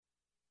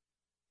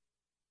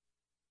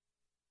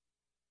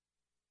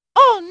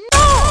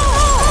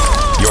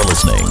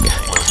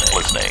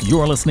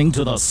You're listening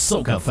to the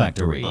Soca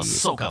Factory. The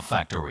Soca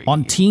Factory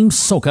on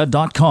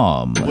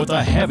TeamSoca.com with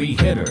a heavy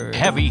hitter,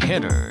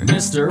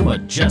 Mr.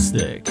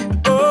 Mejustik.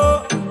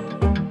 Oh,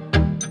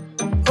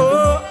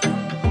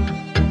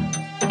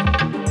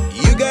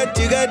 you got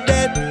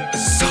that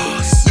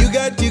sauce. You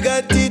got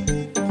it. Yo,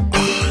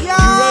 you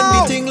run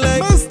the thing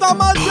like Mr.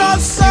 Mejustik.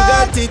 You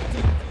got it.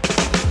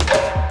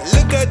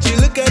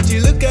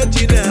 Look at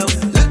you now.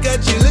 Look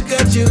at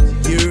you.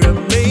 You're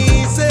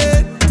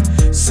amazing,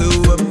 so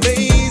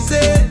amazing.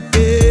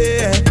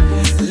 Yeah.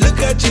 Look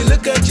at you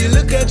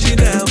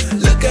now.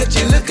 Look at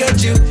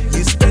you.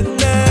 You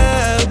stand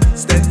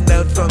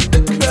out from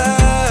the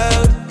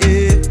crowd.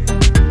 Yeah.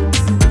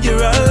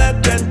 You're all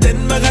that and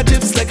 10 mega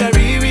chips like a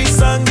Riri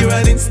song. You're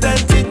an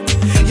instant hit.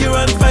 You're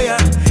on fire.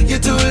 You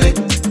too lit.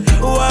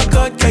 Walk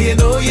out 'cause you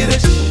know you're the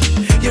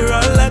shit. You're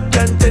all that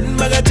and 10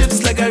 mega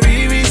chips like a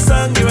Riri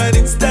song. You're an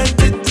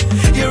instant hit.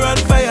 You're on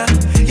fire.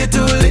 You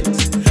too lit.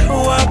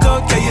 Walk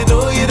out 'cause you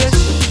know you're the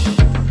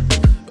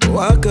shit.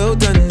 Walk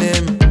out on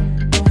them.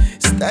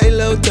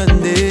 Style out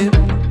on them.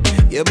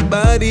 Your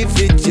body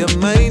fit, your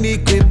mind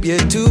equip.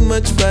 You're too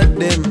much for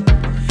them.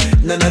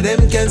 None of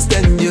them can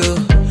stand you,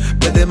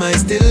 but them I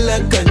still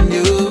lack on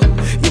you.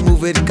 You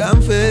move with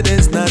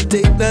confidence, not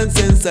take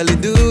nonsense. All you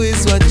do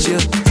is what you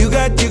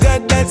got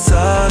that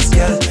sauce,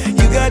 girl.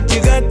 You got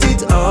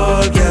it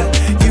all, girl.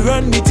 You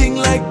run the thing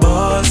like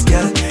boss,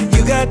 girl.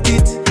 You got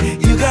it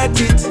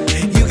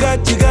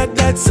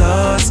that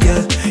sauce,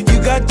 girl. You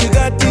got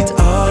it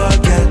all,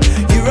 girl.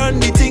 You run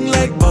the thing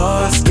like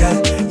boss,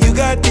 girl. You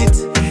got it.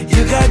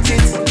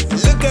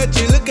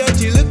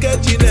 Look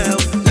at you now.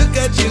 Look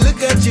at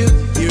you.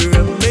 You're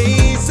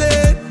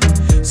amazing,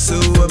 so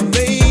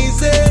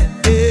amazing.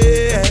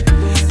 Yeah.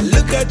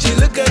 Look at you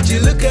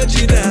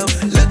now.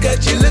 Look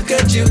at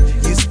you.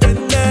 You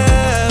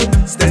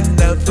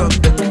stand out from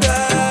the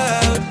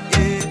crowd.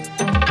 Yeah.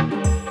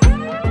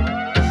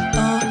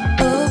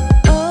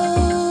 Oh,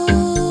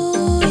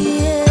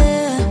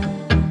 yeah.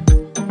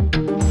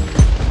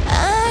 I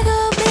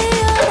could be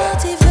your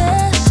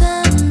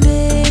motivation,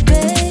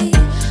 baby.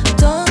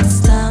 Don't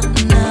stop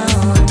now.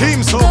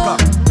 Team Soca.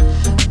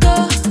 Go,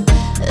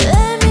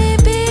 let me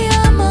be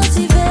your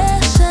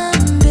motivation,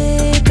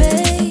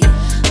 baby.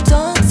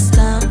 Don't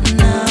stop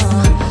now.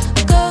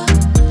 Go.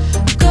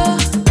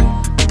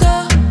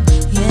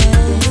 Yeah,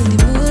 the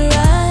mood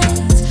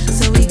right,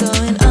 so we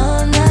going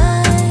all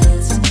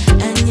night.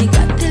 And you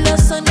got the love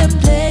song them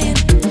playing.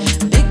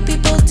 Big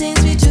people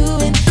things we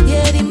doing.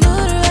 Yeah, the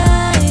mood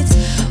right,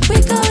 we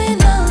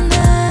going all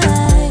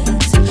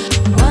night.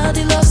 While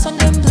the love song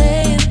them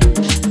playing.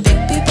 Big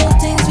people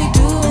things we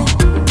doing.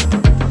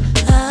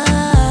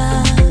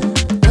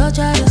 Don't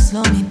try to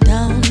slow me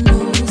down, no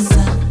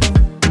sir.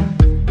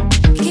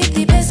 Keep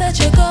the pace that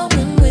you're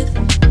going with.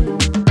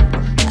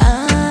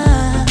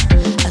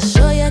 I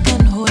show you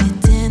can hold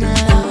it in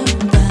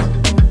longer.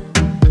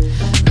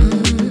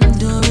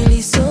 Don't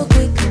really so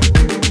quick.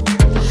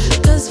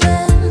 'Cause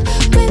when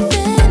we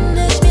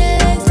finish, me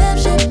legs them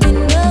should be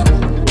numb.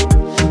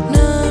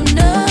 No.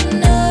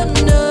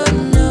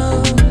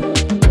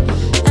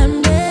 And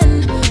when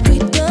we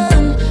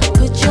done,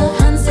 put your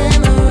hands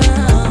them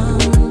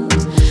around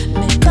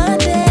me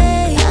body.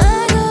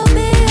 I could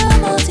be your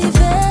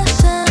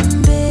motivation,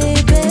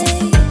 baby.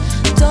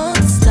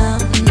 Don't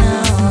stop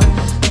now.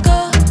 Go.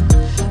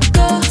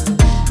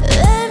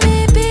 Let me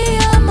be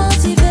your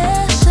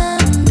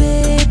motivation,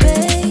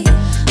 baby.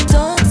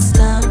 Don't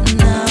stop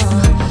now.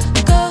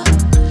 Go.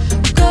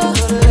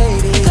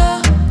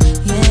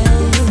 Yeah,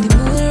 the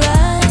mood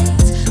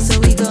right, so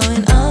we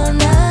going all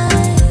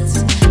night.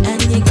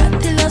 And you got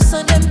the love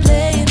song them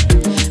playing.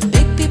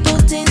 Big people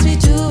things we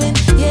doing.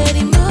 Yeah,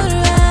 the mood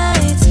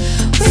right,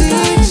 we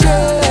going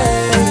all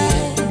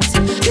night.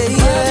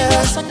 While the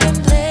love song them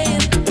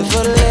playing.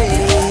 For the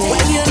lady.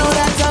 Well, you know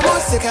that I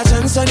must take a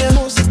chance on you,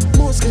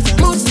 must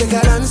take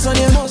a dance on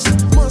you,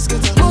 must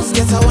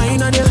get a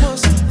wine on you,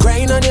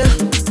 grind on you.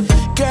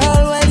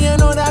 Girl, well, you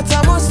know that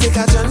I must take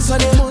a chance on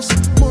you, must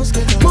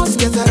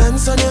get a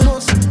dance on you,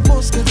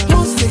 must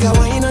take a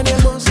wine on you,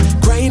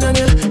 grind on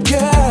you.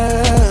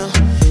 Girl,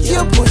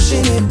 you're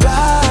pushing it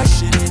back,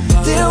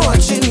 they're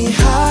watching me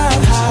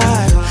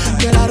hard.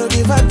 Girl, I don't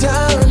give a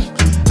damn,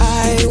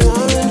 I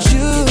want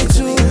you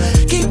to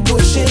keep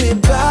pushing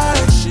it back.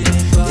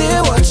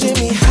 They're watching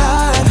me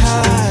hard.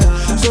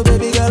 So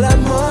baby girl, I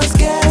must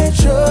get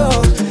you.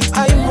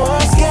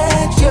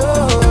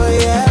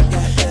 Yeah.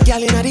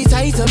 Girl, inna the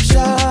tight up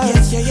shot.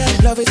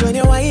 Love it when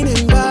you're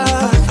whining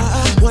back.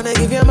 Wanna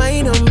give you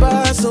my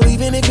number, so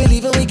even if you're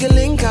leaving, we can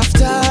link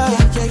after.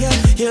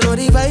 You know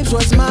the vibes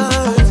was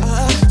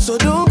mad, so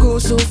don't go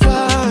so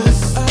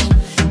fast.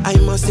 I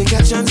must take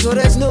a chance, so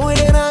there's no way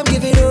that I'm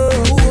giving up.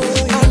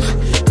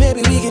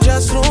 Maybe we can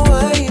just slow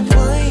wine,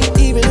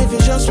 even if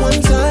it's just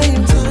one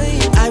time.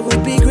 I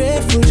would be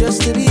grateful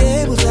just to be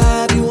able to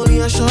have you only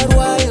a short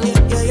while.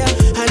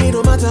 And it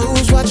don't matter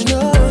who's watching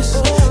us,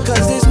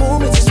 'cause this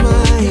moment is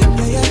mine.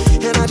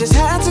 And I just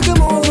had to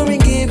come over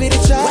and give it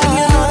a try. Well,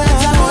 you know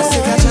that I must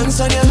take a chance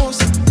on you,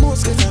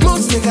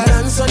 must take a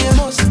dance on you,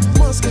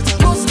 must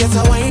get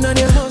a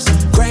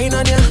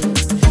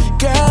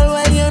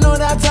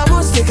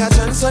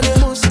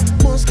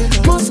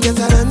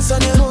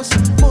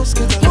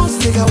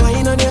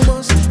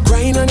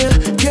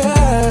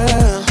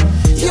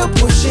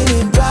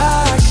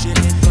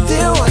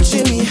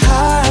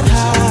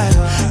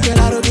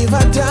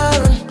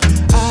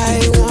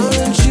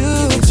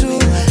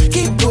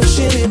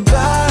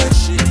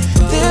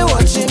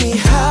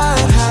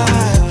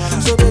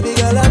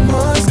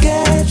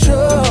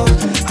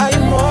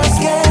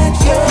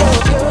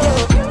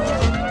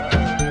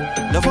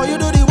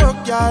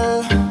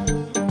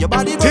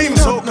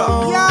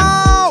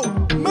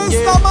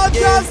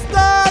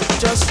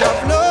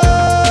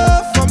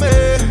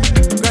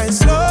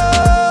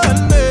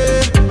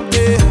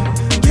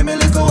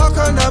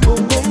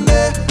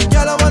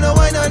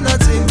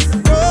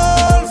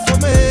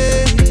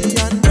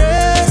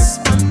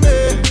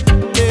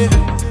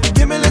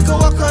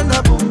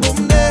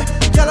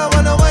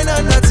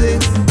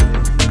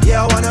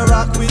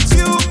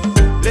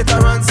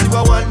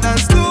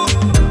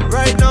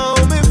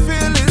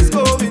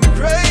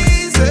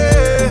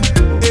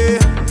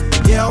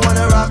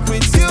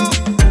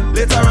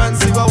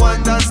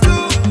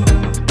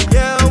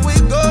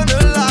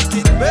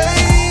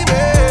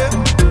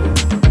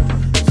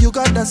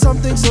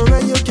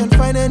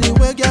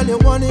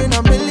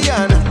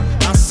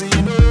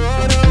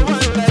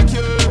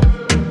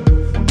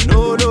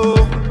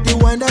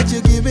wine that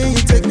you give me,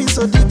 you take me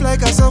so deep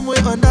like a somewhere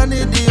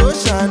underneath the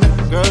ocean.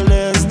 Girl,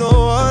 there's no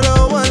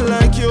other one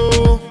like you.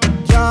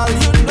 Girl,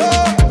 you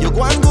know you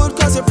go on good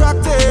cause you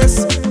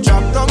practice.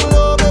 Drop down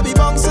low, baby,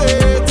 bounce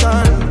it.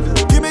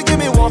 And give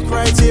me walk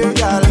right here,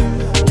 girl.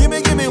 Give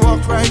me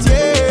walk right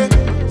here.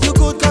 You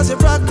good cause you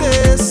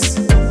practice.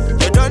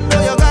 You don't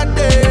know you got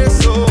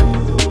this. So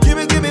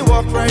give me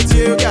walk right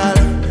here, girl.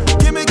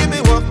 Give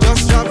me walk,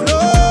 just drop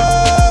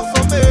low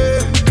for me.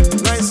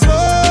 Nice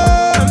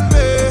for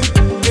me,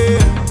 yeah.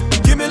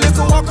 Give me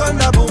little walk on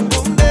that boom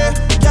boom day.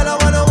 Girl, I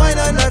wanna wine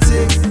on that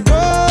thing.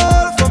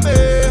 Roll for me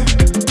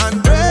and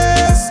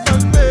brace for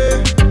me,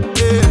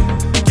 yeah.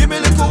 Give me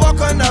little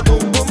walk on that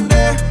boom boom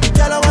day.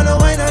 Girl, I wanna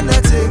wine on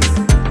that thing.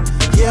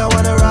 Yeah, I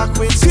wanna rock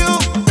with you.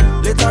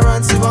 Later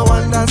on, see what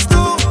one dance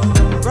do.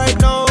 Right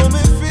now,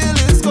 me feel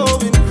it's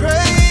going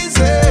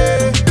crazy.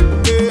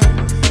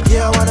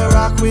 Yeah, I wanna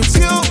rock with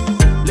you.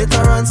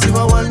 Later on, see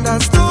what one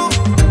dance do.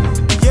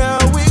 Yeah,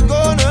 we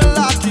gonna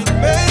lock it,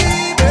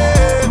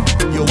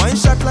 baby. You wine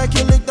shot like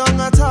you lick down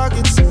a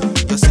target.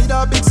 You see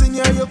that big thing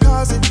here, you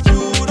cause it.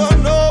 You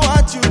don't know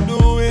what you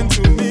doing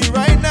to me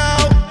right now.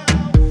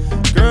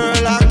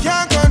 Girl, I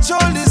can't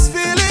control this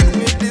feeling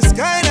with this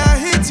kind of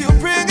hit you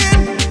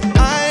bringing.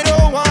 I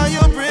don't want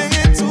you bring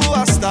it to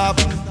a stop.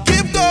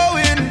 Keep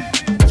going.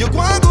 You go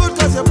on good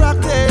cause you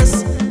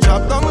practice.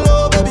 Drop down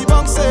low, baby,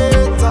 bounce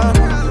it.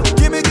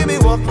 And give me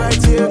walk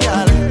right here,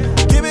 girl.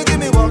 Give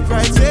me walk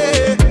right here.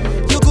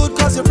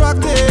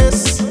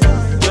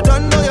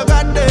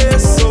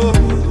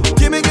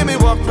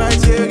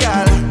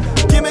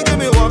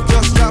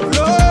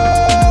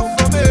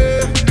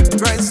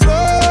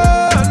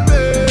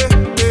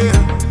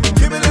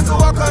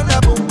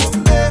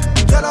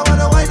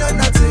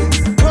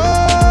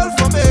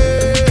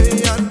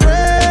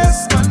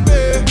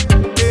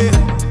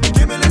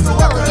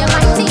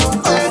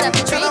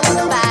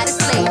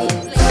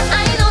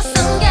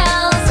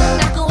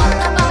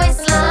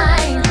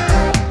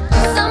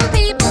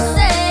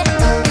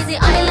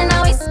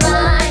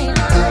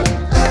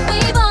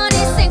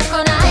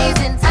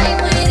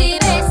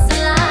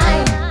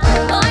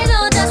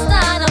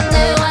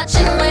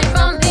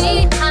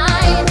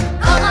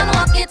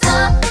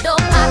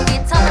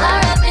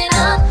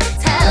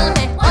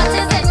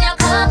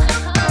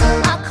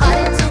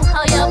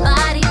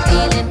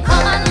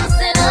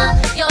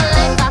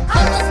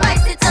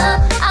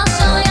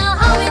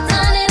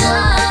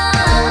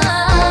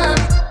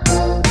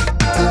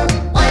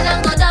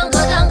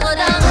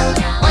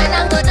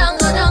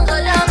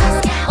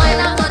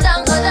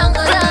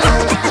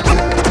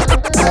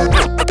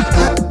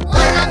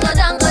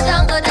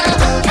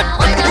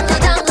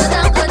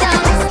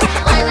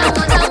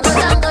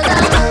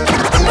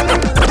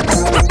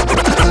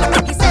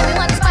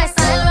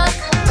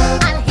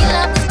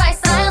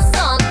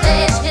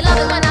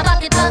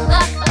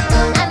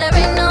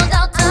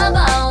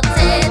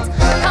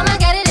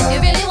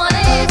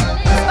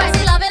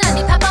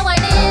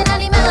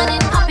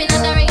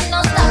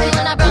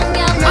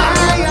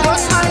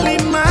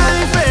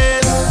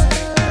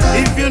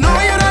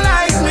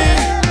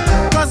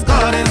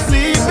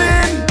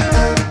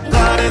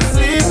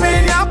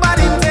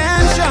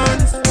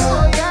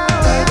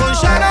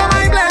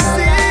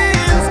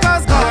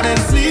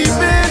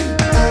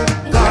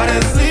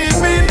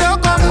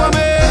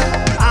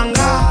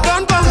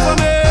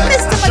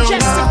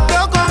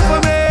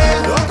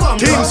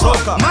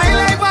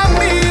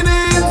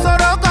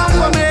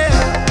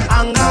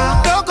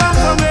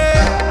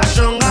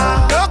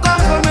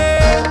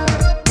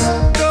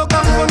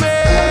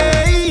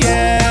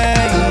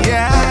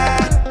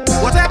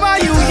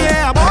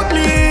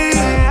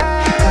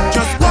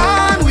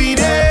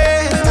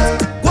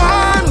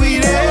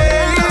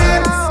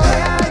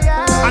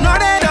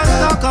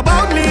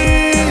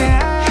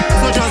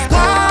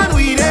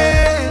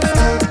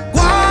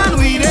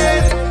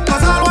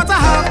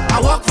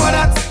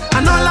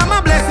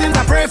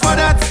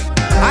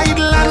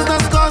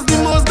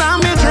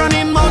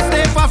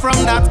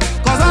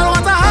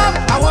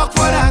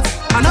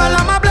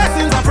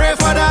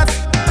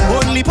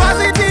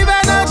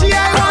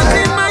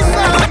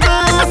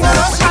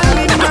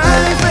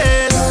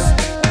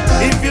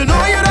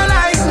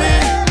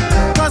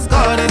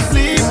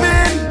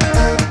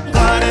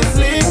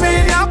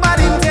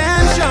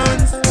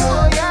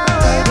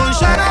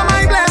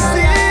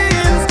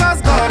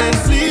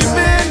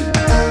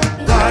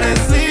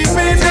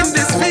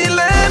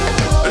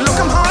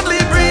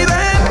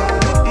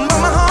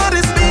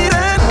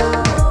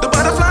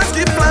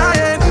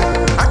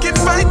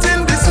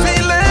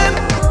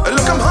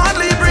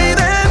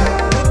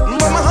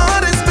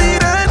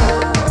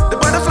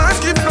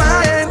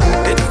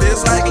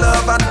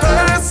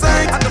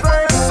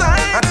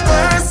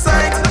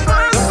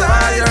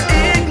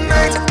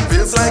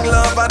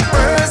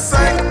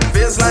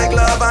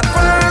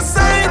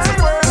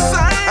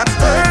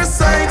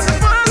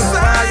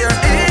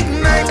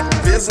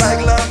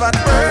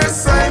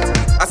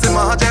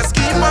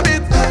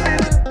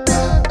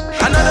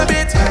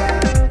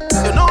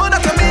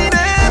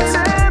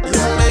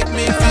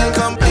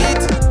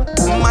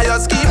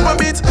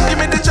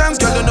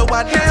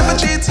 God never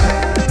cheat.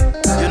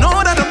 You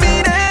know that I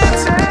mean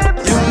it.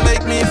 You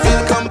make me feel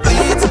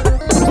complete.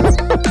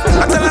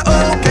 I tell her,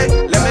 okay,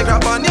 let me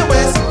grab on your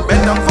waist.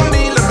 Bend down for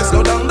me, let me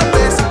slow down the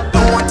pace.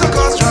 Don't want to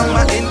cause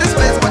drama in this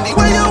place, but the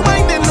way you're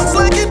whining looks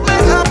like it may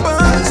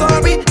happen.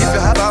 Sorry if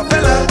you have a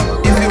fella.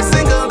 If you're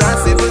single,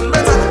 that's even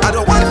better. I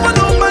don't want for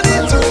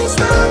nobody to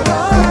stop.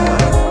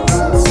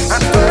 At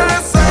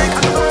first sight,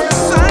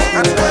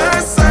 at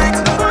first sight,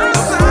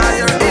 the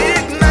fire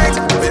ignite.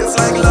 Feels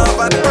like love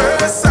at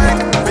first sight.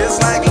 Feels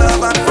like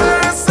love at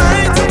first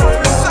sight.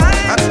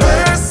 At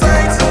first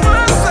sight,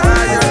 the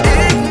fire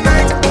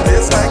ignite.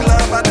 Feels like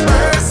love at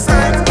first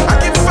sight. I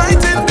keep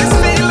fighting this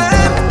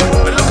feeling,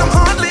 but look, I'm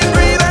hardly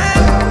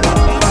breathing.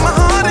 But my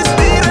heart is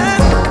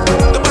beating.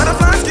 The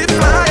butterflies keep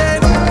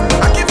flying.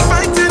 I keep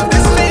fighting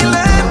this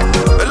feeling,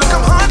 but look,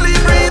 I'm hardly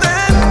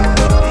breathing.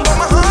 But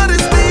my heart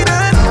is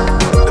beating.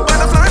 The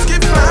butterflies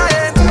keep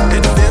flying.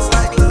 It feels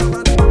like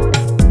love.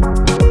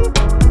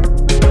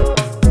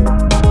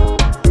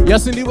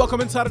 Yes, indeed.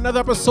 Welcome inside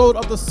another episode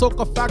of the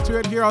Soca Factory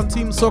right here on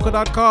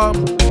TeamSoca.com.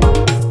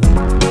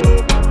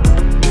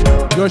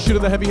 Your shooter,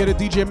 the heavy-hitter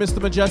DJ, Mr.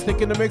 Mejustik,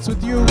 in the mix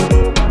with you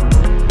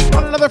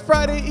on another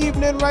Friday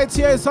evening right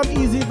here. Some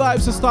easy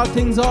vibes to start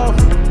things off.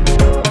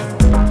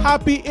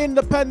 Happy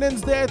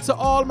Independence Day to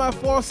all my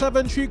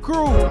 473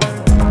 crew.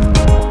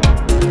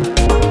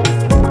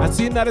 And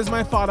seeing that is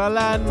my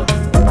fatherland,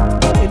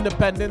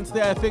 Independence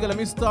Day, I figure let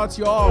me start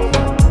you off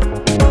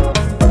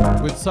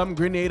with some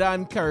Grenada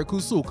and Carriacou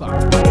Soca.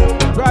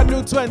 Brand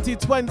new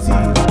 2020,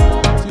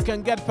 so you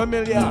can get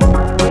familiar.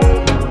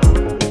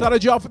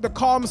 Started you off with the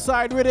calm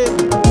side with it.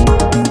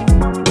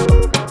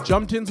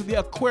 Jumped into the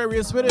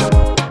Aquarius with it.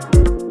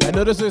 I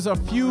noticed there's a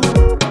few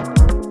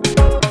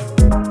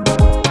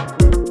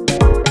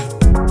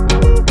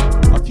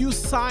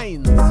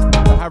signs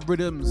that have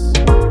rhythms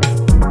out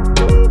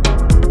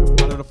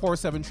of the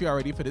 473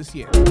 already for this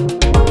year.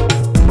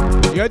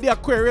 You heard the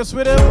Aquarius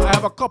with him. I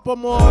have a couple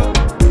more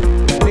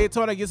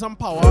later on to get some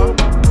power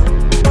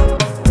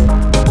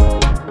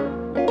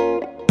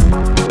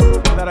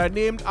that are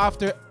named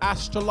after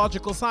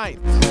astrological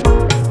signs.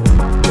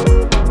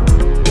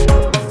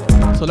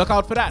 So look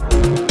out for that.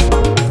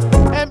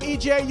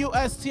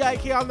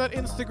 Mejustik on that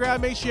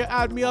Instagram. Make sure you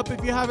add me up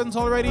if you haven't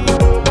already.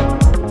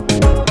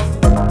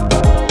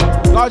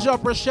 Large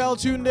up Rochelle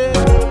tuned in.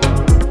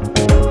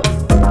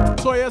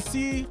 Toya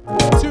C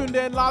tuned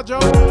in. Large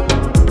up.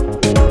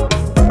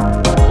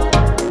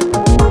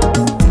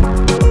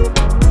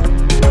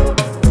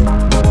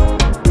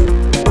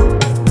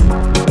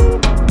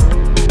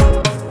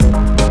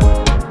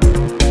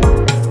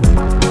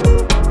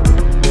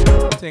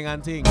 Ting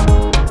and ting.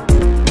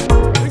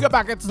 We go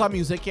back into some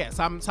music here.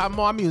 Some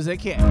more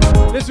music here.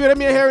 This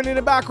rhythm you're hearing in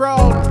the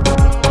background.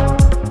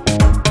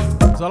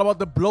 It's all about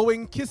the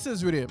blowing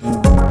kisses rhythm.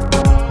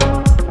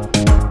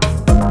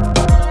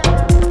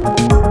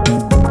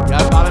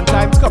 Yeah,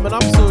 Valentine's coming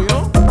up soon, you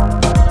know.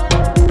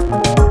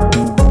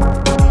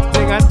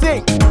 Ting and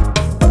ting.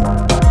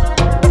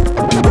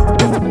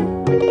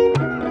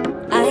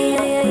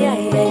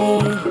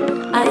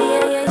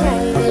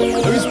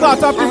 We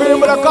start off the rhythm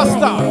with a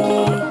Costa.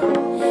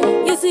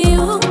 You see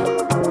you,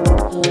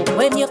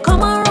 when you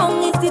come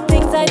around, it's the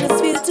things I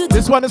just feel to do.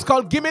 This one is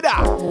called Gimme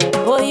That.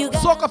 Boy, you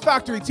got Soca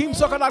Factory,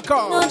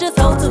 TeamSoca.com. you know just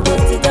how to put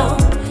it down.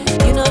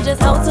 You know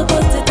just how to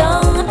put it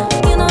down.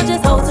 You know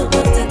just how to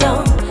put it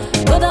down.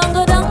 Go down,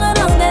 go down, go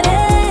down,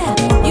 there.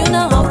 You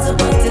know how to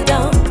put it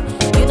down.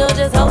 You know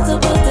just how to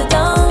put it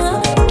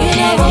down. You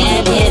know how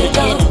to put it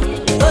down.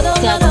 Go down,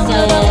 go down, go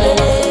down,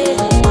 there.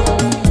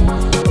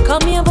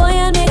 Come here, boy,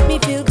 and make me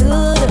feel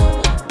good.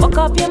 Walk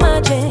up your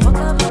magic.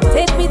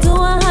 Take me to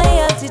a high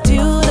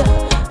altitude.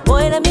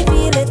 Boy, let me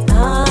feel it.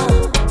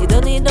 You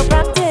don't need no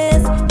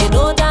practice. You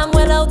know damn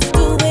well how to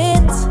do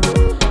it.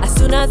 As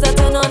soon as I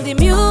turn on the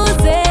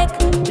music,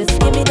 just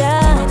give me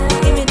that,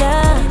 give me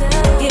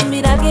that, give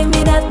me that, give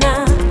me that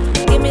now.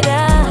 Give me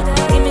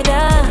that, give me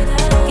that,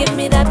 give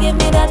me that, give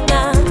me that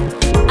now.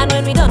 And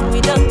when we done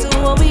too,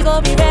 and we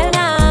go be real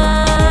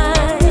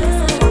nice.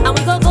 And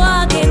we go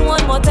again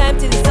one more time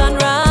till the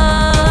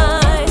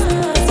sunrise.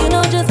 You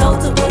know just how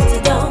to put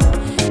it down.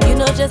 You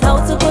know just how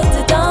to put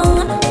it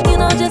down. You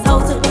know just how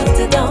to put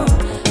it down.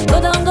 Go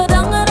down, go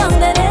down, go down,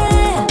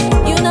 there.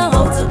 You know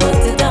how to put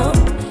it down.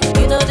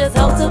 You know just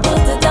how to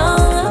put it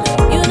down.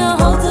 You know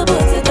how to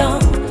put it down.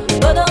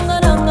 Go down, go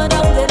down, go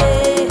down,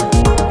 there.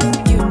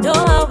 You know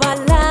how I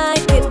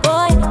like it,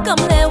 boy.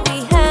 Come let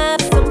we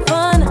have some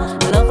fun.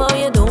 Love how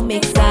you don't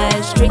make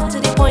style. Straight to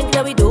the point,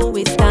 that we don't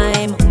waste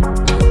time.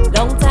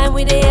 Long time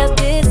we dey have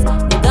this.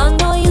 You don't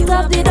know you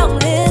have the down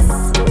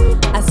list.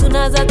 As soon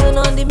as I turn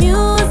on the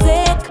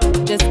music,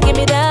 just give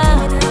me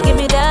that, give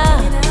me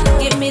that,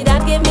 give me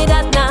that, give me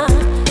that now.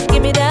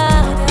 Give me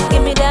that,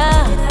 give me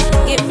that,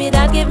 give me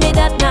that, give me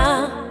that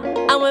now.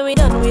 And when we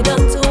done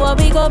too,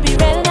 we go be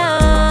real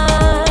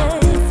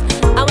nice.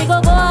 And we go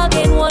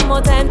again one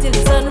more time till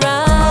the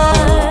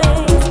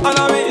sunrise. And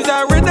I mean,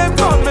 that rhythm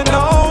coming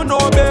down.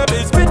 No,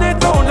 baby, spin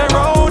it round and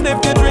round.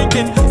 If you're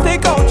drinking,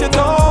 stick out your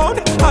tongue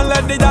and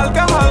let the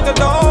alcohol go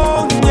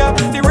down. Yeah,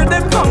 the rhythm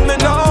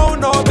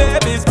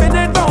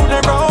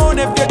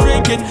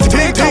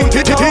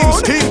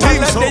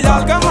the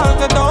alcohol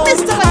go down.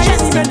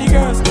 Many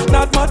girls,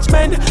 not much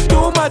men.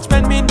 Too much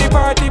men mean the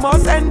party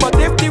must end. But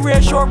if the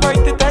ratio right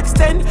to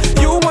extend,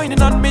 you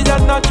whining on me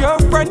and not your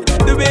friend.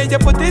 The way you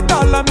put it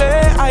all on me,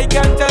 I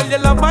can tell you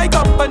love my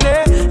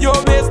company. Your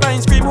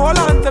waistline scream hold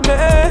on to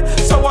me,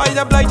 so I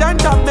oblige and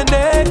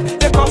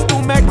dominate. Your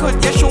costume make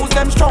good, your shoes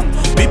them strong.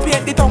 We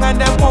paint the tongue and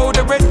then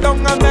powder it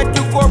down and make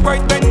you go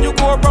right when you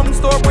go wrong.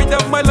 Story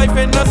of my life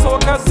in a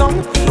soca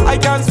song. I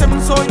can't swim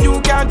so you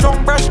can't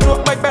drown. Brush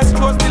stroke my best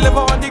clothes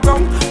deliver on the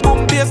ground.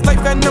 Boom bass like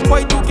Venom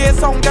Y2K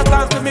song. Just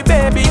dance with me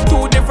baby,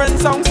 two different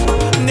songs.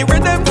 The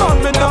rhythm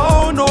coming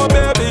down, oh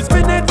baby,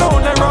 spin it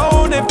round and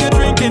round. If you're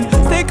drinking,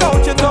 stick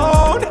out your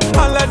tongue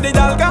and let the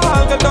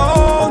alcohol go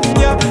down.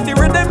 Yeah, the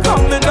rhythm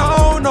coming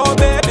down, oh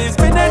baby,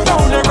 spin it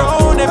round and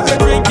round. If you're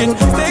drinking,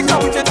 stick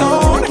out your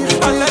tongue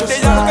and let the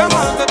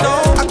alcohol go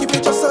down. I keep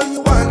it just so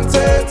you want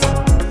it,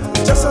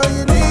 just so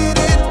you need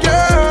it,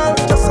 girl,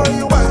 just so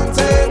you want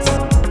it.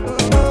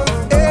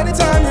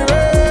 Anytime you're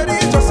ready,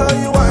 just so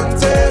you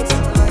want it,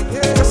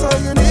 just so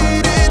you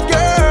need it,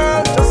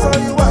 girl, just so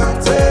you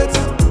want it.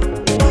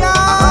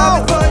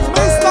 Yeah,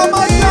 Mr.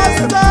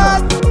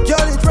 Mejustik,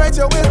 girl, it's right,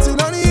 you're waiting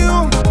on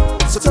you.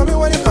 So tell me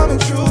when you're coming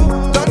through.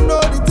 Don't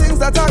know the things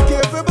that I'm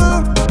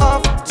capable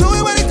of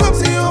doing when it comes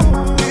to you.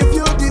 If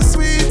you're the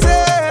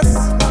sweetest,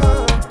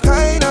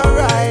 kind of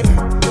right,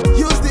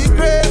 use the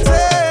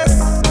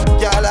greatest.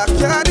 Girl, I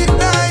can't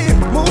deny.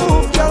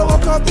 Move, girl,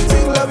 walk up the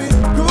thing, love it.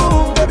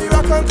 Groove, baby,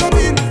 rock and come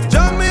in.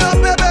 Jump me up,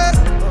 baby.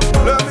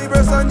 Love me,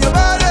 breast on your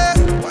body.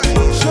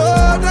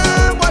 Show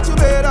them what you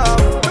made of.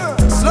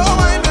 Slow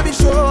wine, baby,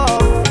 show off.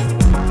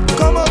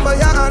 Come over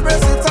here and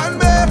press it on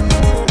me.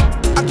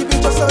 I keep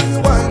it just so you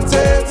want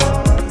it,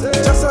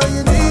 just so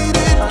you need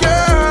it,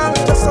 girl,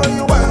 just so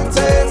you want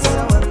it.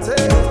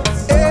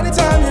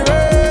 Anytime you're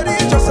ready,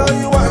 just so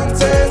you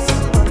want it,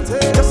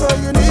 just so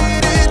you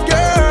need it,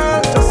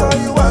 girl, just so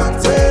you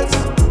want it.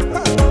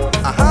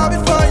 I have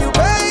it for you,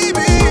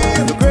 baby.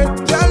 The great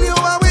girl, you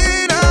a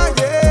winner,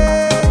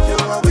 yeah, you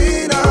a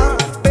winner.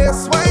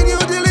 Best wine you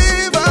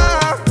deliver,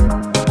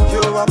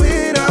 you a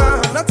winner.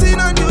 Nothing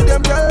on you,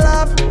 them girl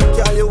laugh,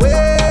 girl you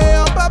way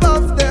up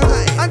above them.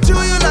 And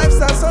true your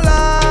lifestyle so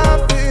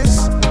lavish,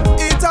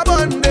 it's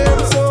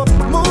abundant. So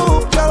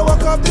move, girl,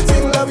 walk up the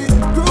thing, love it.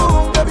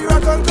 Groove, baby,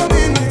 rock and come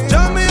in.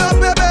 Jump me up,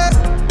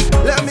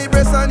 baby, let me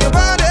brace on your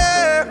body.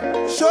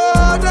 Show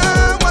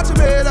them what you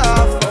made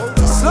of.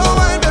 Slow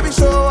wine, baby,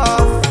 show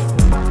off.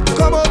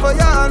 Come over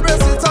here and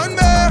brace it on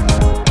me.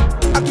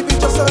 I keep it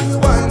just so you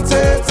want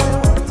it,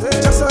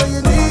 just so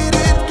you need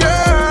it,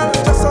 girl,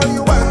 just so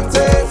you want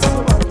it.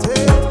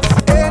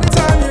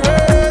 Anytime you're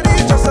ready,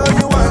 just so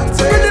you want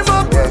it,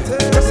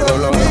 just so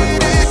you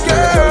need it,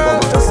 girl,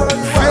 just so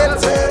you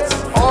want it.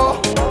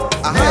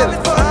 I have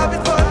it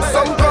for you.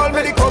 Some call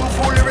me the kung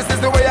fu lyricist, is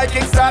the way I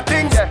kickstart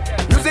things.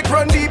 Music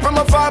run deep in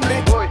my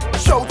family.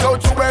 Shout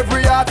out to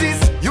every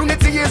artist.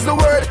 Unity is the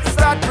word.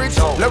 Start rich.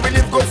 Let me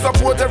live good,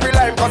 support every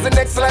line. Cause the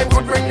next line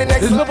could bring the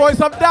next. This is the voice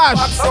of Back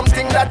Dash,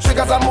 something that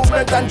triggers a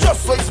movement and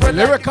just so it's spread.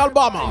 lyrical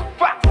bomber.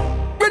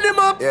 Bring him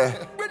up. Yeah,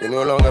 you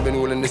no longer been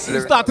holding this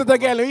lyric. Start it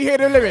again, let me hear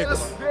the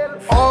lyrics.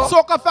 Oh.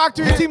 Soca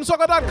Factory,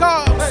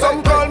 TeamSoca.com.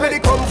 Some call me the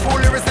kung fu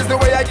lyricist, is the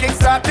way I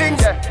kickstart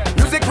things.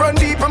 Music run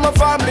deep in my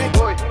family.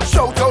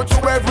 Shout out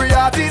to every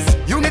artist.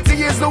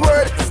 Unity is the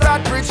word.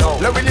 Start rich.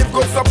 Let me live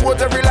good,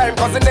 support every line.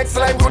 Cause the next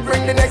line could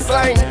bring the next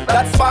line.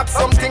 That sparks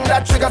something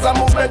that triggers a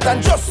movement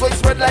and just so it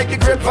spread like the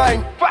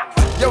grapevine.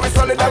 Yeah, we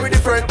solid and we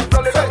different.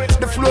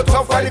 The flow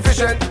tough and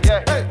efficient.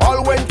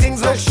 All when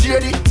things look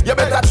shady, you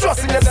better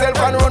trust in yourself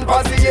and run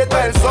past the 8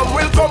 miles. Some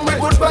will come with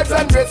good vibes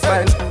and great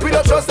smiles. We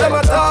don't trust them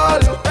at all.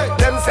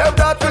 Themselves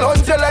that will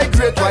hunt you like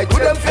great white.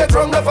 With them fake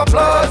round of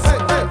applause.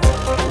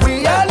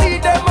 We all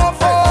lead them or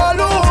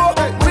follow.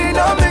 We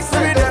not mix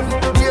with them.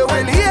 They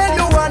will hear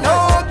you and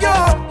hug you,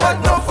 but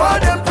no for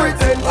them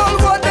pretend. All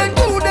what they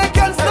do, they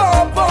can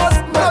stop us.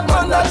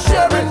 Madman not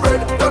sharing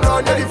bread. Turn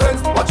on your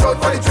defense. Watch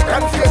out for the trick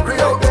and fake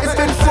real. It's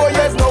been 4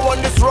 years now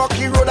on this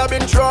rocky road I've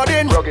been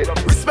trodden.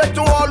 Respect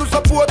to all who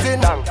supporting.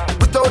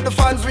 Without the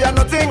fans we are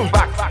nothing.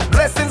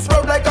 Blessings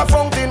sprout like a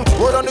fountain.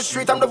 Word on the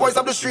street, I'm the voice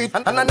of the street.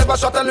 And I never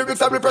shot the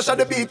lyrics, I will pressure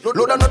the beat.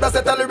 Load another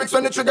set of lyrics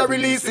when the trigger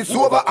release. It's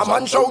over, a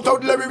man shout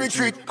out, let me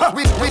retreat.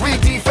 We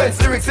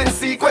defense, lyrics in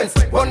sequence.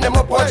 Run them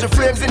up, watch the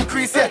flames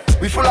increase, yeah.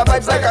 We full of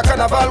vibes like a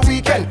carnival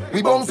weekend.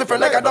 We bounce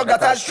different like a dog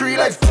that has 3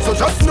 legs. So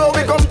just know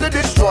we come to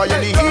destroy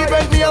any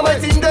event, me and my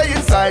team there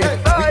inside.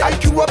 We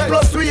IQ up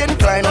plus we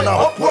incline. On a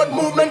upward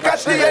movement,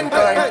 catch the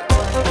incline.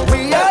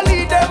 We all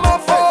lead them or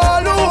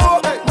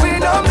follow. We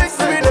not mix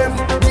with them.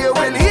 They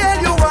will hear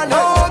you and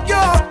hug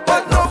you,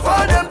 but no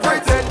for them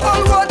pretend.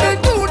 All what they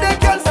do, they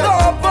can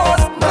stop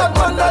us.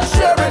 Madman not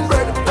sharing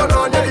bread. Turn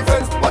on your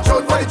defense. Watch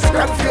out for the trick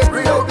and fake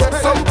real.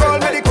 Some call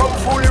me the kung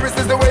fu lyricist,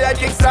 is the way I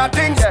kickstart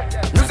things.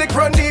 Music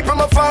run deep in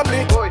my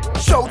family.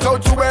 Shout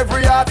out to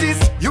every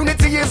artist.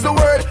 Unity is the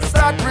word.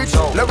 Start rich.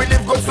 Let we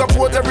live good,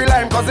 support every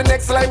line. Cause the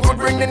next line could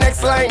bring the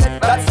next line.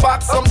 That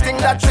sparks something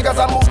that triggers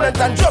a movement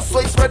and just so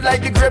it spread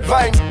like the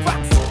grapevine.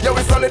 Yeah,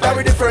 we solid and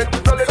we different.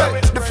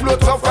 The flow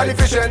tough and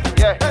efficient.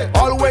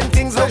 All when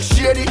things look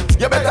shady,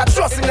 you better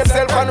trust in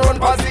yourself and run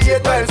past the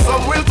 8 miles.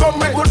 Some will come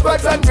with good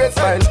vibes and great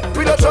smile.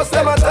 We don't trust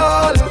them at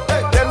all.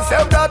 Them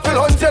self that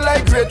will hunt you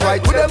like great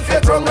white. With them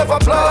fake round of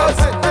applause.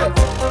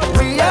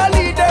 We all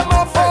need them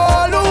a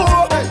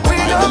follow. We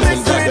don't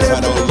mix with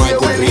them. We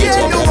will hear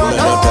you and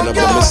all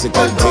you.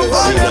 But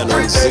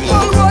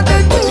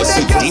you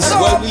see, this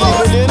world we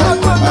living in,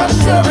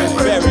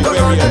 very,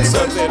 very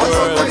uncertain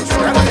world.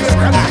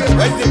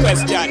 What's the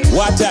question?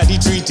 What are the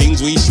 3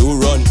 things we should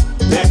run?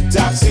 Debt,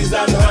 taxes,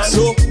 and hand.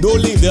 So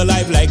don't live your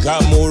life like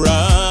a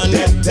moron.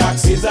 Debt,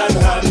 taxes, and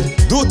hand.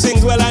 Do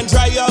things well and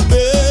try your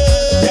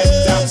best.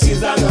 Debt,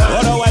 taxes, and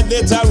hand. Otherwise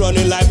later on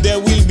in life there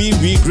will be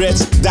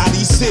regrets.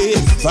 Daddy say,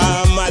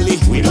 family,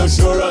 we don't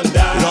sure on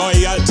that.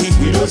 Loyalty,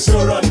 we don't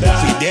sure on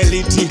that.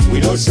 Fidelity, we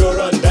don't sure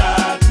on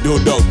that.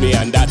 Don't doubt me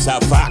and that's a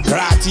fact.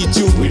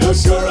 Gratitude, we don't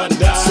sure on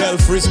that.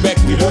 Self-respect,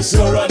 we don't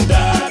sure on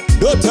that.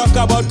 Don't talk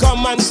about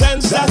common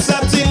sense, that's a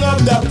thing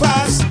of the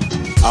past.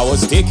 I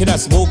was taking a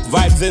smoke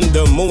vibes in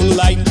the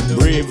moonlight.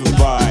 Brave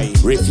boy,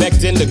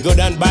 reflecting the good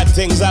and bad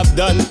things I've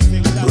done.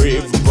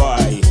 Brave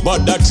boy,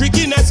 but the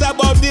trickiness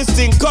about this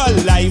thing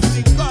called life.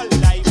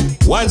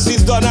 Once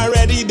it's done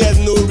already, there's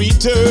no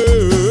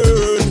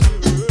return.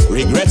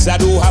 Regrets I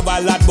do have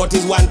a lot, but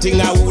it's one thing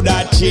I would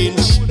have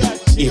changed.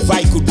 If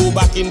I could go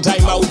back in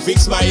time, I would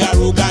fix my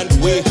arrogant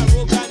way.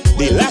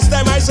 The last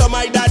time I saw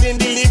my dad in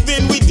the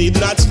living, we did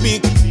not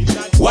speak.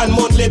 1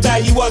 month later,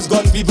 he was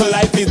gone. People,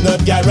 life is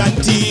not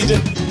guaranteed.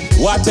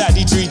 What are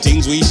the 3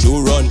 things we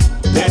should run?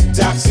 Debt,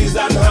 taxes,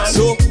 and hand.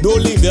 So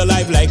don't live your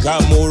life like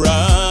a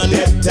moron.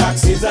 Debt,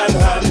 taxes, and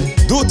hand.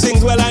 Do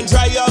things well and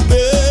try your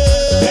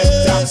best.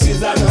 Debt,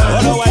 taxes, and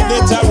hand. Otherwise,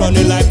 later on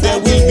in life, there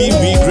will be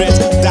regrets.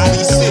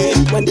 Daddy say,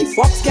 when the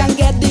fox can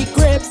get the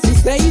grapes, he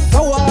say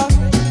sour.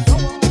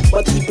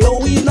 But he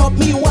blowing up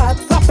me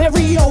WhatsApp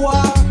every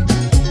hour.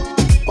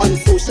 On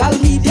social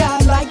media,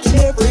 like in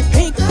every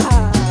pic.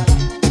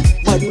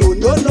 But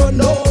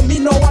no, me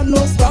no want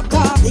no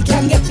stalker. He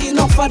can't get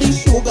enough of the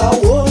sugar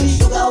one.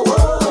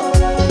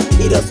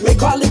 He just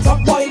make all the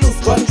top boy lose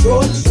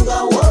control.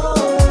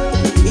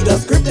 He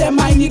just grip their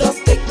mind, he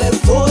just take their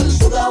soul.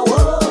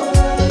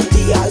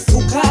 He has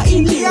Soca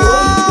in the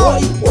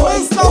boy.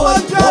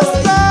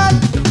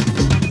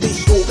 The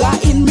sugar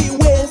in me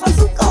waist, I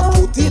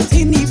put it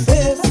in the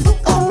face.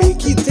 I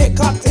make it take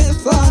a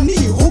taste and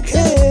he who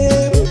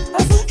came.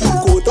 He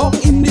go down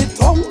in the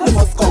tongue, he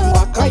must come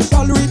back, I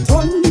shall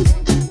return.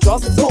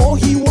 Just so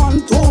he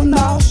want to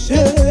now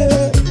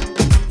share.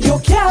 You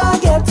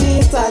can't get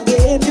it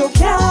again. You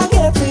can't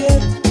get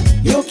it.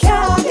 You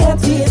can't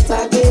get it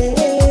again.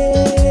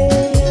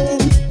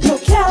 You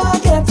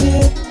can't get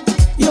it.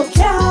 You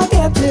can't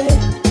get it.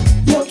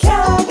 You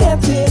can't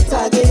get it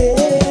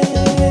again.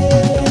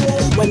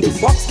 When the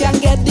fox can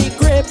get the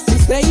grapes, he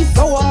say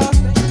sour.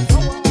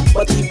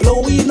 But he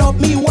blowing up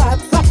me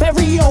WhatsApp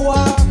every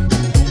hour.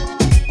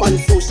 On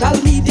social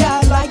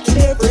media, like in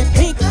every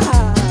pic.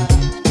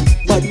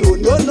 But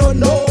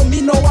no,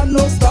 me no want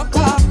no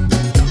stalker.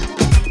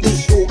 The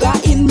sugar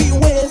in me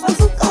waist, I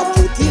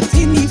put it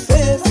in me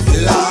face.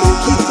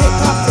 Make it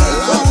take a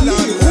taste from me,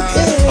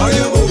 okay? Are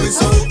you moving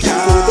so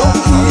Go down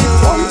in the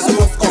tongue, you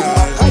must come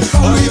back, I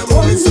shall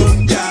return.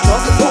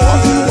 Just so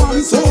you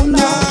want to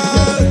now.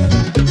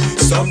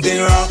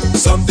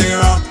 Something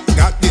wrong,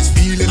 got this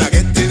feeling I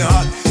getting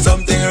hot.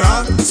 Something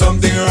wrong,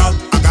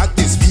 I got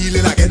this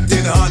feeling I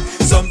getting hot.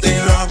 Something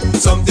wrong,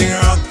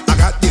 I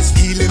got this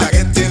feeling I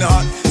getting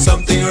hot.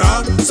 Something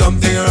wrong.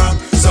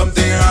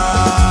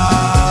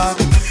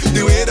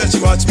 The way that she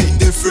watch me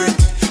different.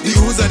 The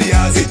use of the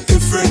eyes it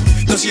different.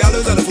 Now she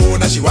always on the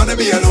phone and she wanna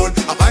be alone.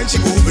 I find she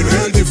moving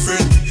real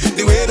different.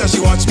 The way that she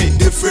watch me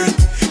different.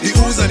 The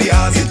use of the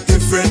eyes it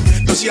different.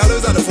 Now she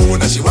always on the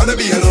phone and she wanna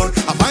be alone.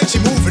 I find she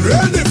moving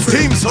real different.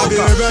 Team Soca.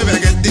 Have you ever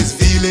get this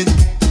feeling?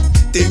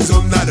 Things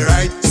are not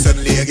right.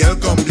 Suddenly a girl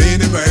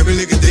complaining for every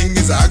little thing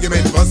is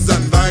argument, fuss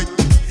and fight.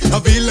 I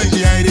feel like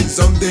she hiding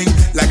something,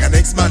 like an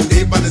ex-man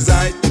deep on the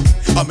side.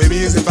 Or maybe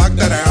it's the fact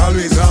that I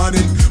always on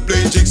it,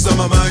 playing tricks on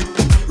my mind.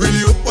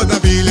 Really hope what I'm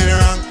feeling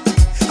wrong.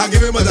 I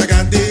give it what I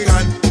can't take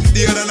on.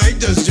 The other night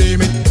just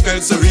dreaming,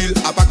 felt so real.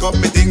 I pack up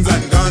my things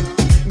and gone.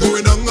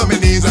 Going down on my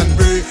knees and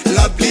pray,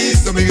 Lord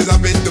please don't make it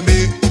happen to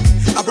me.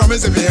 I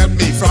promise if you help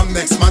me from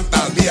next month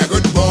I'll be a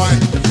good boy.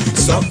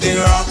 Something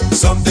wrong,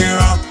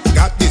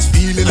 got this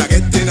feeling I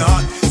getting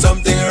hot.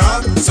 Something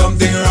wrong,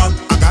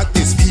 I got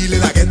this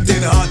feeling I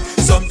getting hot.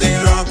 Something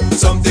wrong,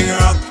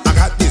 I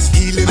got this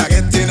feeling I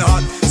getting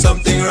hot.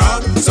 Something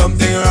wrong.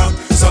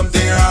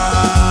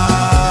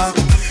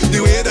 The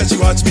way that she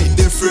watch me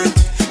different.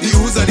 The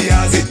use of the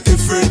eyes it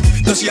different.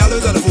 Now she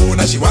always on the phone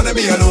and she wanna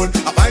be alone.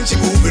 I find she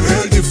moving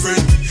real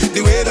different.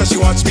 The way that she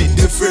watch me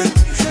different.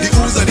 The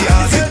use of the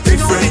eyes it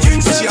different.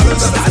 Now she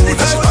always on the phone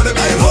and she wanna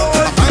be alone.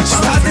 I find she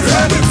moving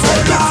real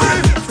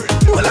different.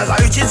 Well, as I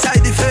reach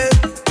inside the field,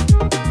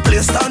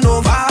 place turn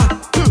over.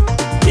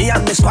 Me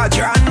and the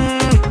squadron,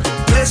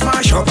 place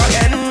mash up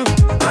again.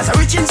 As I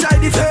reach inside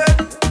the field,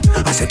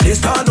 I say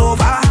place turn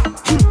over.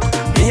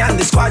 Me and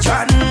the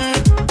squadron,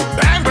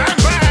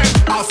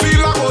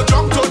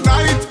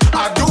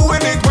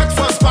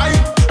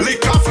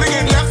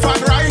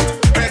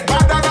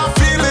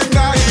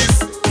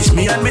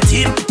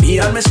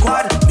 and my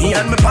squad, me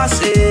and my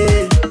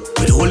posse.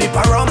 With holy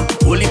pa rum,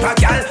 holy pa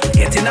gal,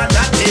 getting a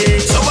natty.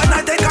 So when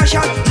I take a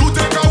shot, You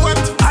take a wet.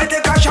 I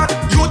take a shot.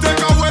 You take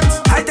a wet.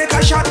 I take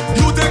a shot.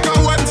 You take a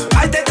wet.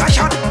 I take a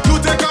shot. You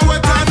take a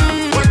wet and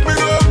wet me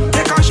up.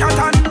 Take a shot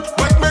and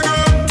Wet me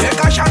up.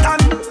 take a shot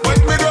and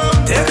Wet me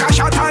up. take a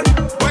shot and.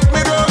 Wet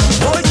me up.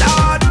 Oh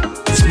Lord,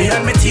 it's me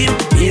and my team,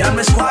 me and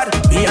my squad,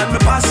 me and my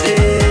posse.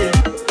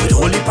 With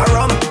holy pa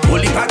rum,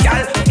 holy pa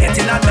gal,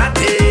 getting a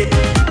natty.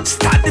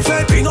 Start the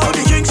fight, bring out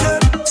the drinks,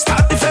 them.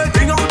 Start the fight,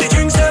 bring out the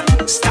drinks, them.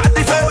 Start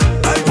the fight,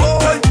 hey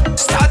boy,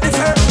 start the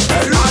fight.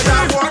 Hey, I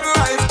have one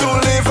life to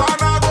live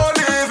and I go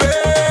live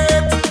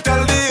it.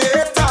 Tell the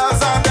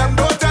haters and them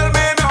don't tell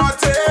me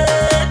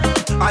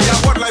nothing. I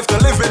have one life to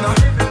live in.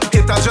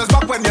 Haters just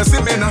back when you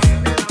see me now.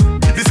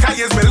 The sky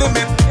is my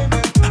limit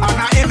and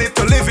I in it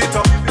to live it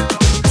up.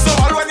 So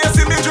all when you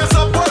see me dress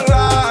up, oh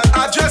Lord,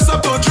 I dress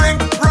up to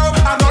drink rum.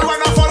 And all when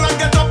I fall and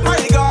get up, my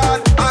God,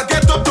 I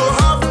get up to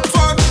have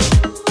fun.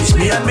 It's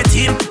me and my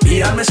team,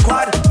 me and my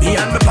squad, me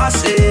and my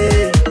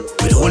posse.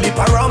 With holy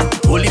pa rum,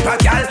 holy pa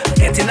gal,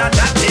 getting a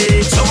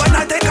natty. So when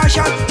I take a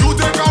shot, You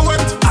take a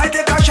wet. I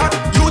take a shot.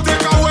 You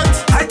take a wet.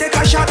 I take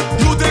a shot.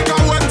 You take a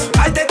wet.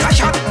 I take a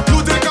shot. You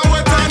take a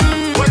wet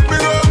and wet me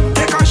up.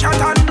 Take a shot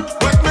and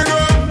Wet me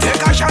up.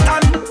 take a shot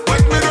and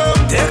Wet me up.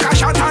 take a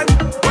shot and.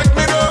 Wet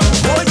me up.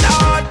 Oh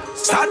Lord,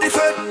 start the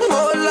fight.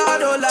 Oh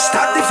Lord,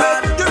 start the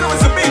fight. You know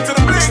it's a beat to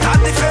the blink. Start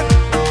the fight.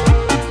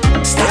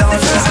 Start the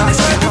fight.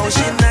 I know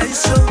she nice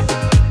so,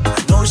 I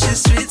know she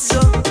sweet so.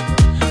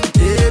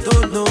 They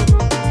don't know,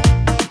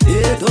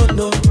 they don't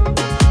know.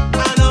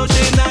 I know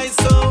she nice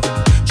so,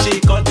 she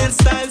got in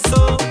style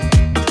so.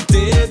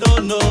 They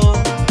don't know,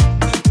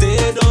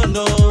 they don't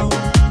know.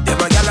 Them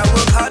a gyal a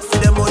work hard for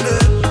the money,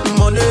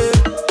 money,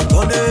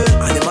 money.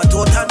 And them a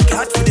total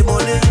cat for the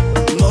money,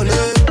 money,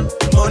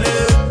 money.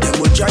 Them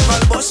will drive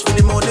all bus for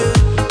the money,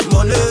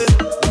 money,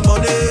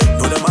 money.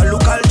 No them a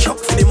local truck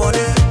for the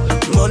money,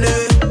 money,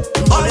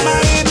 All money. my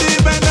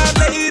independent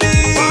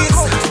ladies,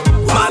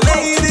 my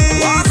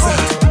ladies,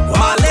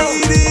 my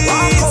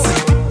ladies.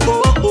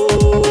 Oh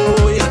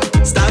oh, yeah.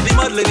 Start the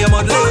modeling, you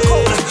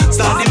modeling.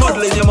 Start the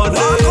modeling, you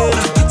modeling.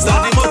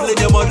 Start the modeling,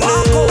 you modeling.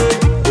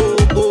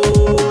 Oh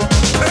oh,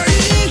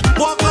 hey,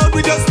 walk out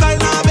with your style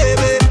now,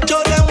 baby.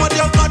 Show them what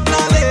you got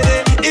now, lady.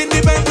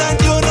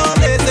 Independent, you know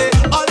lazy.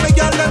 All the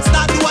girls them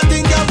start do a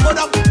thing, girl. Put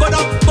up, put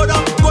up, put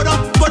up, put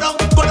up, put up,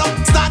 put up.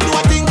 Start do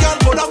a thing, girl.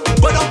 Put up,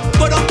 put up,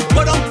 put up,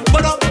 put up,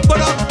 put up,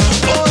 put up.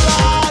 Oh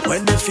Lord.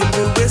 When they feel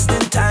we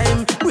wasting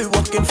time, we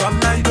walking from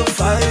 9 to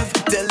 5.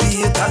 Tell the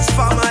haters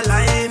farm a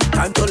line.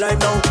 Time to live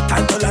now,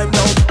 time to live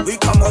now. We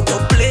come out to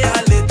play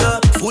a little,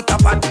 foot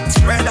up and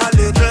spread a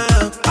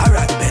little.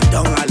 Alright, bend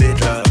down a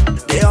little.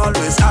 They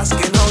always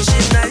asking how she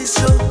nice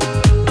so,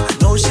 I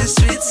know she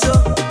sweet so.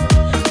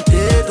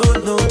 They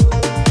don't know,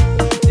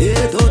 they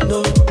don't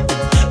know.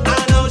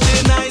 I know she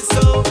nice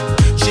so,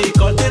 she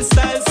got in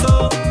style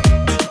so.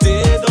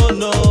 They don't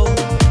know,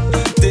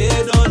 they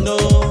don't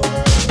know.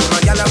 My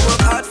gyal a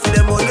work hard for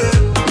the money,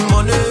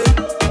 money,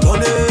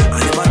 money.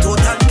 And them a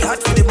total cat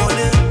for the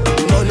money,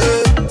 money,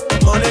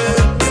 money.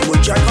 Them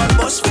will drive all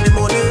bus for the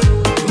money,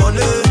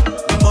 money,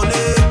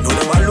 money. No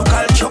them a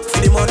local truck for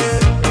the money,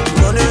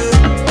 money.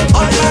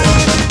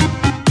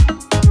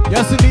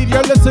 Yes, indeed,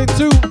 you're listening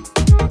to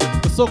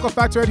the Soca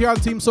Factory right here on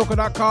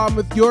TeamSoca.com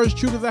with yours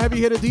truly, the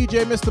heavy hitter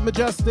DJ, Mr.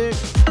 Mejustik.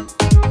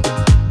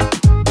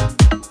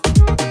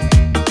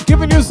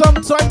 Giving you some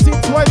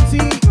 2020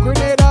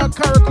 Grenada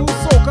Caracou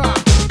Soca.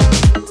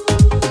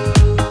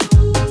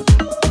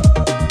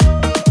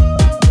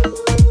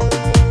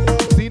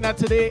 Seeing that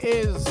today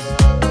is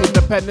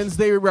Independence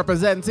Day, we're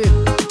representing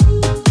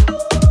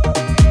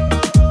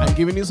and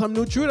giving you some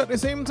new tune at the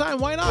same time.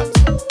 Why not?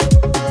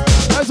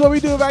 That's what we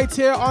do right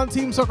here on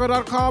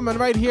TeamSoca.com and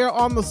right here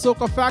on the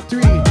Soca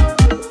Factory.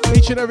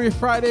 Each and every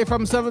Friday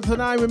from 7 to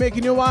 9, we're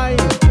making you wine.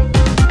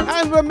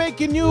 And we're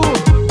making you,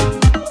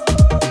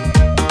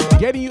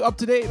 getting you up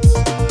to date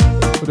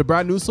with a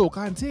brand new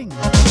Soca and ting.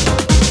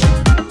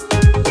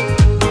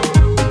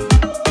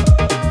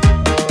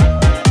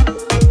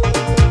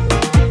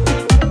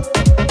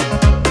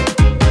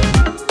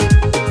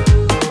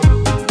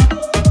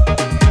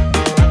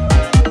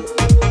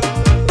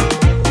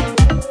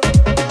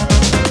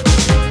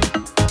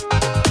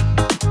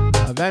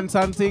 Events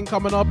and thing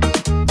coming up.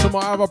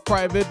 Tomorrow I have a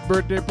private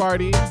birthday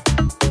party.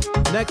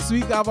 Next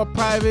week I have a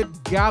private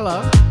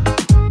gala.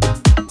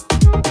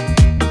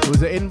 It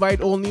was an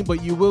invite only,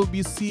 but you will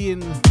be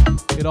seeing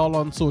it all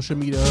on social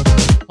media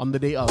on the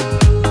day of.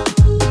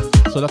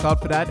 So look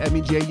out for that.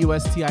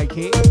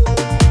 MEJUSTIK.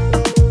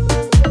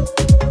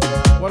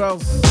 What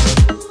else?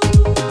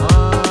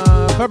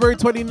 February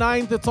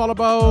 29th, it's all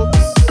about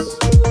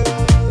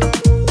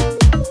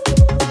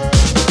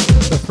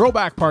the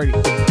throwback party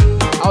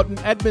out in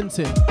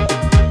Edmonton.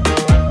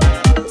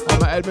 All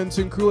my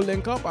Edmonton crew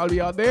link up. I'll be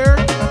out there.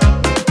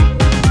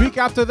 Week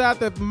after that,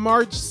 the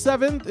March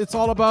 7th, it's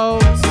all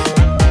about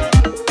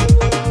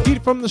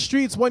Heat from the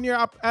Streets 1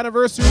 year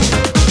anniversary.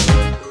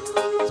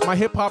 It's my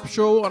hip hop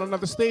show on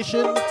another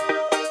station.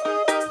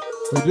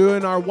 We're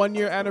doing our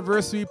 1-year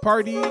anniversary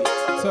party,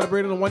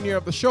 celebrating the 1 year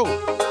of the show.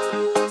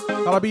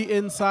 That'll be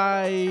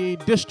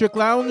inside District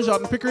Lounge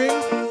out in Pickering.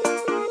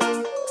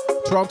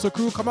 Toronto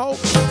crew, come out.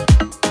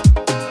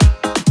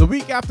 The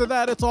week after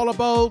that, it's all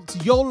about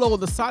YOLO,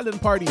 the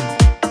silent party.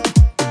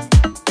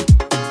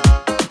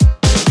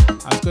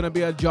 That's gonna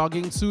be a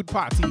jogging suit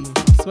party,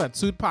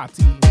 sweatsuit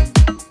party.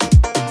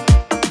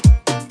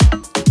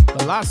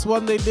 The last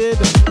one they did,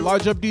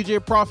 Large Up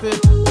DJ Profit.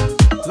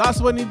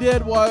 Last one he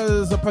did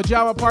was a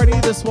pajama party.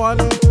 This one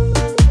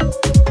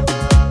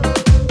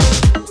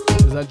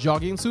is a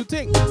jogging suit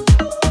thing.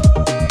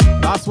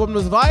 Last one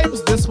was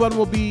vibes. This one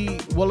will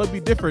be, well, it'll be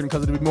different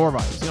because it'll be more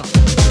vibes, you know.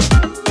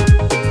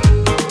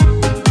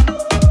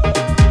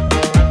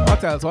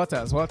 What else?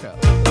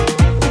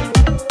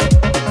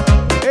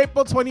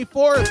 April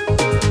 24th.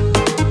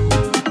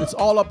 It's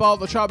all about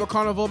the Tribal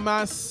Carnival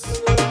Mass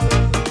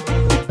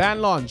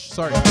band launch.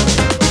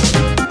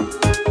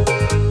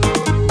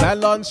 Band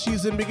launch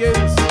season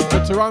begins. The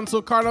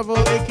Toronto Carnival,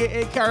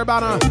 aka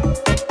Caravana.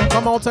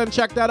 Come out and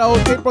check that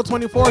out. April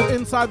 24th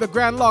inside the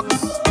Grand Lux,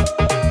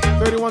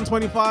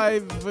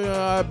 3125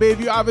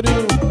 Bayview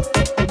Avenue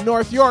in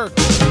North York.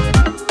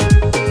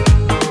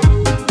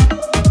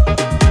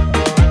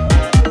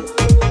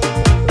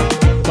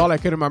 That's all I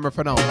can remember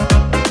for now.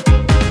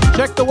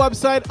 Check the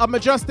website at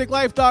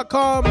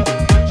MejustikLife.com.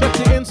 Check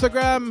the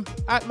Instagram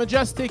at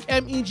Mejustik,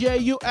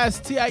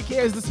 Mejustik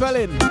is the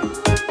spelling.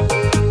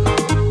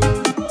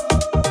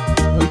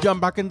 We'll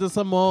jump back into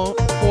some more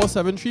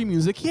 473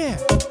 music, yeah.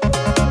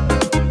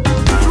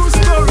 True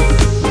story.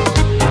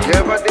 You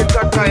ever did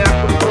that kayak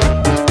before?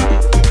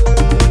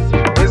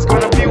 It's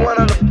gonna be one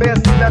of the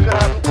best that can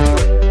happen to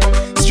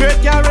you. Straight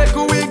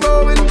Carrico we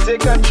going.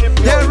 Take a trip.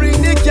 Yeah,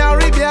 in the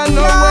Caribbean,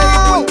 no way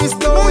you won't be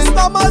snowing.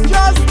 Mr.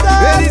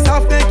 Mejustik. Ladies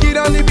half naked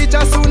on the beach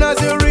as soon as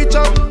you reach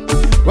up.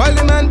 While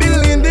the man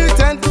building the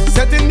tent,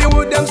 setting the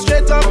wood them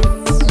straight up.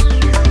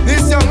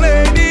 This young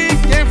lady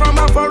came from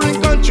a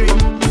foreign country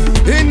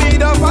in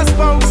need of a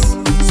spouse,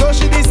 so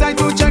she decided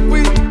to check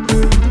with.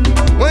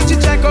 When she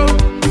check out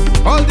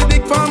all the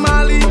dick from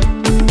Mali,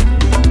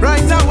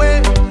 right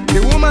away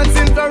the woman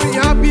seemed very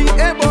happy.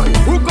 Hey boy,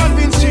 who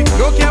convinced she?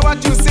 Don't care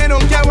what you say,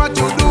 don't care what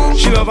you do.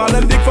 She love all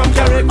them dick from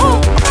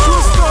Carrico.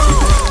 True story.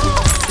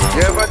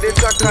 You ever did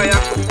a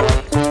kayak before?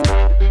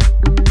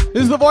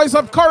 This is the voice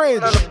of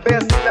courage. One of the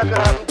best that can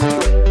happen to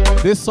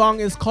you. This song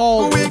is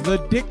called The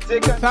Dick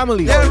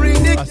Family.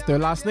 That's their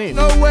last name.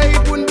 No way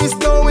it wouldn't be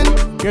snowing.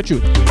 Get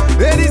you.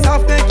 Ladies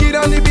half naked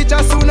on the beach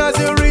as soon as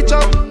you reach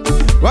up.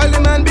 While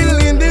the man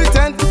building the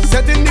tent,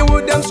 setting the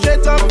wood them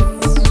straight up.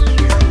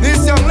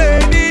 This young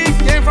lady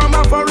came from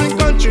a foreign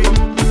country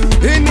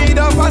in need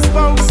of a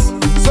spouse,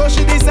 so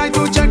she decided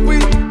to check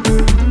with.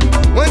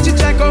 When she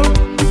check out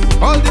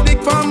all the dick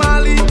from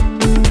Mali,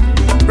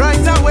 right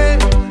away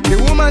the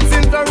woman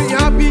seemed very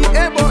happy.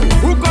 Hey boy,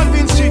 who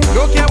convinced she?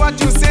 Don't care what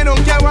you say, don't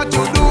care what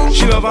you do.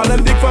 She love all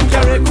them dick from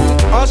Carrico.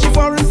 All she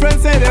foreign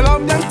friends say they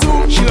love them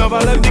too. She love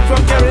all them dick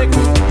from Carrico.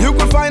 You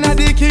could find a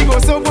dick, he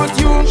goes so fuck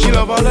you. She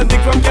love all them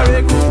dick from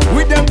Carrico.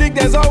 With them dick,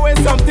 there's always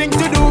something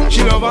to do.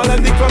 She love all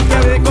them dick from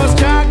Carrico's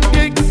Jack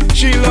dick.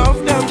 She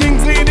love them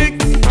Kingsley dick.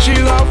 She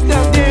love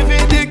them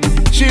David dick.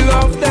 She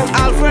love them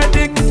Alfred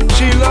dick.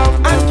 She love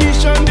and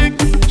Keishon dick.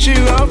 She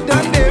love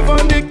them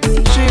Davon dick.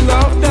 She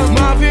love them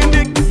Marvin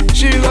dick.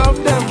 She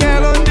loved them,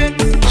 Kellen did,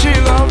 she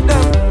loved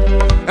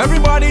them.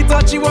 Everybody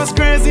thought she was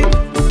crazy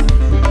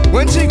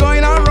when she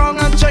going out wrong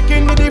and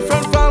checking the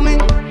different family.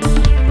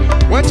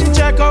 When she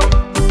check out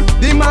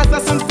the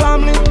Masterson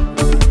family,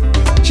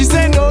 she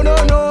say no,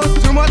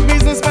 too much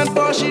businessman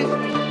for she.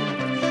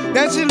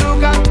 Then she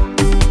look at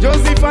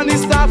Joseph and the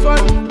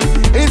Stafford.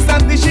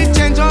 Instantly she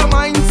change her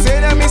mind,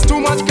 say them is too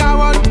much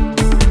coward.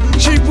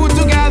 She put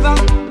together,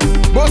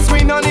 but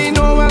we none in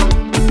no well.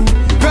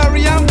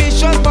 Very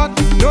ambitious, but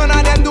none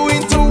of them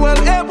doing too well.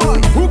 Hey boy,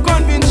 who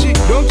convinced she?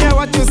 Don't care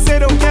what you say,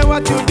 don't care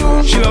what you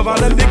do. She love all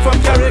them dick from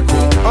Carrico.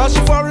 All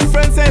she foreign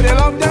friends say they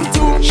love them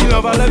too. She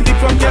love all them dick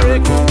from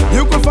Carrico.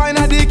 You could find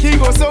a dick, he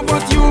goes so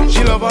fuck you.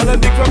 She love all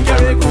them dick from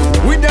Carrico.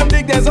 With them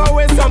dick, there's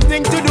always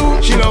something to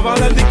do. She love all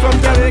them dick from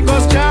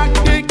Carrico's Jack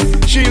dick.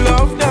 She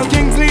love them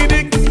Kingsley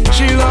dick.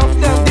 She love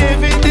them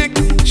David dick.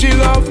 She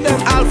love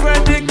them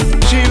Alfred dick.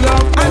 She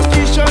love and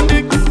Keishon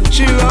dick.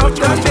 She love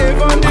them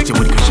Davon dick.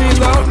 She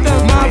love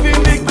them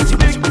Marvin dick.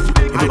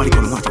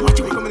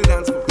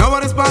 Now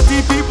what is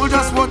party people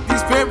just want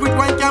this favorite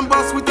wine can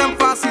bust with them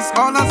fascists.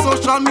 All on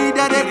social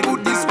media they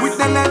put this with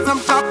the lens them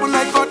chop when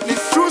I got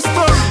this true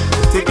story.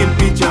 Taking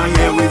picture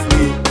here with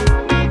me,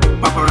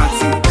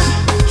 paparazzi,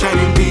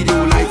 shining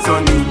video lights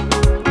on me.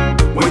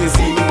 When you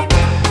see me,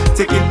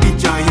 taking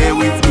picture here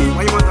with me.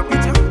 Why you want a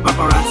picture?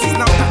 Paparazzi,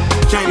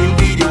 shining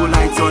video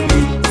lights on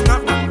me.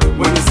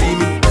 When you see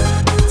me,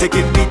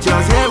 taking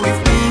pictures here with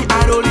me.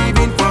 I don't leave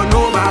in for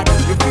nobody.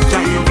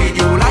 Shining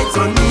video lights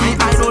on me.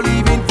 I don't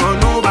leave in for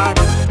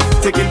nobody.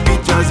 Taking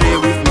pictures here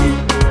with me,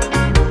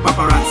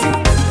 paparazzi,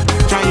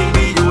 shining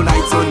video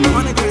lights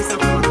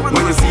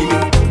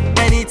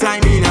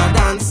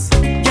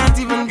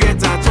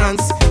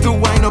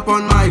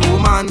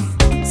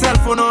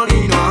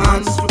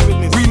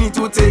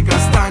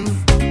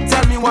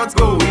what's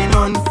going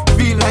on.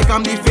 Feel like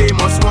I'm the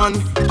famous one.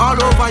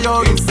 All over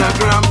your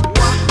Instagram.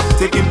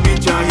 Taking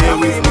picture here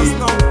with me.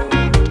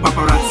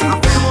 Paparazzi,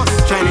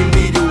 shining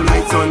video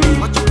lights on me.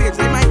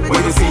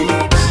 When you see me,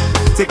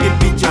 taking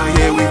picture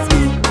here with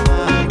me.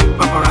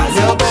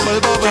 Paparazzi,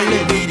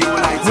 shining video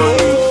lights on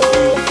me.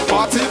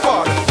 Party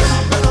party.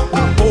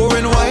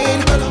 Pouring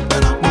wine,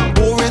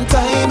 pouring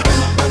time.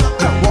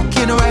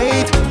 Walking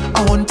right, I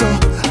want to.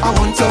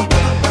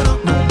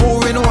 No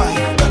pouring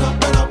wine,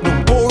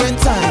 no pouring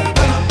time.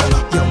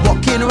 You're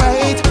walking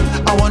right,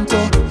 I want to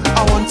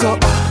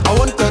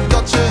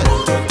touch it.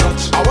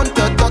 I want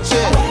to touch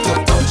it.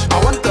 I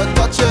want to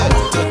touch it.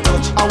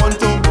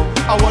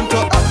 I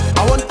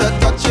want to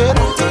touch it.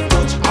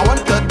 I want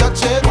to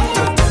touch it.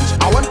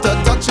 I want to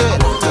touch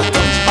it.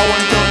 I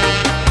want to.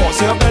 Cause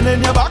you're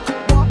bending your back.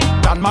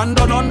 That man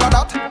done under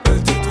that.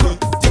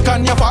 Tick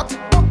on your fat.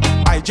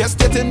 I just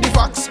get in the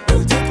facts.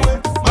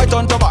 I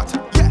turn to bat.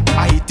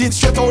 I hit it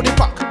straight out the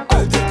pack.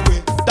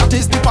 That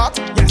is the part.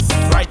 Yes.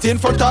 Right in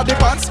front of the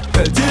pants.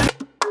 Felt it.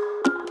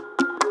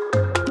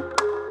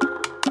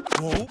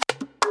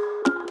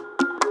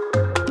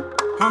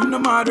 I'm the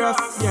madras,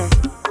 yeah.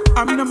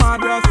 I'm the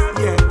madras,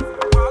 yeah.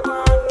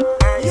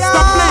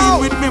 Stop playing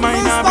with me,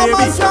 minor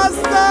baby.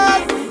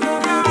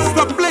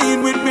 Stop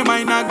playing with me,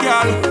 minor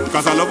girl.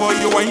 Cause I love how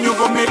you when you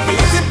gon' make me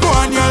let it go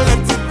and you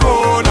let it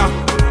go now.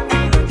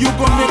 You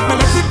gon' make me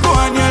let it go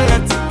and you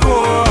let it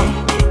go.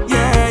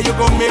 Yeah, you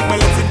gon' make me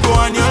let it go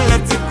and you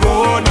let it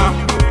go now.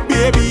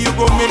 Baby, you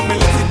gon' make me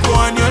let it go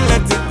and you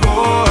let it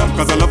go.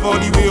 Cause I love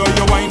all the way how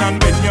you whine and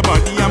bend your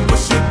body and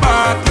push it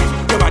back.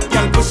 Your body,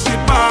 girl, push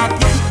it back.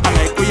 I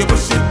like when you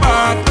push it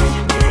back.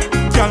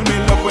 Girl, me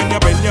love when you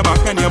bend your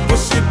back and you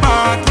push it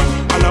back.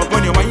 I love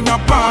when you whine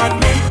up on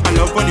me. I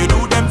love when you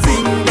do them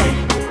things.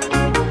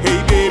 Hey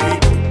baby,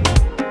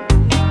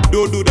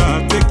 don't do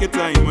that. Take your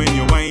time when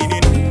you're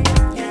whining.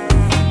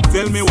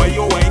 Tell me why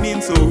you're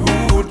whining so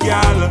rude,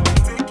 girl.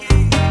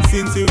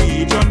 Since you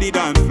reach on the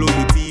dance floor,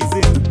 you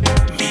teasing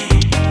me.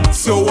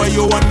 So what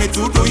you want me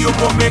to do? You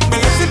gon' make me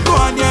let it go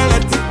and you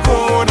let it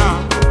go now.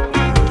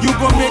 You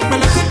gon' make me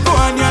let it go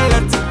and you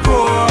let it go.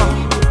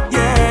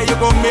 Yeah, you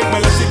gon' make me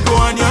let it go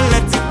and you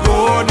let it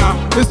go now.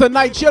 Mr.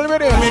 Night Chill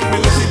Radio. Make me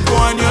let it go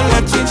and you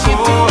let it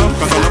go.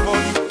 Cause I love all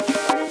you.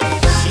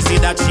 She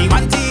said that she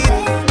want it,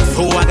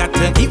 so I got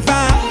to give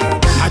her.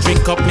 I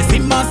drink up me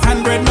Simmons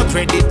and bread, not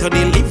ready to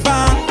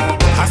deliver.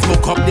 I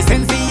smoke up the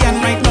sensi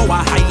and right now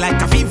I high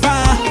like a fever.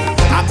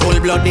 I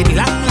cold-blooded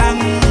lang,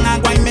 I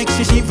go and make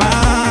she shiver.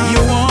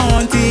 You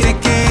want it,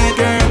 take it,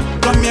 girl.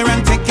 Come here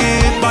and take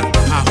it, but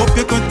I hope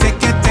you could take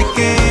it.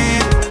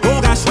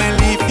 Oh gosh, well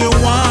if you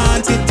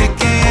want it,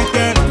 take it,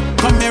 girl.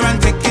 Come here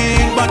and take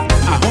it, but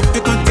I hope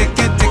you could take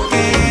it.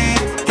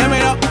 Hear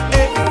it up,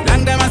 eh?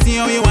 Long time I see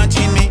how you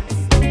watching me.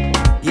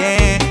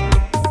 Yeah,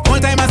 all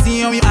time I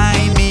see how you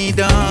eyeing me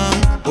down.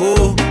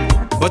 Oh,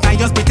 but I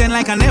just pretend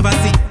like I never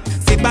see.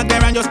 Sit back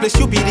there and just play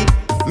stupidity,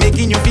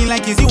 making you feel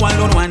like it's you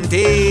alone one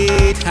day.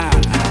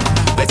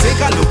 Let's take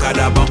a look at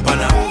that bumper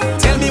now.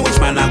 Tell me which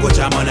man I go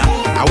jam on her.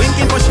 I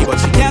winking for she, but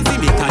she can't see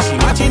me cause she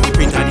watching the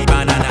print of the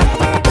banana.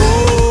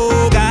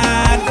 Oh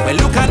God, well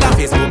look at that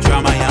Facebook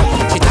drama, yeah.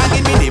 She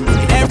tagging me name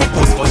in every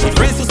post, but she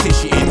friends to say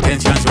she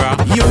intentions raw.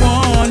 You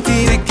want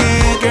it, take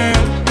it, girl.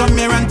 Come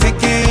here and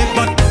take it,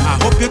 but I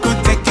hope you could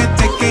take it.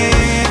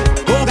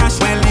 Oh gosh,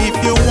 well if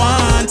you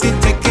want it,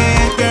 take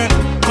it, girl.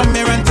 Come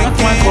here and take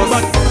it,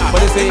 but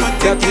What they say,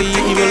 get the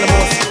evil the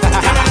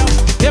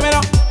most. Hear me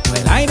now.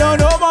 Well, I don't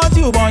know about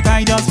you, but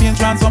I just feel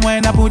transformed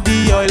when I put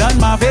the oil on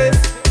my face.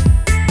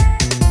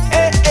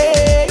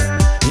 Hey,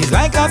 it's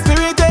like a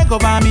spirit take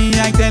over me.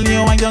 I tell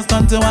you, I just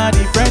turn to a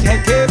different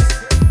head case.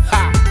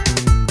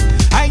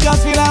 I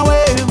just feel a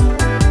wave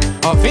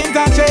of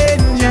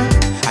interchange.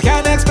 I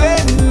can't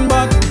explain,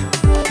 but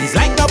it's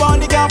like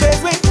nobody can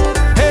face me.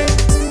 Hey,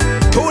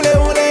 hule,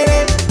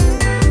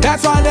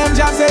 that's what them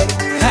jams say.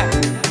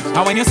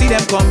 And when you see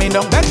them coming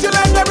down, bet you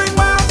like they bring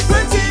back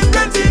plenty.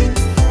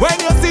 When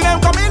you see them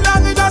coming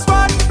down, you just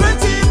want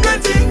plenty.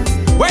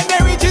 When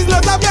they reach his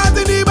lots of gas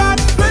in the bag,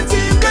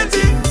 plenty.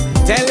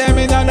 Tell them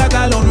it's not that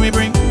alone we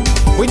bring.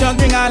 We just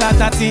bring a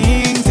lot of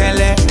things. Tell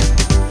them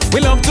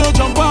we love to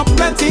jump up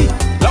plenty,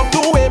 love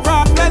to wave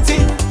rock plenty.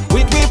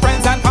 With we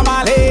friends and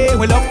family,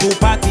 we love to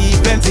party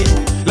plenty,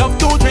 love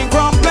to drink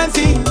rum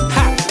plenty.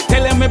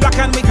 Tell them we black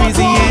and we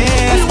crazy,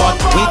 yes, but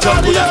we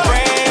just good as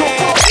friends.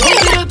 We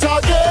did it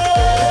again.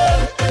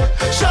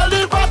 Shall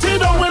the party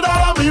down with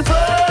all of me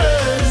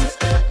friends?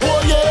 Oh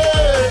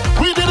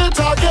yeah, we did it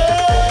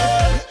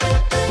again.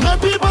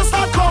 Make people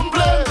start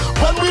complain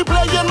when we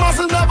play in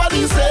masses never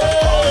the same.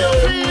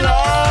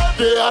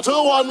 They are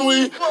to one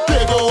way,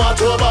 they go out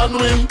to one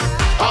way.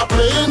 I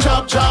playing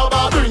chop,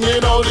 I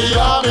bringing all the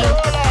army.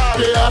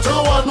 They are to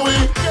one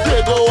way,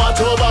 they go out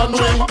to one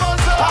way.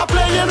 I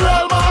playing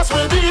real mass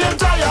with the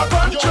entire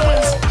country.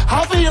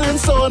 I'm feeling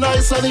so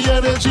nice and the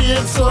energy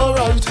is so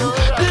right.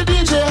 The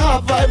DJ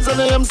have vibes and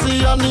the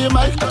MC on the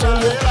mic. I tell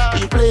you,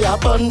 he play a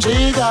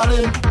bungee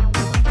garden.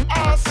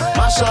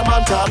 Masha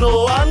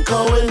Montano and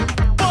Cohen.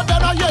 But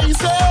then I hear he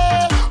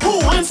say, who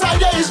Who inside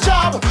there is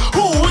job?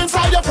 Who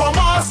inside there from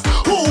us?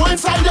 Who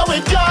inside there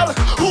with girl?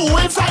 Who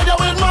inside there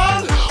with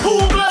man? Who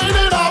playing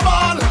in a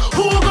band?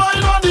 Who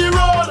going on the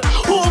road?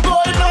 Who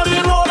going on the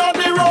road, on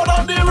the road,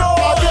 on the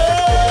road?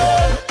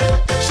 Yeah,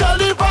 shall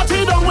the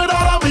party done with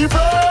all of me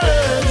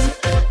friends?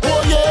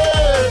 Oh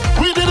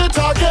yeah, we did it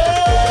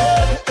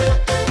again.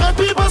 Make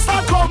people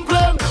start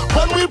complain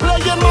when we play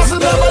in mass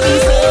and nobody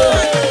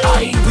say.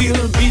 I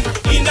will be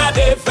in a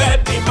day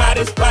fed, the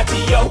maddest party,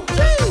 yo.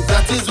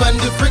 That is when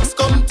the freaks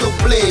come to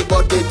play,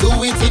 but they do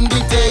it in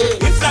the day.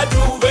 It's a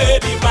true way,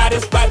 the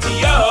maddest party,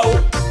 yo.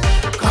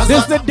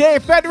 This the day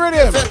fed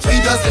rhythm.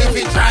 We just live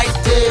it right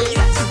there.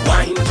 Yes.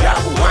 Wine, jab,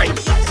 wine.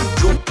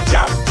 Juke,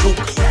 jab, juke.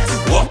 Yes.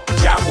 Walk,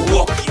 jab,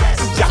 walk. Yes.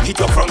 Jack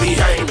it up from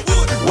behind.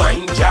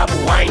 Wine, jab,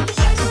 wine.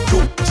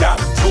 Juke, jab,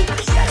 juke.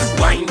 Yes.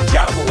 Wine,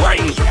 jab,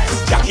 wine.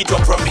 Yes. Jack it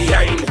up from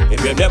behind.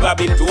 If you've never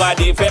been to a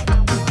day fed,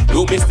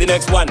 you miss the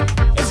next one,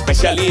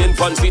 especially in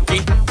Fun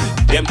City.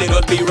 Them they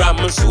don't be ram,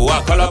 so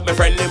I call up my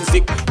friend them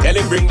sick. Tell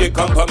him bring the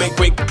company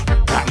quick.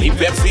 Got me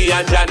Pepsi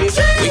and Janice.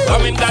 We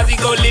coming cause he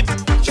go lit.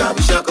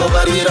 Jabby shack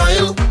over the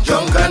oil,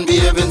 drunk and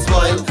behaving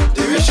spoil.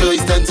 The ratio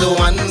is 10 to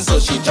 1, so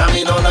she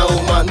jamming on a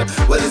woman.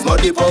 Well, it's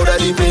muddy powder,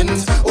 the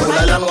pins,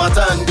 oil and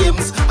water and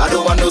games. I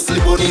don't want no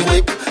sleep on the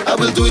wake, I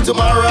will do it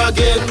tomorrow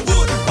again.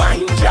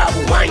 Wine, jab,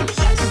 wine.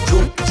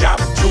 Juke, jab,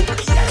 juke.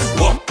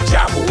 Walk,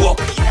 jab, walk.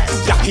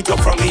 Jack it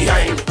up from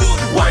behind.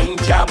 Wine,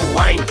 jab,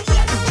 wine.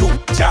 Juke,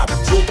 jab,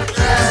 juke.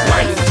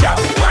 Wine, jab,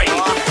 wine.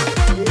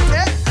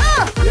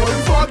 Yeah, we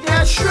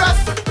forget stress.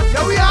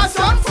 Yeah, we have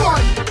some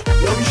fun.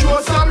 Yeah, we show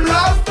some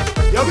love.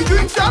 Yeah, we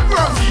drink some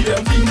rum. See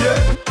them thing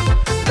there.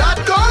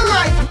 That's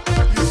alright.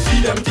 You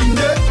see them thing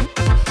there.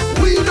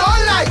 We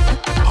don't like.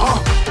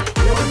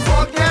 Yeah, we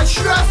forget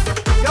stress.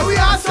 Yeah, we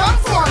have some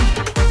fun.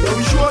 Yeah,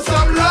 we show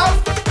some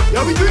love.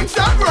 Yeah, we drink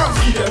some rum.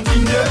 See them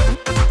thing there.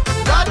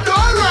 That's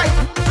alright.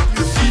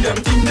 You see them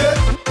thing there.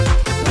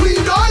 We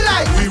don't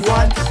like. We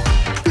want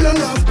pure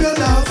love, pure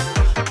love,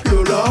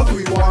 pure love.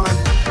 We want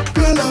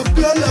pure love,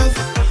 pure love,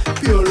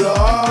 pure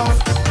love,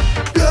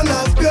 pure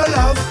love, pure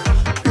love,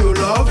 pure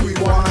love. We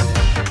want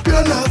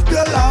pure love,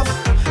 pure love,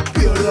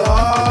 pure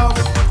love.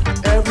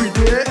 Every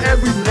day,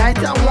 every night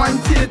I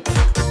want it.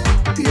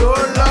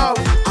 Pure love,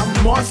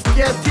 I must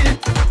get it.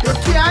 You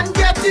can't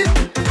get it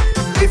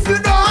if you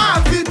don't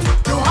have it.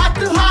 You have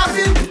to have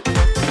it,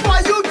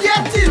 but you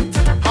get it.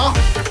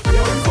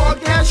 Yeah, we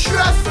forget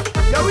stress.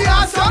 Yeah, we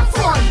have some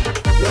fun.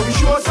 Yeah, we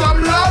show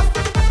some love.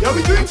 Yeah,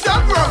 we drink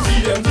some rum.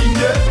 See them thing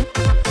there.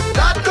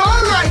 That's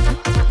alright.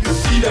 You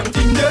see them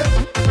thing there.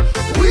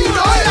 We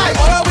don't like.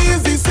 All we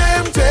is the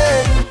same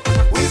thing.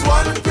 We's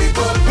one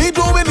people. We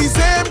doing the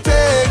same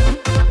thing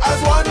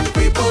as one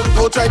people.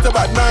 Don't try to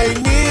bad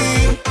mind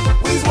me.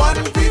 We's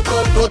one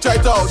people. Don't try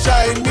to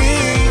outshine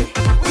me.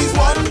 We's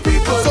one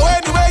people. So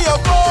anywhere you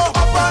go,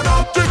 up and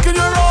up, drinking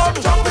your rum,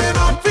 jumping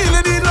up,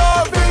 feeling the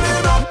love,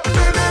 feeling up,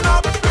 feeling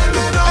up,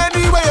 feeling up.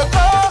 Anywhere you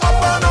go,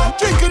 up and up,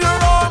 drinking your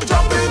rum,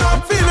 jumping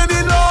up, feeling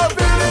the love,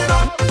 feeling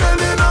up,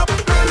 feeling up,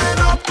 feeling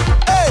up.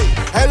 Hey,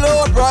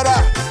 hello brother,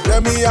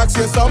 let me ask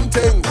you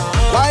something.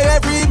 Why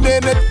every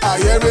minute I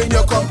hearing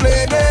you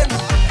complaining?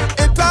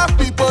 It are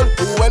people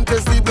who went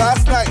to sleep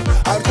last night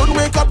and couldn't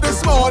wake up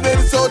this morning.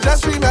 So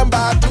just remember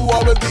to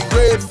always be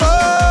grateful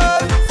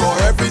for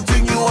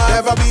everything you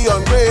have. Never be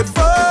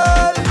ungrateful,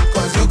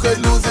 cause you could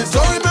lose it.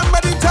 So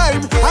remember the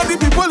time and the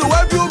people who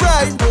help you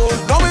right.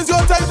 Now is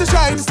your time to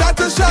shine. Start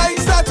to shine,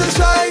 start to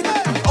shine.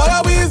 All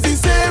of we is the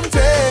same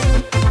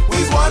thing.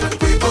 We's one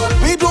people.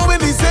 We doing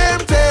the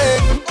same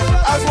thing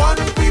as one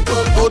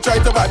people. Don't try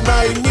to bad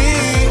mind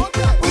me.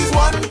 We's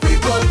one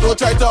people. Don't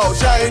try to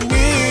outshine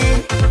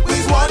me.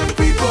 We's one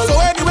people. So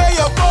anywhere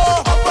you go,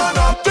 up and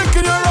up,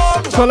 drinking your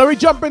rum. So let me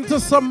jump into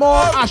some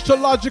more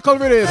astrological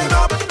rhythm.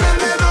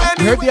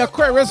 You heard the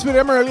Aquarius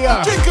rhythm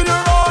earlier.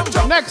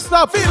 Next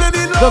up,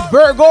 the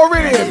Virgo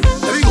rhythm.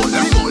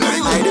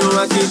 I do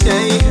what you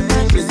say.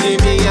 Please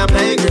give me a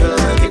play, girl.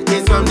 Take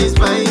this from this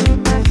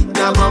fine.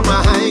 Now on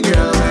my high,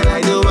 girl.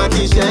 I do what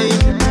you say.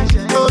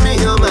 Show me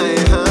your my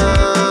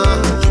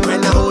heart.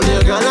 When I hold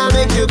you, girl, I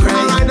make you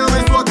cry. I know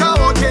it's what I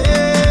want it.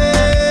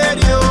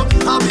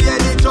 I'll be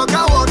any truck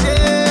I want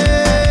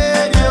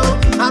it.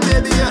 And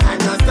maybe your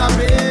hand not stop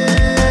it.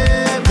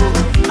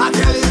 I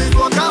tell you it's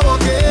what I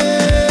want it.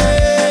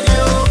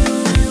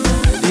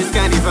 This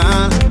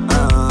carnival,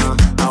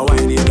 I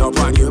wind it up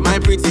on you, my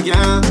pretty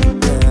girl.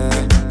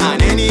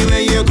 And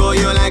anywhere you go,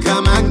 you're like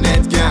a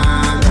magnet,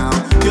 girl.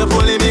 You're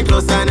pulling me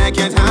close and I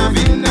can't have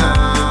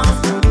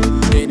enough.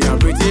 In your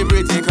pretty,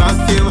 pretty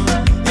costume,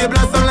 you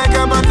blossom like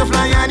a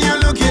butterfly and you're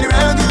looking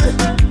real good.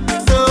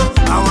 So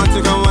I want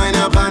to come wind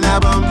up on a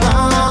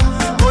bumper.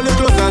 Pull you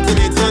closer to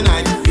me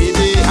tonight,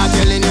 baby. I'm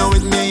telling you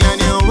with me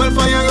and you will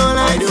for your goal.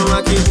 I do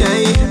what you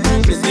say.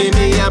 Please give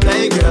me a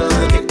play, girl.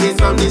 Take this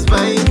from this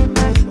spine.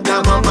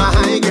 Now bumper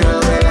high,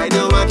 girl. Well, I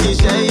do what you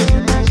say.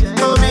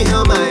 Show me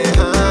how my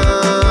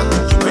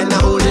heart. When I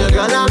hold you,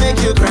 girl, I'll make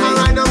you cry.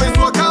 I know it's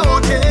what I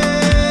want it.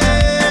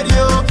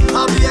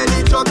 I'll be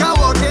any truck I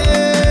want it.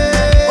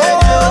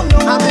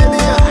 And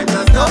baby, I'm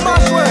not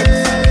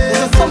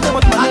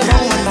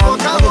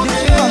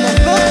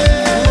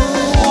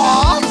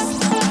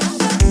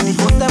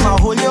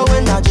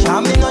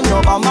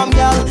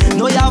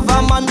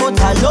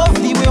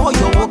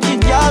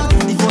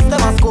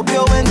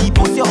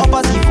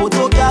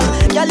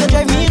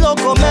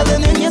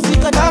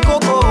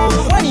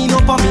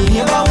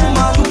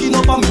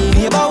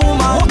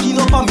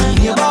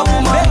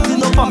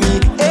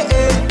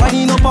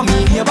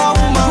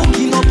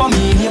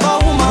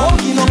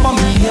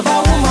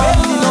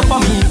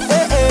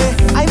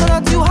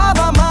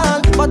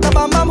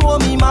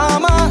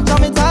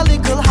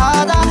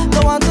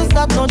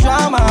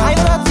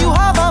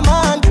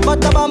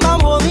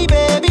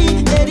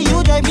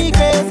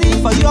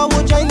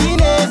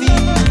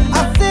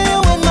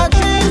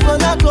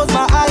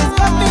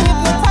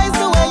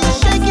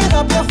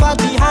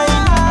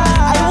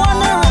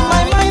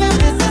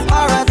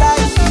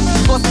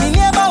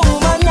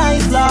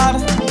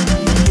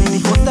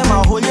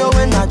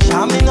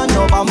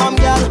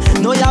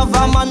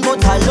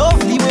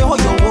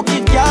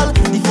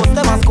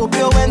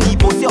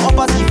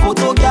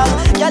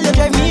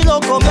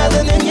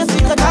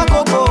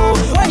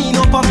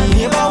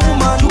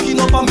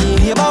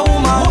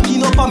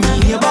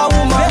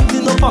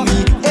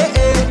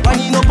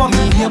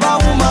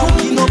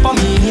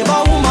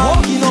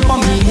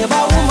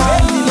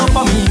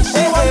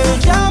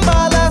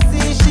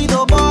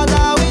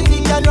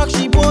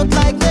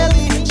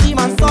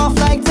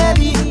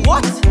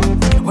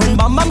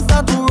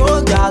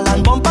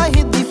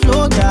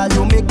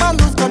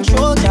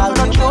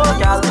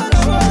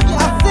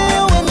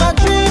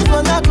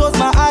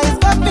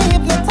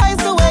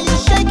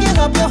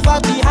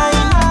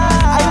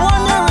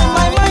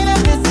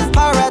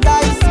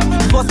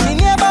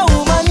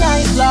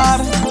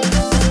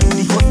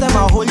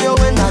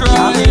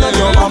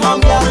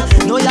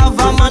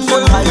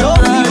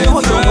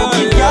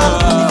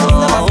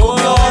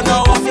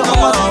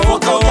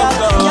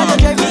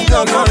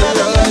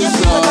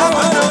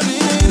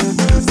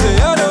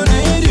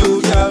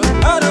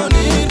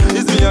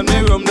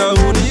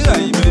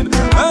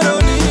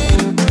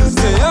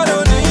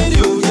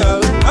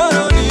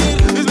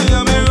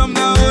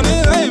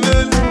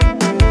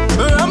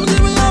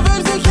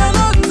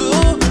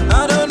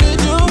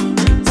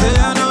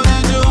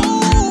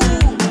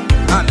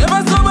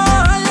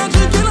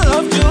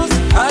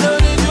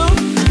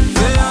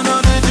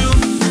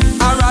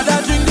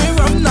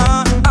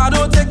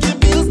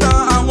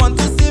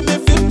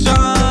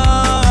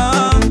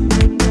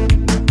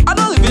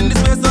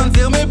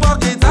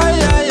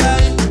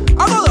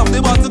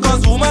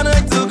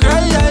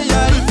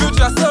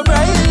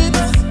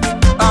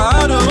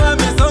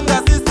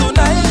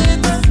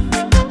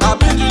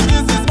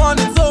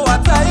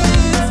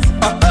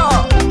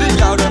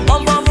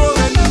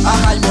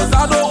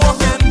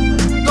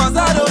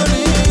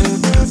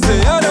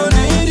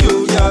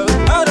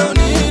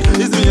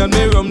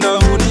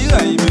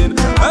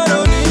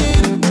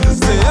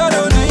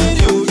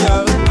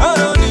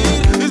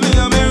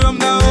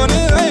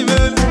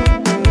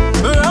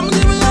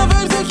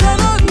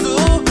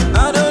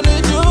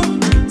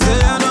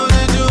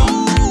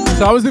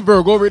So I was the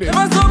Virgo rhythm.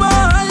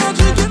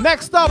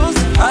 Next up,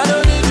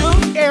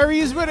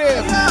 Aries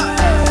rhythm.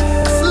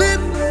 Sleep,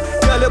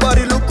 girl, your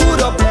body look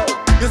good up.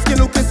 Your skin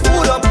looking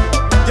smooth up.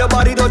 Your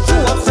body don't chew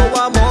up, so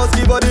I must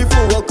give her the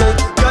full workout.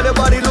 Girl, your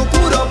body look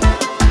good up.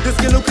 Your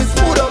skin looking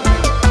smooth up.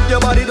 Your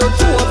body don't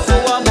chew up, so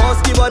I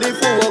must give her the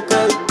full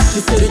workout.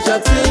 She said the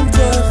chop thing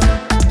tough.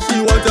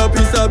 She want a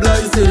piece of blood.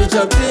 She said the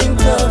chop thing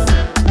tough.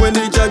 When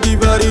the jack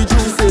give her the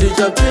juice, she said the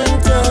chop thing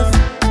tough.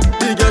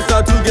 The girls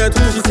start to get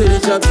loose. She said the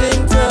chop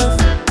thing tough.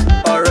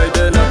 Alright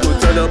then I could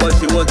tell her, but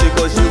she want it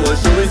 'cause she was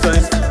showing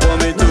signs. Want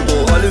me to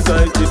go all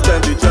inside. This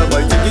time the chop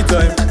might take it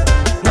time.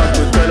 I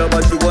could tell her,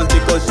 but she want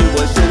it 'cause she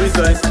was showing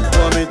signs.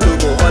 Want me to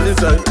go all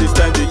inside. This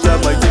time the chop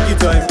might take it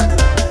time.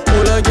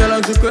 Oh, like girl,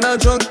 I'm drunk when I'm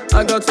drunk.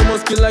 I got so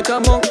much skin like a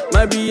monk.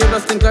 My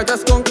behavior stink like a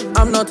skunk.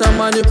 I'm not a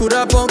man, you could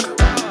have punk.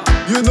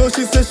 You know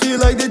she said she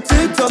like the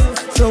TikTok,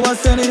 so I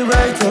send it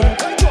right up.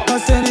 I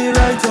send it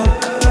right up.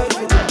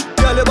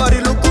 Girl, your body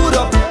look good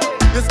up.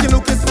 Your skin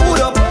looking smooth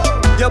up.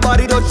 Your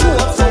body don't chew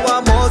up, so I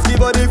must give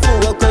her the full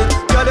workout.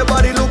 Girl, your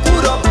body look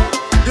good up.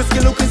 Your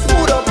skin looking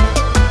smooth up.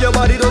 Your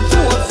body don't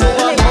chew up, so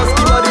I must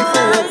give her the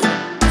full workout.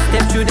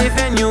 Step through the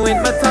venue with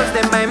my thugs,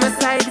 them by my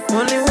side.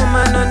 Only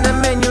woman on the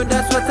menu,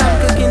 that's what I'm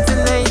cooking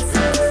tonight.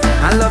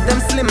 I love them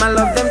slim, I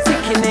love them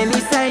thick in any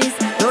size.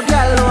 No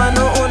girl, no one,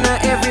 no owner,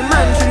 every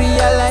man should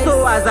realize.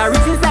 So as I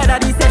reach inside of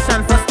the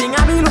session, first thing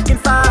I be looking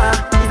for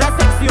is a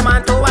sexy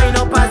man to wind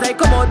up as I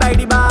come out by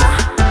the bar.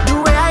 The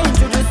way I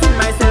introducing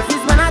myself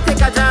is when I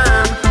take a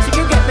jam. She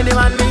can get me the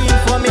man, me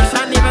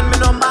information, even me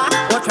number.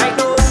 But right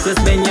now, just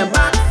bend your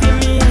back for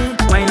me,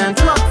 wine and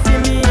talk for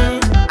me.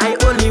 I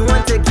only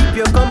want to keep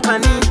your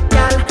company,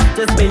 girl.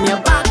 Just bend your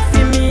back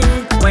for me,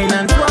 wine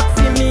and talk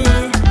for me.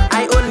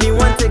 I only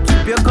want to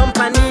keep your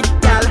company,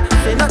 girl.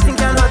 Say nothing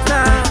can hurt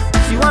her.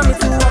 She want me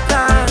to walk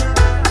her.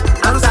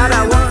 After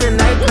I walk the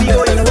night, we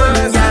going work,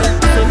 girl.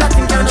 Say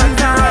nothing can hurt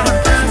her.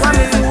 She want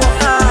me to walk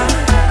her.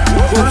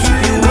 We'll keep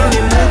you in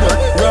the mood.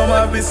 Rum,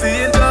 I've been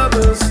seeing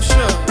doubles.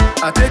 Sure.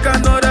 I take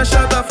another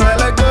shot, I fly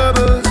like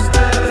bubbles.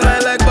 Fly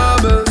like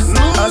bubbles.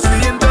 I'm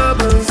seeing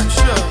doubles.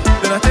 Sure.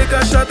 Then I take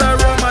a shot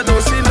of rum, I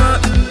don't see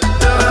nothing.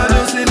 I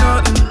don't see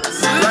nothing.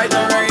 Right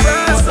now, I'm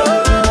fast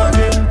up.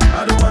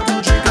 I don't want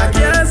to drink. I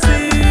can't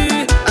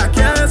see. I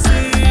can't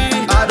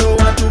see. I don't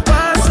want to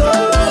pass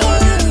up.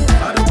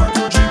 I don't want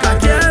to drink. I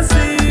can't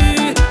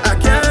see. I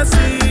can't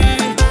see.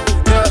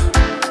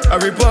 Yeah. I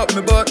rip up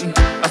my button.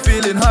 I'm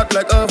feeling hot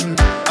like oven.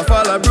 I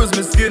fall, I bruise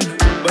my skin,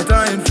 but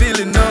I ain't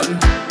feeling nothing.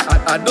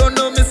 I don't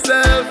know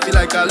myself, feel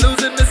like I'm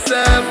losing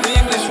myself. The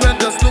Englishman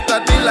just look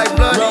at me like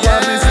bloody. Yeah.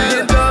 I'm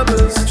seeing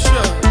doubles.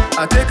 Sure.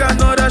 I take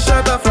another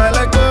shot, I fly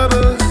like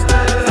bubbles.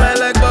 Fly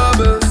like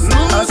bubbles.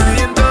 I'm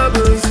seeing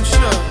doubles.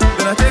 Sure.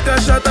 Then I take a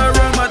shot of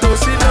rum, I don't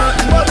see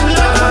nothing. But we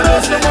have to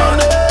make the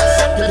money.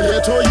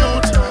 Get to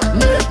youth,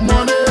 make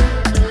money.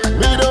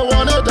 We don't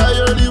wanna die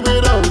early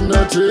without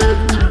nothing.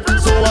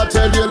 So I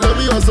tell you, let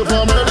me hustle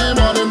from early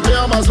morning. Play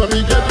a mass when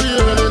we get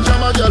here and then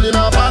jam a girl in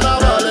a Panama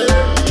Valley.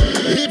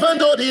 Even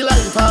though the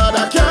life hard,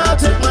 I can't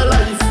take my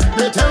life.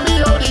 They tell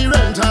me how the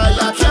rent high,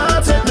 I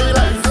can't take my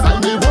life.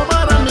 I'm the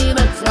woman and me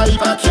next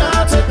wife, I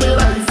can't take my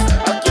life.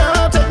 I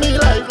can't take me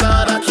life,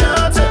 Lord, I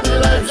can't take me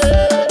life.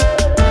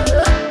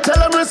 Yeah. Tell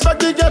them respect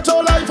the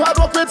ghetto life, hard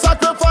work with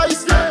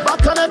sacrifice.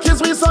 Back on the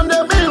kids we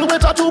Sunday meal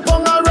with a 2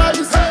 pound of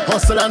rice.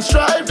 Hustle and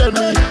strive, then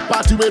we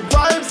party with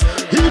vibes.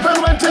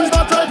 Even when things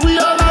not right, we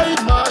alive.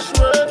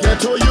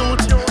 Ghetto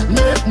youth,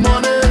 make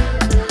money.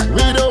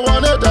 We don't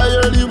wanna die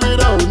early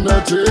without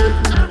nothing.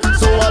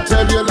 So I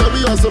tell you, let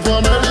me hustle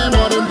from early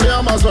morning. Play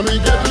a mass when we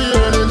get here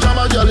and then jam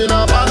a girl in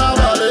a Panama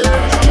Valley.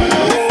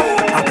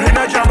 I play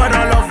the job and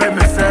I love it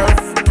myself.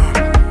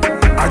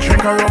 I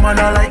drink a rum and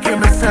I like it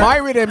myself. My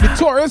rhythm,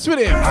 victorious with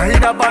him. I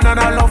eat a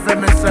banana, I love it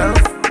myself.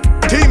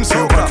 Team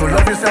You got to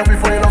love yourself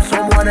before you love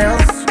someone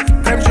else.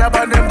 Them job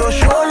and them don't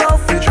show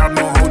love. The job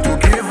know how to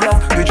give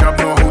love. The job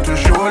know how to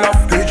show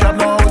love. The job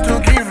know how to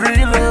give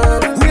real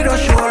love. We don't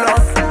show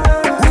love.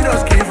 We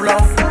just give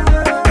love.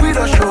 We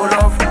don't show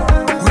love.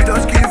 We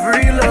just give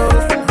real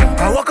love.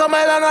 I walk a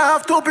mile and I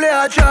have to play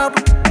a job.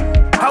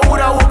 I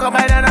woulda walk a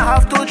mile and I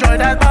have to join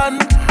that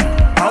band.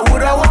 I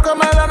woulda walk a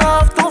mile and I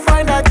have to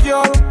find that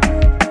girl.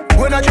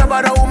 When a job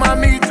and a woman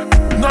meet,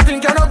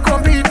 nothing cannot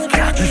compete.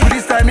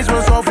 This time is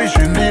when selfish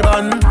in the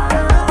band.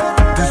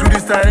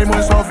 This time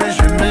when selfish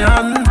in the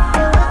hand.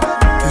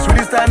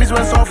 This time is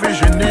when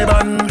selfish in the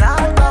band.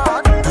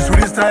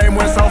 This time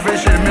when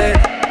selfish in me.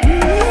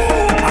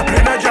 I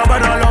play the job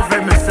and I love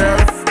it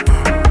myself.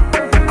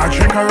 I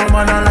drink a rum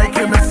and I like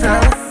it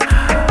myself.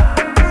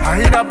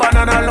 I eat a banana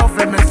and I love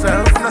it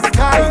myself. In the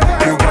sky,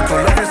 you got to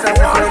love yourself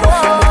before you love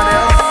someone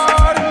else.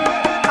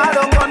 I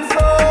don't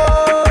console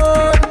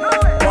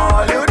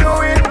all you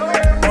doing,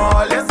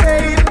 all you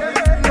saying.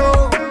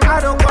 No, I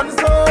don't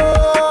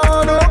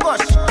console. No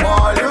gosh,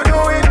 all you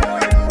doing,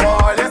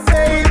 all you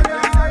saying.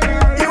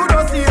 You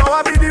don't see how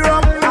I be the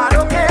rum. I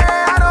don't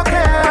care, I don't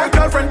care. My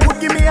girlfriend could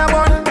give me a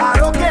bun. I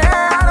don't care,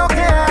 I don't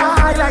care.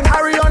 I like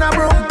Harry on a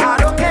broom. I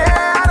don't care,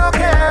 I don't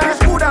care. Fish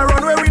could I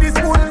run away with the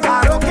spoon.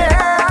 I don't care,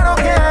 I don't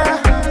care.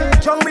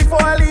 Jung before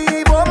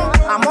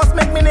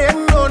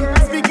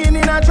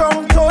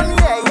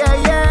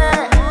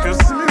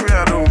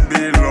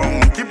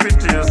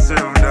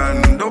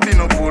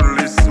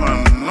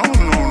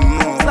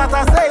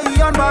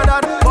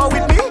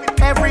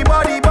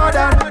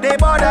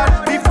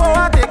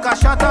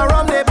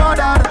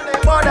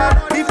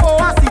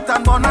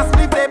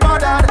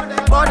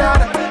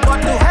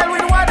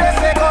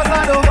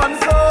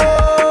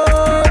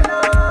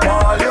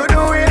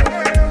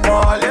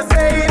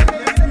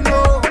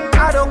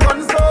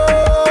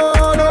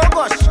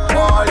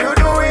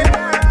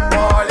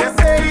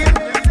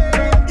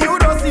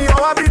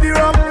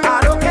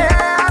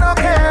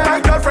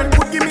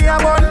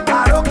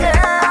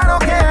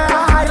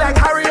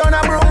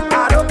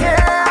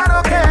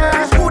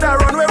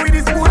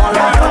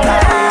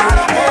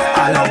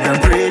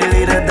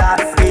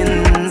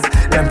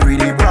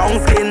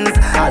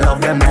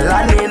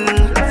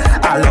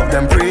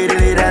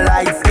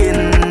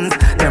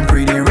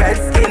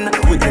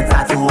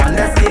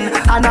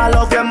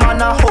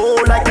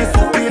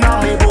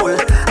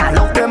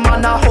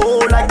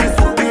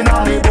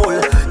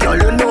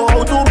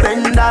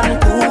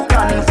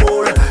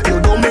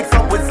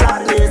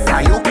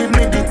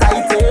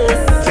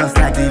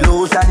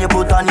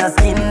on your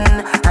skin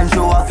and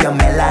show off your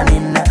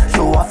melanin.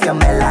 Show off your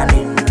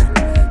melanin.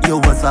 You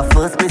was the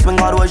first place when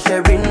God was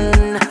sharing.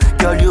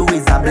 Girl, you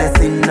is a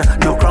blessing.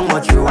 No crown,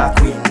 but you are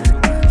queen.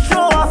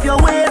 Show off your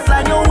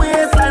waistline,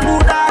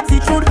 rude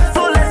attitude.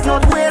 So let's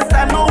not waste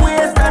time, no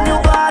waste time. You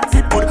got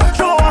it good.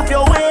 Show off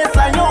your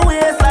waistline,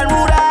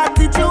 rude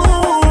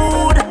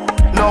attitude.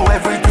 Now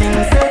everything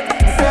set.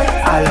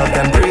 I love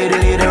them pretty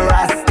little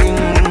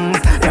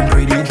rastings, them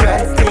pretty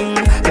dress thing,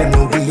 them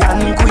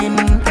Nubian queen.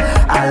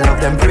 I love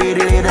them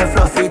pretty little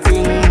fluffy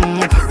thing,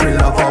 real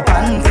love up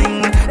and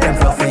thing. Them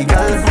fluffy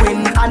girls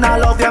win, and I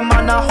love them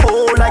on a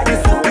whole like the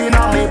soup in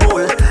a me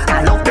bowl.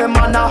 I love them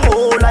on a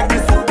whole like the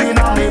soup in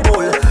a me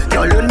bowl.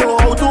 Girl, you know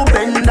how to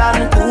bend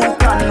and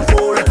cook and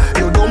fold.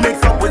 You don't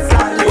mix up with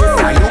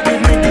salads, and you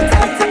give me the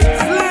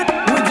tightest.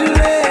 Would you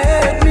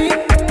let me?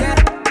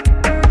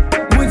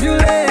 Would you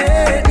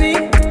let me?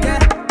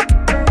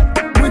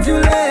 Would you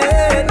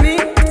let me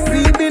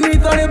see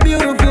beneath all the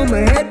beautiful? My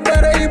head,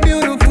 but are you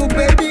beautiful,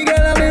 baby girl?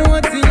 I've been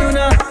wanting you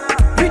now.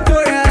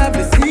 Victoria, I have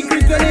a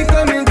secret when you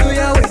come into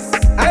your waist.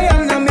 I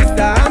am not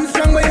Mr.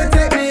 Armstrong, but you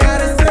take me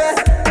out of stress.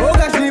 Oh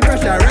gosh, the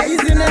pressure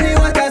rising and the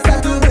water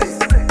start to blaze.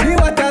 The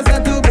water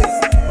start to blaze.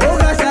 Oh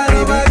gosh, I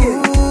love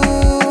again.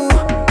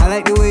 I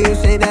like the way you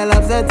shake that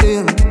lobster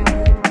tail.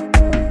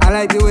 I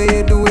like the way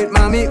you do it,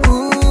 mommy.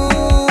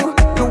 Ooh,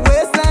 your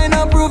waistline,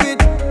 I'll prove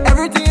it.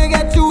 Everything you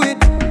get to it.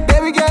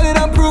 Baby girl, it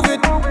don't prove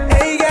it.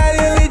 Hey girl,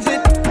 you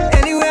legit.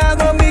 Anyway, I'm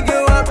gonna pick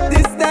you up.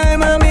 This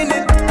time I'm in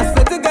it. I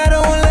swear to God, I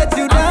won't let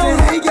you down.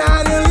 Hey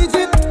girl, you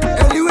legit.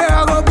 Anyway,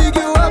 I'm gonna pick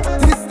you up.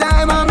 This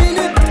time I'm in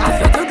it. I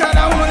swear to God,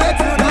 I won't let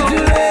you down. Would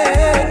you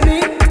let me?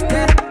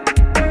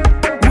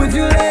 Would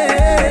you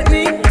let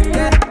me?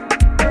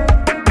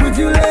 Would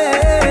you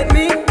let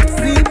me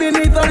see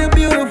beneath all the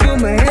beautiful?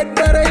 My head,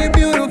 but are you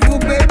beautiful,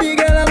 baby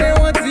girl? I've been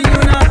wanting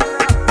you now.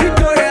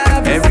 Victoria, I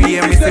have a Every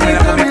year, secret Mr. when Me, you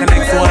I'm come gonna into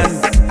connect your one.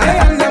 waist. I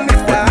am not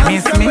Mr.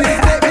 Miss Armstrong, me? but you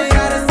take me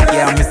out of stress.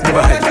 Yeah, miss me, Oh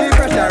bud. gosh, the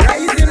pressure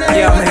rising and the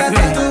Yeah, water miss me.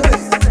 start to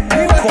blaze. The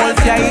water Cold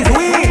sky is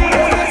weak.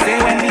 Say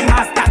when the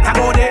master start, I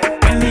go there.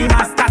 When the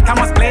master start, I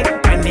must play.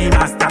 When the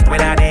master start,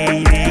 well, I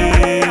day.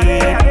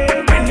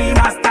 When the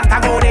master start, I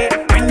go there.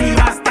 When the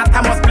master start,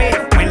 I must play.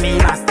 When the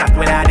master start,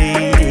 well, I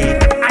day.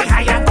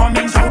 I am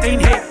coming shouting,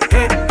 hey,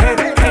 hey, hey,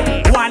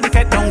 hey. Who want the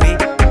fed down there?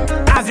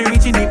 As you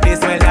reach in the place,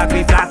 well, that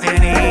we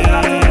flatten it.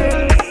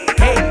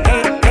 Hey,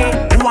 hey, hey.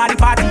 Who want the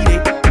party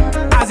there?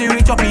 As you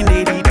reach up in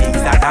there, the things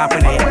start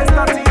happening.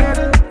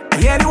 I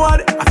hear the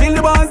word, I feel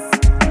the buzz.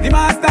 The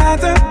master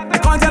starter, the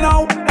country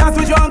now, dance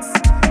with drugs.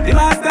 The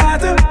master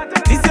starter,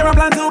 this year I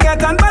plan to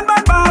get on bad.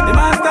 The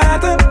master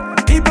starter,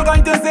 people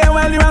going to say,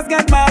 well, you must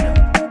get mad.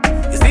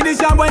 You see the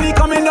shop when he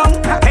coming down,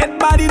 head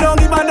body don't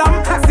give a damn.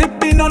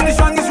 Sipping on the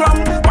strongest rum,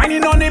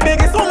 whining on the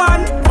biggest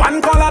woman.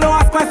 One call, I don't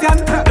ask question.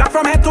 Black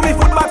from head to me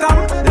foot bottom.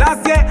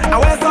 Last year I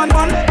wear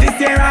sunburn, this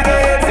year I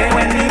get. Say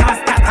when the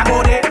master start, I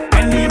go there.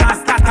 When the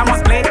master start, I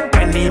must play.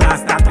 When the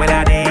master start, well,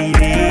 I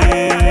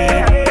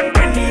day.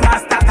 When the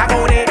master start, I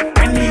go there.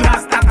 When the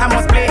master start, I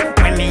must play.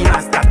 When the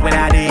master start, well,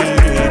 I day.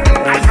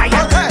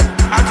 Okay,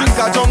 I drink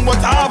a junk,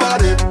 but how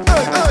about it?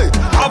 Hey, hey,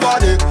 how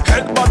about it?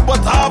 Headbutt,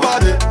 but how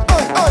about it?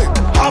 Hey, hey,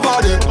 how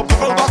about it?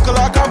 People buckle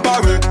like a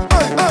barrel.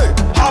 Hey, hey,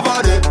 how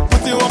about it?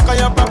 Put you up on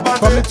your pepper.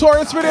 From the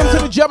Taurus rhythm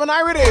to the Gemini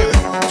rhythm.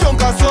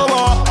 Junk and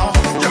sober,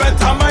 you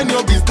better mind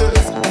your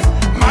business.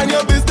 Mind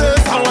your business,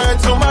 I want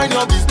you to mind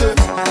your business.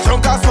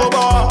 Junk and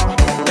sober,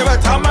 you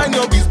better mind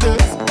your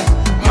business.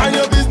 Mind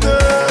your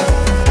business.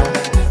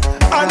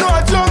 I know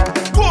a junk,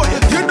 boy,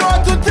 you know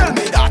how to tell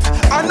me that.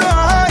 I know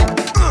a high,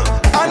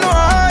 I know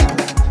a high.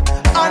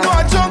 I know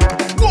a junk,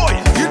 boy,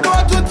 you know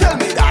how to tell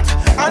me that.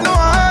 I know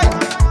a high,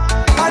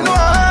 I know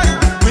a high.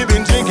 We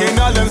been drinking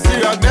all them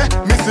serious,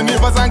 mixing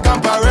neighbors and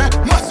compare.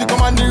 Must you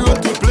come on the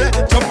road to play,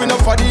 jumping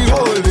up for the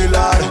holy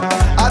lad.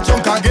 I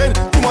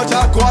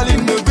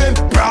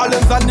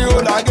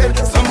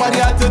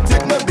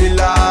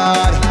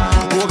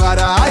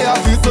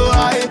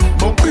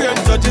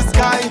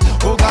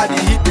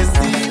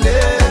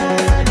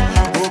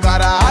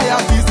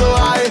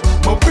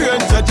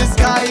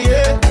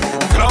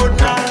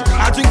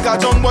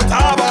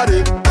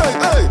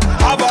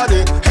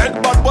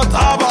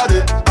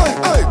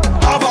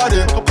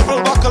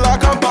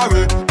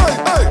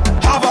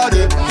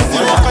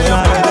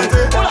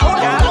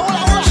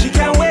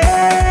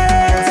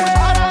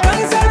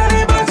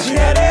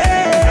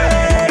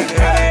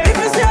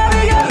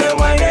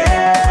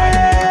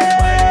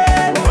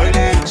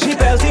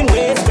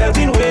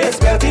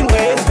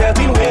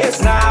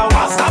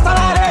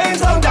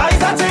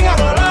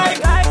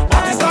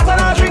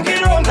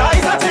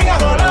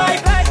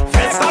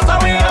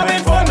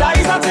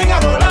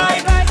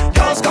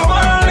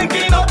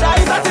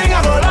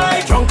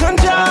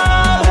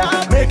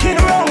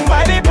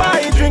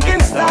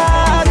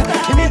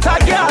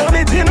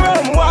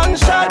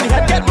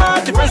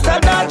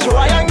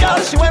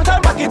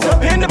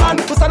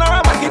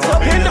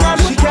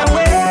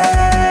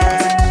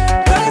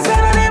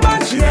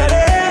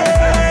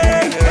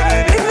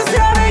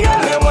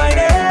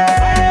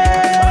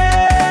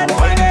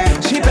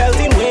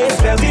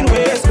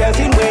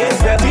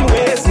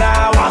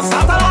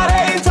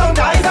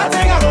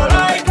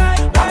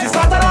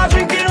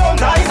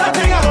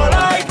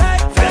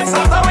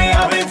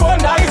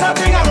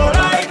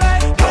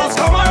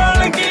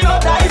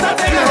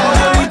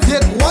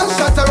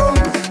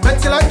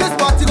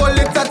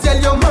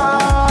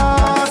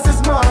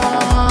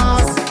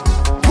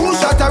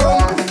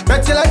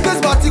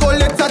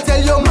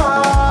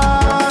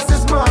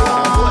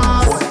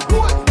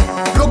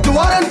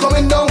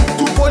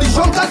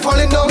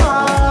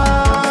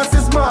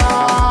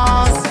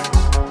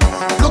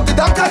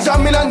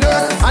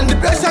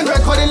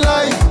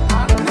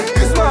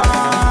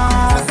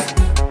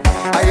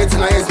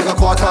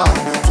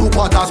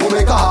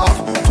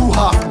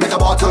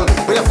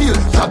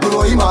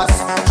the mass.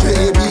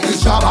 JAB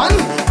is Jaban,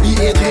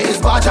 BAJ is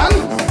Bajan.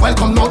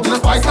 Welcome now to the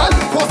Spice Land.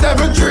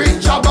 473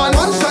 Jaban.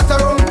 One shot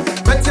around.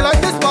 Bet you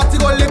like this party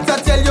go lit, I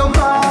tell you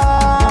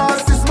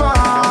mass is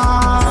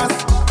mass.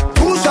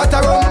 Two shot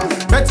around.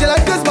 Bet you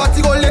like this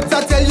party go lit,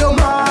 I tell you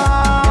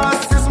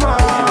mass is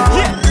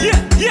mass.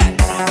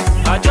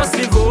 Yeah. I just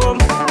leave home.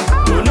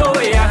 Don't know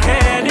where you're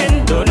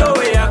heading, don't know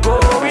where you're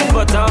going,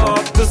 but I'm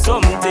up to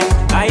something.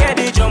 I hear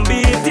the drum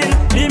beating,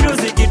 the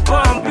music it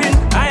pumping.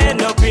 I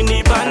end up in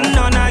the band,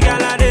 on a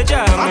gal and the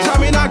jam. I'm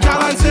jamming a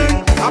gal and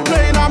sing, I'm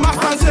playing a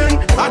math and sing,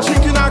 I'm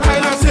drinking a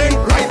kind and sing.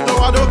 Right now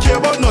I don't care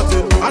about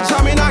nothing. I'm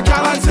jamming a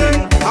gal and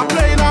sing, I'm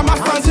playing a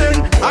math and sing,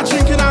 I'm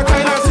drinking a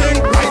kind and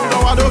sing. Right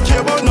now I don't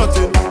care about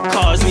nothing.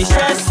 Cause we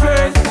stress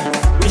free,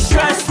 we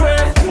stress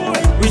free,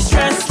 we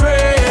stress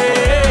free.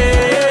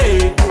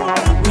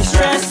 We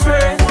stress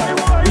free,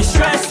 we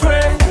stress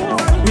free,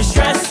 we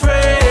stress free.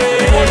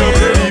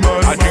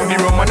 I drink the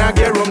rum and I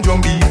get rum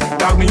jumbie.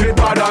 Dog me hit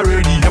bad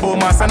already. Nebo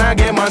mass and I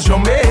get mass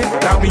jumbie.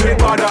 Dog me hit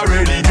bad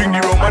already. Drink the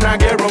rum and I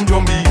get rum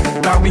jumbie.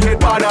 Dog me hit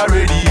bad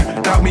already.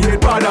 Dog me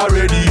hit bad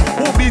already.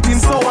 Who beating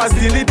so as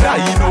still it die,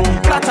 you know.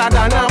 Flatter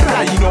than a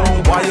fly, you know.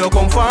 Why you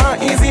come for?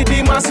 Is it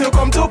the mass you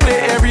come to play?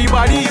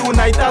 Everybody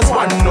unite as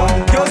one, no.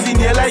 Girls in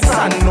here like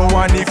sun, no.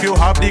 And if you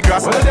have the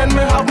grass, well then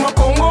me have my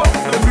Congo.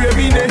 The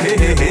gravy, hey,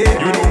 hey, hey.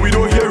 You know we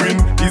don't hearing.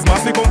 These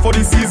mass they come for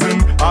the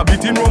season. I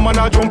beating rum and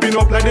I jumping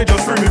up like they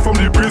just free me from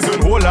the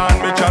prison. Hold on,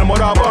 me child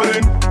mother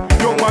ballin'.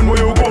 Young man, where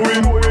you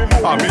going?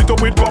 I meet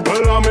up with couple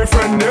and my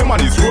friend them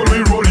and it's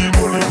rolling.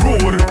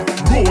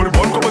 Road,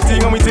 one couple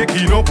thing and we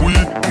taking up we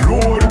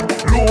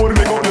load,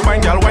 make up your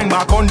mind, girl, wine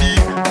back on the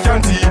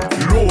canty,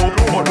 low,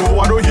 but no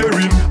I don't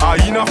hearing. I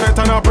in a fet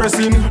and a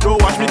pressing, don't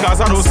watch me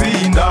cause I don't see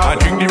in that. I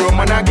drink the rum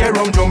and I get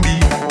rum jumbie,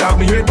 dog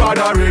me hit bad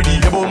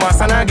already. About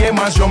mass and I get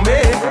mass jumbie,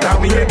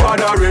 dog me hit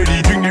bad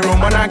already. Drink the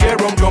rum and I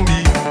get rum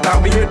jumbie,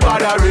 dog me hit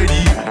bad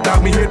already,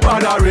 dog me hit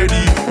bad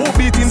already. Who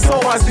beating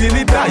so I still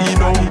it die, you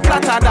know,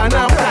 flatter than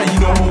a fly, you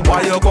know.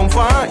 Why you come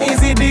for?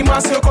 Is it the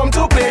mass you come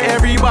to play?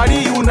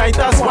 Everybody unite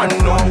as one,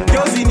 no.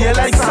 Girls in here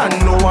like sun,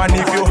 no. And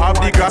if you have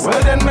the grass,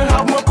 well then me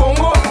have my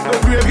Congo. The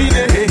gravy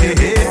day, hey, hey,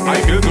 hey. I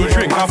feel to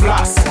drink a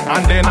flask,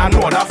 and then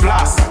another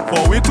flask.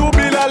 For we to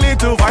build a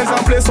little vines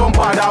and play some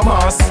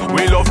padamas.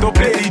 We love to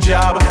play the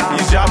jab,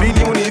 it's jab in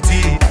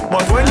unity.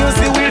 But when you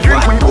see we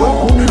drink, we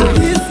go.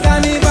 This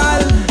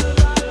carnival,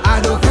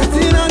 I don't fit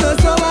in on no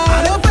sober,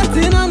 I don't fit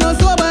in on no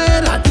sober,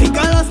 and I think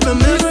I lost my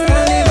memory.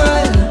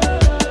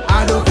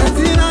 I don't fit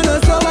in on no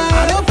sober,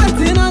 I don't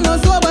fit in on no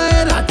sober,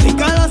 and I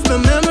think I lost my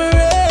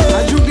memory.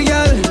 I drink the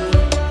girl,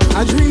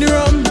 I drink the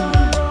rum,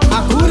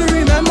 I couldn't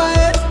remember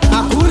it,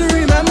 I couldn't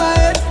remember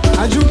it.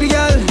 I drink the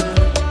girl,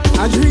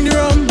 I drink the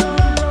rum,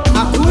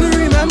 I couldn't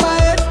remember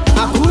it,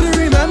 I couldn't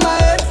remember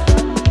it.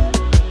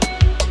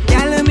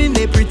 Girl, I'm in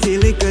the pretty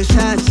little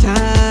shots,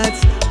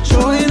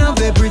 showing off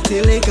the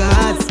pretty little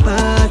hot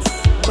spots.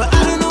 But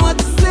I don't know what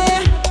to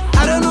say,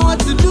 I don't know what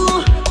to do,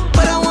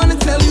 but I wanna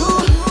tell you,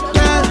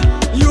 girl,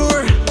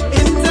 you're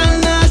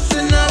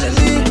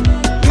internationally,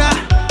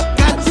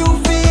 got you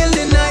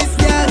feeling nice,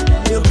 girl.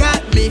 You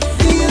got me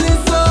feeling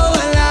so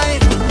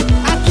alive.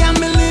 I can't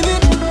believe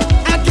it,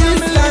 I can't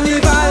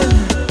believe it.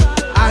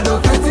 I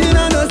don't fit in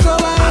on no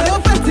sober, I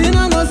don't fit in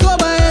on no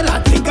sober, and I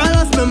think I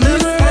lost my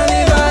memory.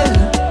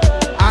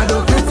 I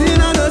don't fit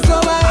in on no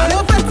sober, I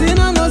don't fit in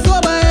on no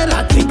sober, and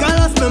I think I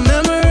lost my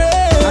memory.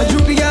 I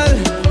drink the girl,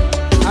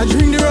 I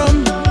drink the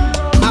rum,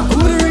 I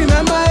couldn't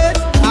remember it,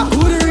 I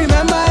couldn't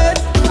remember it.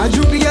 I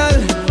drink the girl,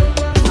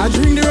 I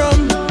drink the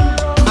rum,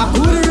 I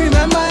couldn't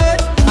remember it,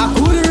 I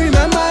couldn't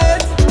remember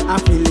it. I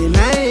feel it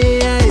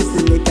nice,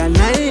 like a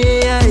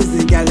nice,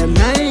 the girl I'm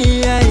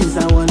nice,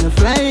 I wanna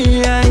fly.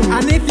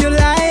 And if you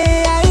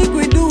like,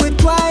 we do it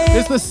twice.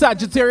 It's the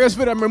Sagittarius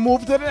for them.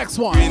 Remove to the next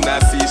one. Green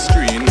that sea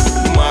screen,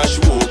 mash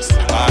walks.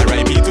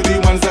 R.I.P. to the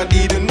ones that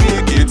didn't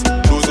make it.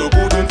 Those who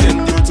couldn't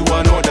tend you to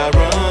another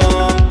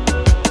run.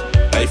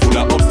 Life full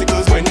of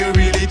obstacles when you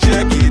really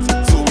check it.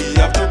 So we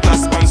have to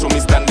clasp on, so me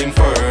standing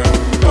firm.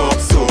 Up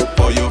so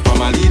for your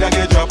family that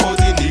get dropped out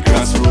in the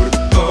crossroad.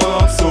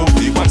 Up so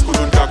the ones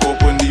couldn't crack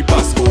open the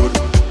passcode.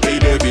 They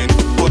living,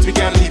 but we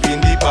can't live in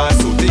the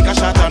past. So take a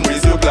shot and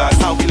raise your glass.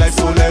 How we life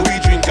so let we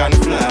drink and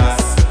flash.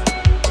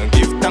 And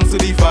give thanks to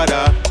the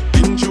Father.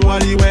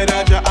 Eventually when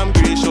I'm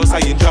gracious, I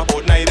ain't drop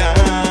out neither.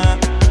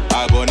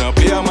 I gonna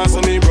play a mass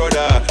on me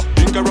brother.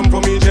 Drink a rum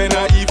from me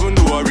China, even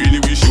though I really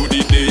wish you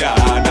did there.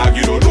 Dog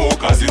you don't know,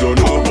 cause you don't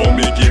know, but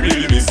make it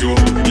really miss you.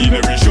 In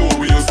every show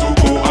we used to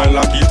go and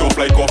lock it up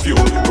like curfew.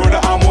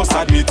 Brother I must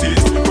admit it,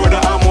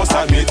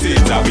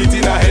 I've been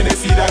in a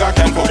Hennessy that I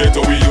can't forget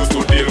how we used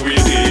to deal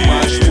with it.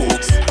 Mash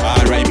folks,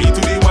 R.I.P.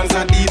 to the ones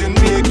that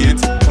didn't make it.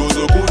 Those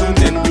who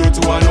couldn't endure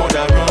to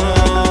another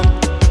run.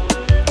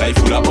 Life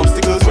full of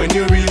obstacles when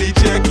you really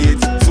check it.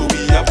 So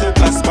we have to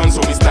clasp on,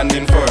 so we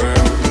standing firm.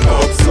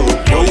 Up so,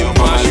 yo, your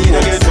family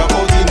that get dropped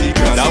out in the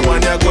grass. That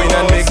one you're going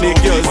and make the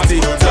girls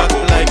tick tock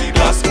like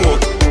glass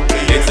smoke.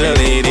 Little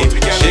lady,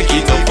 shake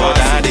it up for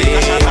daddy.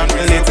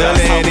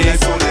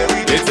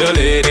 Little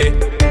lady,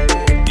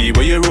 the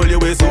way you roll your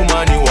waist,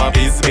 woman, you have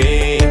is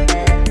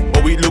me.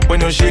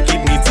 when you shake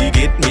it,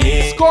 get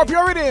me.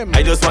 Scorpio rhythm.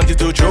 I just want you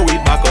to throw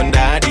it back on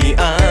daddy.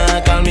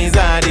 Call me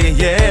Zaddy,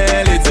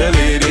 yeah, little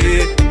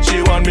lady.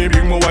 She want me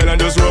bring my wine and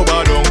just rub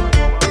her down.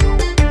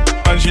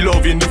 And she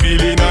loving the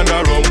feeling and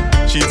the rum.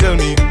 She tell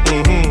me,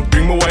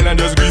 bring my wine and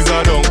just grease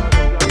her down.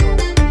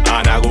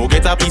 And I go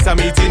get a piece of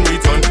meat in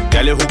return.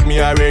 Girl, you hook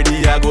me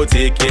already, I go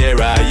take care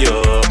of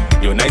you.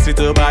 You're nice with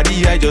your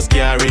body, I just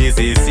can't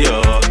resist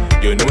you.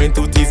 You know when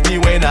to tease me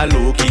when I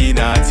looking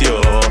at you.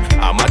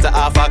 A matter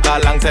of fact, a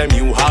long time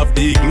you have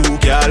the glue,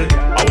 girl.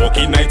 I walk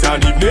in night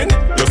and evening,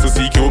 just to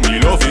secure me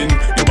loving.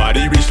 Your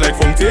body rich like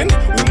fountain,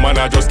 woman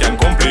I just can't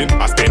complain.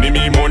 I spending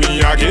me money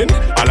again,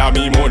 allow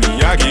me money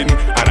again.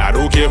 And I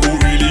don't care who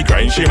really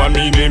grind shame on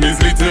me, name is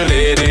Little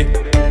Lady.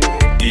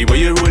 The way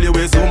you roll your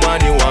waist,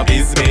 woman, you want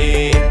kiss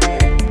me.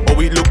 Oh,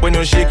 it look when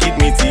you shake it,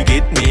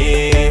 get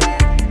me.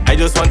 I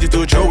just want you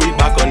to throw it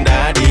back on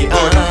daddy.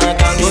 Call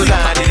me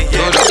daddy,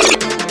 yeah.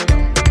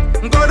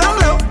 Go down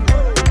low,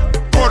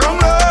 go down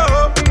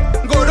low,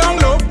 go down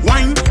low.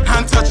 Wine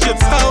and touch your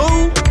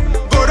toe.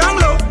 Go down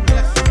low,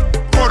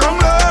 go down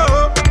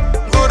low,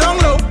 go down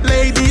low.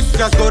 Ladies,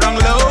 just go down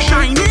low.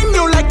 Shining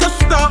you like a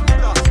star.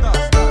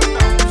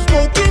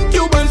 Smoking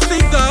Cuban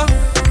cigar.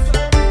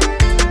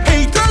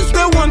 Haters,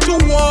 they want to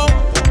war.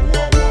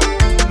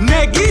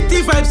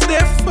 Negative vibes,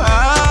 they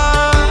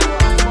far.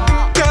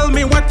 Tell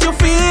me what you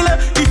feel.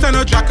 This ain't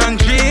no Jack and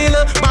Jill.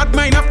 Bad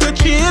mind after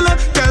chill.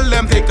 Tell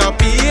them take a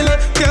pill.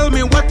 Tell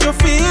me what you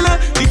feel.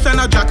 This ain't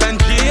no Jack and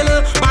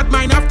Jill. Bad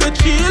mind after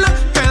chill.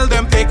 Tell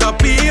them take a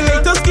pill.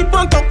 Haters keep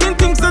on talking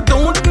things they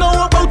don't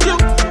know about you.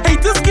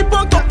 Haters keep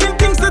on talking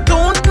things they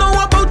don't know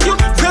about you.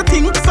 They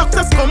think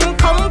success come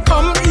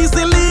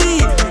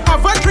easily.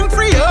 Have a drink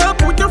free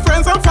up with your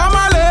friends and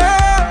family.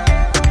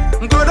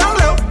 Go down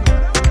low,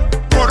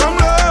 go down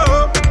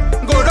low,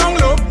 go down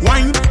low.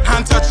 Wine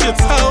and touch your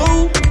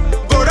toe.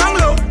 Go down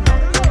low,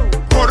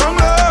 go down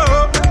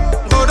low,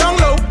 go down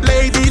low.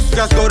 Ladies,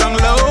 just go down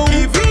low.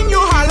 Giving you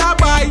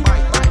lullaby.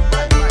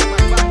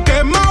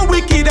 Them are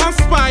wicked and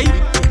spy.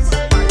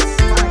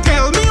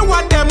 Tell me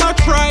what them a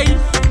try.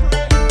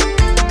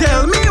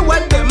 Tell me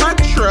what them a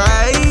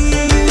try.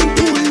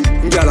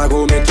 Gala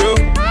go make you,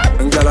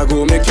 gala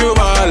go make you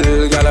ball,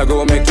 gala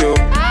go make you,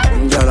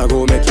 gala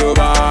go make you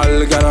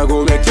ball, gala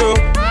go make you,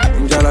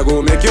 gala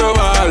go make you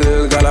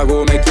ball, gala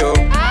go make you,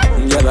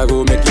 gala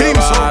go make you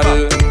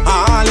ball.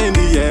 All in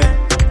the air,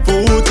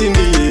 foot in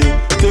the air.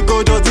 Take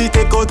out your tea,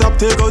 take out up,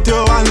 take out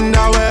your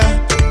underwear.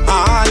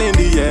 All in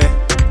the air,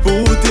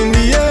 foot in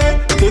the air.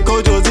 Take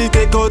out your tea,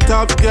 take out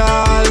up,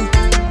 girl.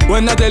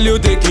 When I tell you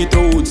take it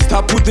out,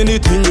 stop putting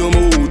it in your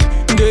mood.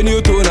 Then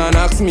you turn and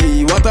ask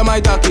me, what am I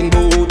talking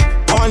about?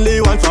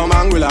 Only one from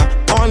Angola,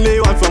 only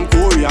one from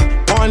Korea,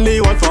 only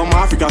one from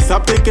Africa.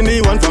 Stop taking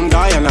the one from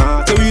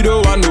Guyana. So we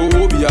don't want no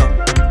Obia.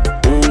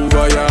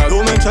 Over ya.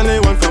 Don't mention the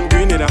one from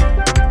Grenada.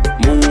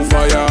 Move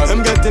for ya.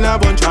 Them getting a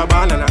bunch of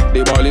banana.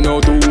 They balling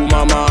out to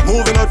mama.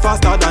 Moving out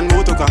faster than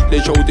motorcar. They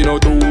shouting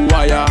out to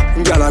wire.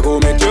 Gala go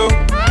make you,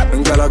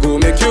 gala go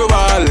make you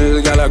ball,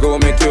 gala go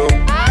make you,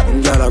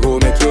 gala go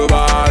make you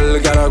ball,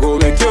 gala go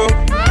make you,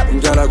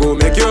 gala go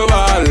make you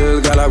ball,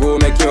 gala go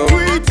make you.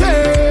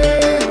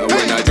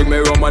 When I drink me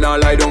rum and I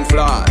lie down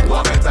flat,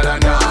 what better than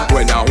that?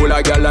 When I hold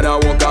a girl and I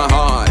walk her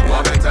hard,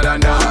 what better than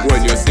that?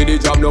 When you see the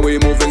job now we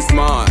moving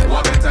smart,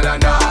 what better than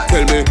that?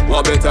 Tell me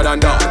what better than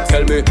that?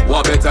 Tell me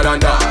what better than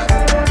that?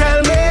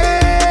 Tell me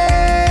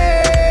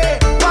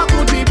what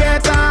could be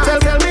better?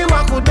 Tell me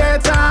what could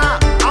better?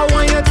 I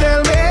want you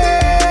tell me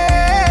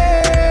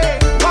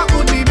what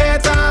could be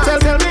better?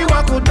 Tell me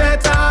what could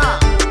better?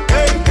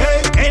 Hey,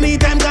 hey,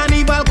 anytime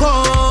carnival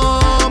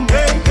come,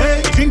 hey,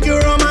 hey, drink your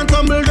rum and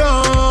tumble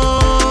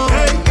down.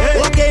 Hey, hey,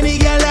 walk any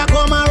girl that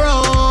come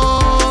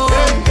around.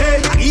 Hey,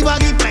 hey, I give a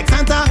gift like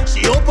Santa,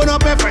 she open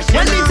up a fresh.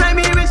 Anytime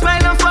he reach my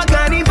love for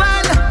carnival,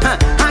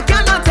 I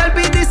cannot help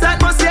it, this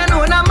atmosphere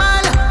no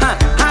normal.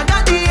 I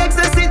got the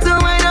ecstasy to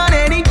wine on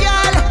any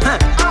girl. I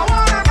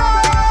wanna know.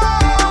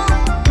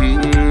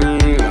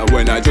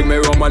 When I drink me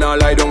rum and I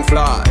lie down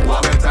flat,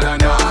 what better than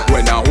that?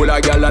 When I hold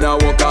a girl and I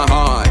walk her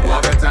hard,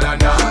 what better than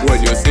that?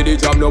 When you see the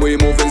job now we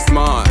moving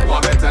smart,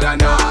 what better than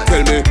that?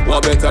 Tell me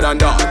what better than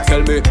that?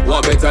 Tell me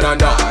what better than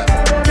that?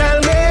 Tell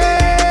me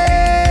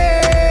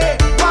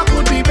what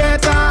could be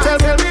better?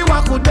 Tell me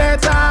what could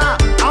better? I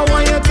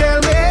want you tell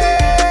me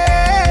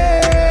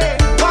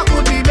what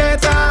could be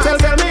better? Tell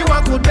me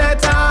what could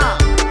better? I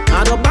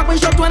don't back my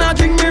shot when I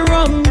drink me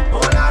rum.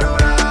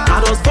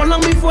 I just fall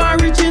long before I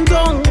reach in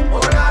town.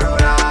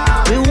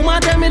 The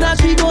woman tell me that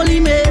she go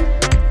leave me.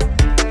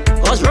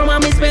 Cause rum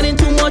and me spending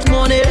too much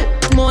money.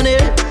 When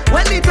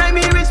the time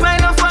he reach my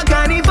love for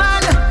carnival,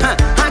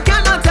 I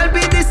cannot help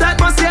it, this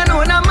atmosphere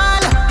no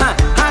normal.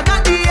 I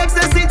got the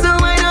ecstasy to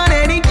wine on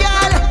any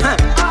girl. I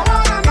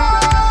wanna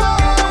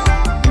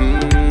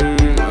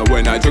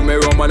When I drink me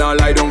rum and I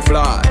lie down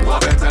flat,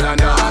 what better than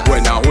that?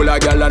 When I hold a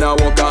girl and I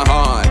walk her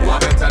hard, what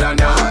better than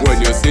that?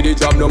 When you see the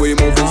job now we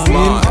moving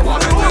smart,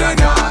 what better than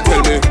that?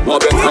 Tell me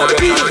what better than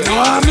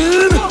that?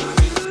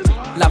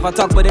 Lava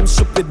talk about them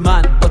stupid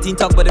man, but he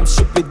talk about them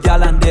stupid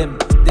gal and them.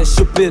 They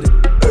stupid.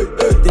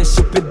 Yeah,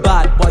 stupid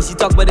bad boys, he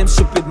talk about them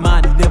stupid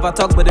man. He never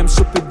talk about them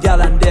stupid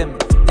gal and them.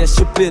 Yeah,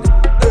 stupid.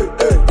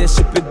 Yeah,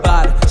 stupid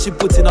bad. She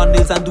putting on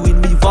nails and doing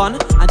weave on,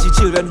 and she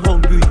children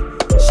hungry.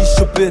 She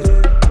stupid.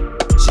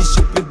 She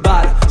stupid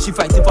bad. She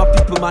fighting for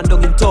people man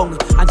down in tongue,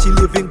 and she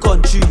live in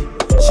country.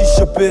 She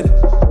stupid.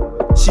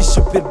 She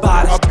stupid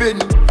bad. I've been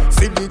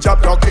see the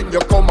job talking, you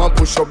come and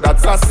push up,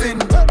 that's a sin.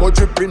 But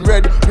dripping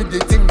red with the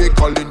thing they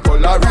calling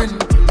coloring.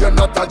 You're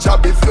not a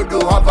job if you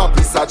don't have a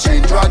piece of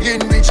chain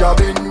dragging. We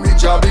jabbing, we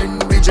jabbing,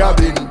 we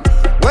jabbing.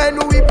 When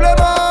we play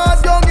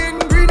mass down in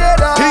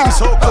Grenada,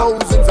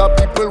 thousands of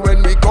people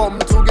when we come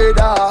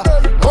together.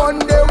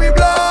 Monday we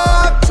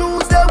black,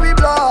 Tuesday we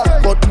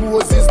black, but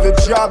Moses the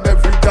job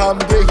every damn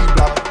day he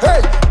black.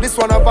 Hey, this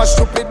one of a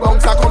stupid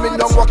bouncer coming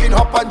down, walking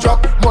up and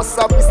drop. Must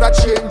have piece of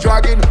chain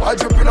dragging, all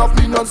dripping off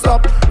me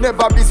non-stop.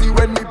 Never busy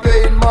when we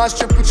playing mass,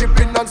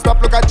 chipping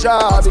non-stop. Look at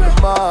job in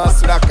the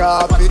mass, black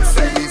carpet,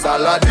 say he's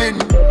Aladdin.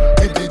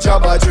 Give the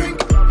job a drink,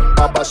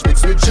 Babash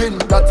mix with gin.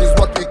 That is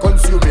what we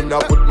consuming. I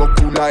put my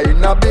cooler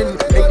in a bin.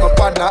 Link my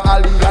partner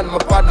Ali and my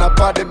partner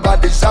Paddy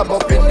body shop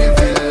up in the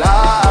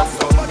villa.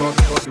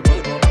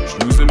 She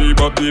using the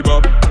bop,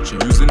 she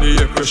using the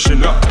air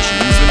freshener. She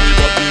using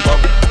the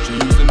bop, she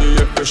using the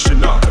air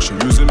freshener. She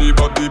using the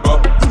bop,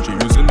 she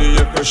using the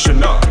air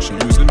freshener. She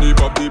using the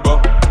bop,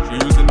 she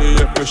using the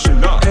air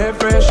freshener. Air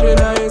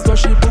freshener is what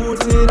she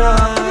put in her.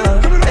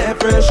 Air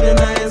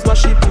freshener is what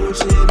she put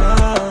in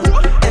her.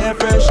 Air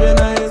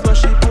freshener is what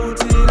she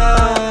put in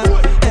her.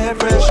 Air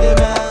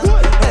freshener,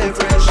 air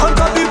freshener. On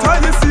top the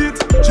toilet seat,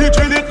 she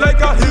drill it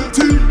like a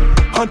Hilti.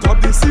 On top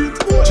the seat,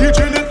 she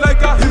drill it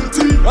like a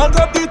Hilti. On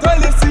top the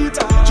toilet seat,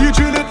 she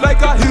drill it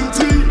like a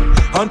Hilti.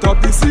 On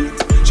top the seat,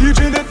 she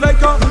drill it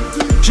like a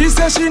Hilti. She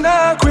says she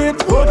not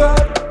quit, oh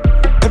God.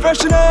 If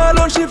she not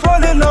alone, she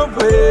fall in love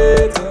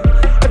with.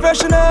 If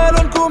she not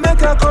alone, could make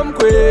her come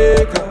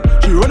quicker.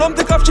 She run up,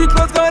 take off, she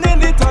clothes gone in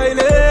the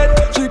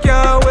toilet. She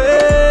can't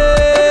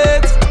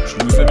wait. She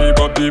using the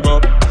bop,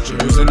 she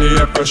using the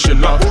air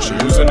freshener. She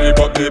using the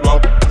bop,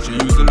 she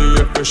using the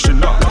air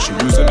freshener. She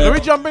using the. Let me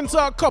jump into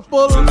a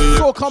couple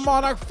Soca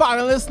Monarch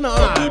finalists now.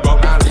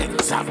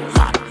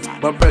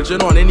 But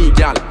pressure on any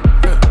gal,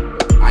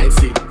 I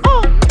see.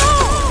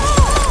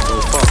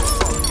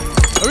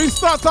 Let me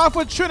start off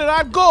with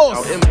Trinidad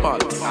Ghost.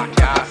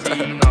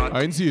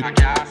 I ain't see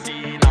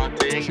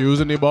it. She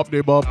using the bop.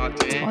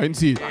 I ain't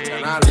see it.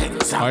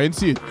 I ain't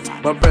see it.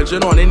 But pressure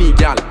on any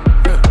gal,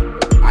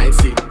 I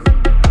see.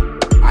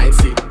 I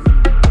see.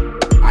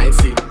 I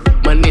see.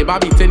 My neighbor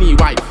beat any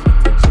wife.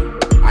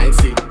 I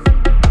see.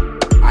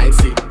 I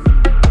see.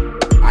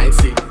 I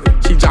see.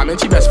 She jamming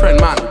she best friend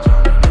man.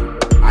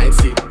 I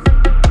see.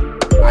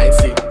 I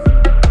see.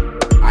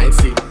 I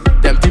see.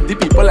 Them tip the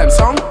people them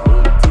song.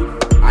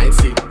 I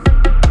see.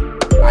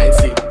 I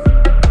see.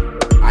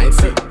 I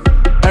see.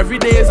 Every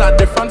day is a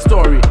different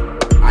story.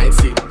 I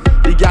see.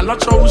 The girl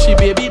not sure who she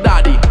baby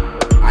daddy.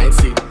 I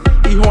see.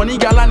 He horny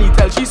girl and he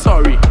tell she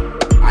sorry.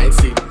 I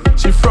see.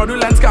 She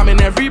fraudulent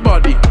scamming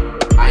everybody.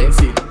 I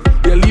see.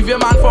 You leave your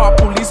man for a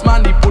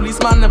policeman. The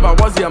policeman never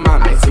was your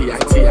man. I see. I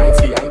see. I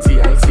see. I see.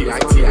 I see. I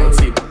see. I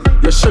see.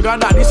 Your sugar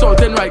daddy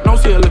salting right now,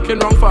 so you're looking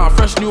wrong for a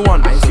fresh new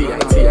one. I see. I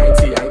see. I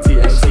see. I see.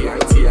 I see. I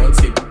see. I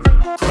see.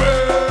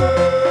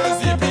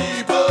 Crazy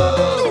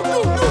people,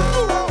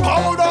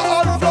 powder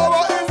and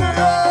flour in the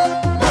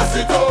air. Mess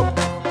it up,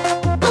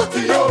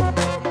 dirty up.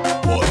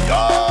 Oh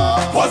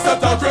yeah. What's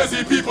that?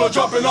 Crazy people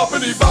jumping up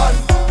in the van.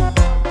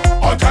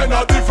 All kind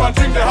of different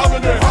things they have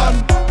in their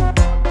hand.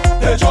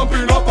 They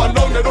jumping up and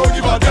down, they don't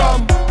give a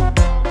damn.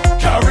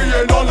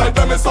 Carrying on like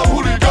them is some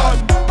hooligan.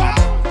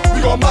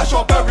 We gon' mash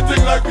up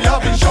everything like we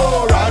have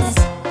insurance,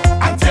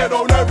 and tear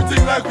down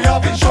everything like we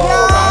have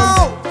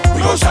insurance.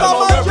 We gon'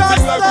 shell out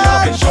everything like we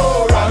have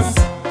insurance.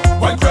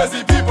 When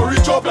crazy people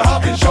reach up, they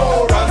have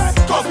insurance,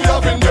 cause we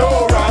have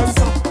endurance.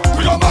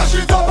 We gon' mash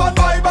it up and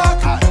buy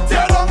back,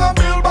 tear down and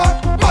build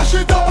back. Mash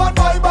it up and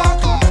buy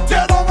back,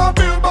 tear down and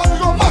build back. We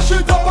gon' mash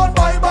it up and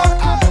buy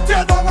back,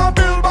 tear down and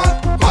build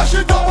back. Mash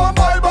it up and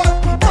buy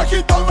back, break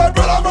it down like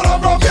bread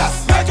and rum.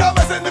 Yes, make a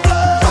mess in the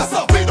place. That's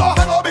up, we don't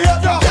have no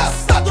behavior.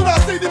 Yes, start to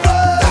not see the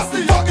place. That's the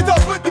fuck it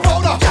up with the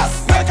powder.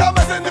 Yes, make a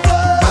mess in the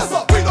place. That's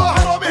up, we don't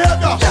have no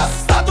behavior. Yes,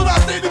 start to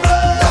not see the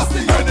place. That's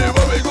the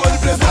anywhere we go, the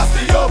place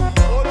nasty up,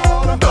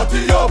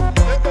 dirty up.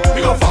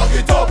 We gon' fuck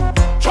it up.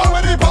 Try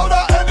with the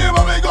powder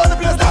anywhere we go, the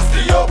place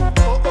nasty up,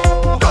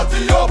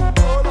 dirty up.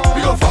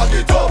 We gon' fuck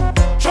it up.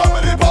 Try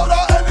with the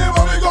powder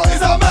anywhere we go,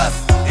 it's a mess.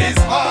 It's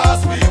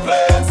mass we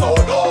playing, so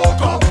don't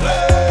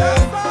complain.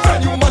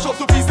 Can you mash up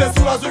to pieces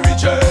soon as we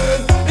reach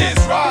in?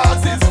 It's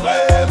rags, it's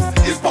flames,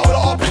 it's powder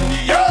up in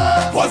the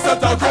air. One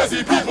set of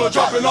crazy people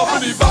dropping off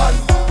in the van.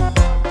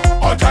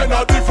 All kind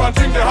of different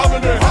things they have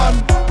in their hand.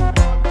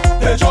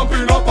 They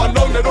jumping up and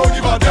down, they don't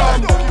give a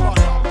damn.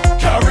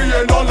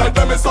 Carrying on like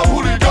them is some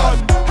hooligan.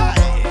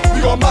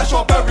 We gon' mash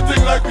up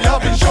everything like we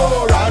have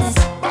insurance,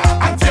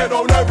 and tear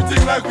down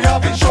everything like we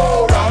have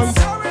insurance.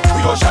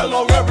 We gon' shell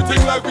out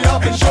everything like we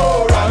have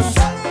insurance.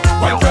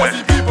 When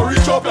crazy people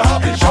reach up, they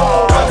have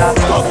insurance,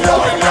 cause we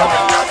have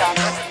insurance.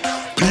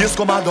 Please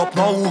come and up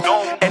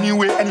now.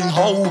 Anyway,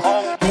 anyhow.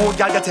 No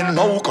girl getting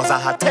low, cause I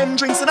had 10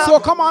 drinks in a. So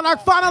come on, our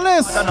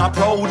finalists. And I'm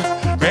proud.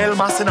 Real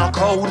mass in a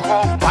crowd.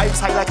 Vibes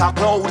high like a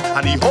cloud.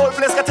 And the whole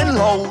place getting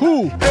low.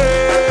 Who?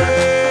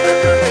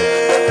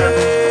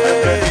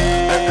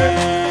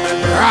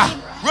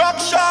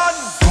 Ruction!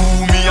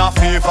 Do me a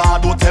favor,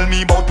 don't tell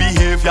me about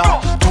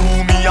behavior. Do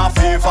me a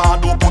favor,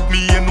 don't put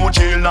me in no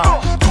jail now.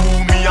 Do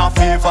me a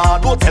favor,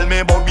 don't tell me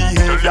about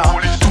behavior.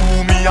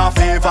 Do me a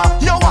favor,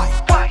 yo why?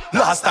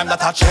 Last time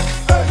that I check,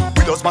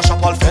 we just mash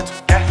up all fit.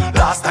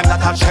 Last time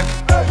that I check,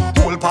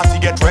 whole party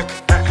get wrecked.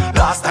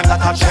 Last time that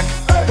I check,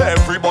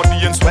 everybody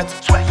in sweat.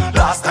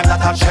 Last time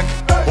that I check,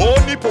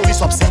 only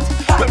police upset.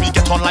 When we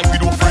get on like we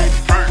don't afraid,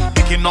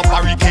 picking up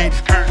barricade.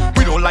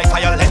 We don't like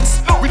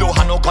violence, we don't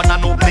have no gun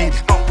and no blade.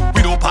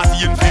 We don't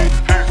party in vain,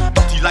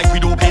 dirty like we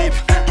don't paid.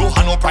 Don't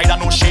have no pride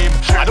and no shame.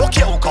 I don't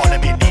care who call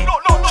them in name.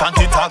 Chant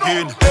it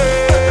again.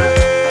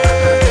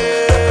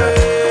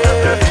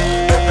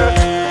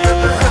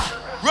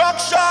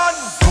 Ruction!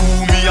 Do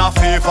me a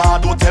favor,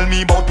 don't tell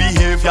me about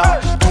behavior.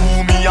 Do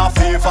me a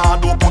favor,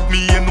 don't put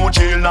me in no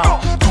jail now.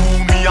 Do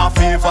me a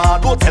favor,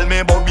 don't tell me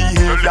about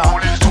behavior.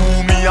 Do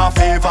me a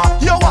favor,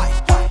 yo why?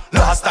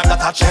 Last time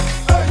that I check,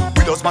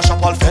 we just mash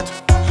up all fit.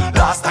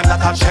 Last time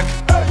that I check,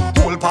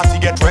 whole party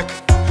get wrecked.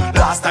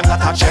 Last time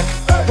that I check,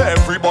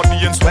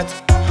 everybody in sweat.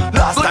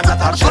 Last time that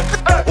I check,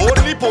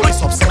 only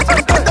police upset.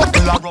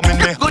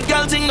 Good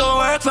girl thing don't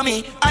work for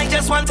me. I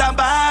just want a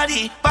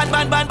body, bad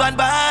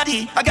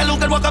body. I can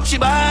look and walk up she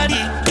body.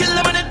 Kill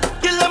them on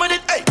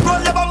it, hey.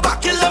 Roll your bumper,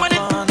 kill them on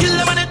it, kill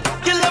them on it,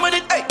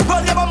 hey.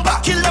 Roll your bumper,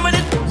 kill them on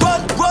it, roll,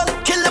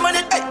 kill them on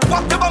it, hey.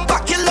 Walk the bumper,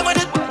 kill them on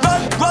it,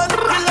 roll,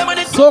 kill them on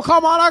it. So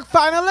come on, our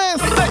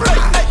finalists.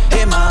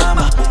 Hey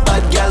mama,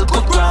 bad girl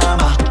good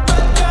grammar.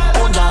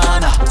 Oh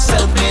nana,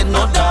 self-made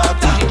no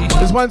doctor.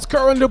 This one's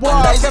Curran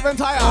Dubois, Kevin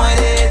Tyre,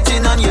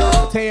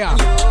 Taya,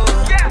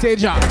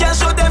 Teja,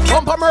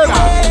 Bumper Murder.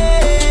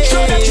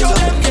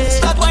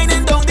 Start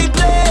winding down the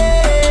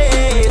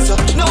place.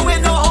 No way,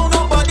 no how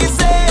nobody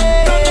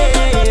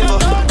safe.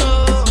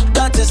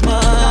 That is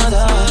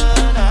murder.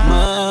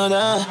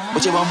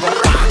 But you bumper.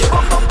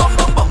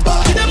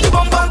 Hit them the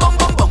bumper.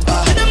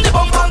 Hit them the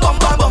bumper.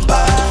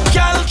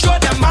 Girl, throw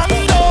them man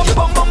down.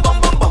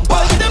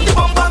 Hit them the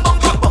bumper.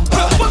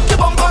 Walk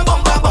the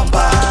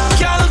bumper.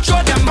 Girl,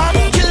 throw them man.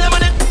 Kill them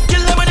on it,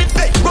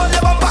 hey. Roll the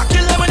bumper.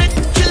 Kill them on it,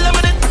 hey.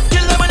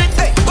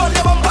 Roll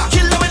the bumper.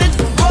 Kill them on it,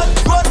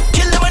 roll,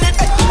 kill them on it,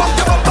 hey. Walk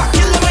the bumper.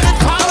 Kill them on it,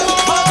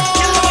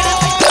 kill them on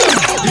it, hey.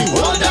 The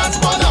whole dance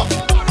burn up.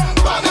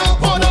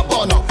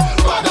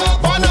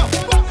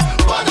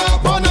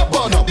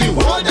 The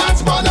whole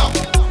dance burn up.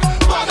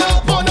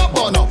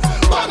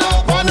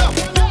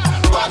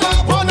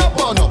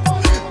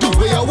 Do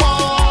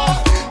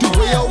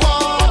what you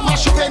want,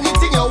 mash up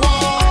anything you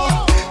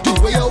want. Do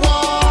what you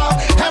want,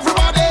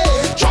 everybody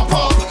jump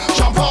up,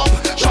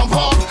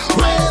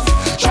 wave.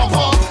 Jump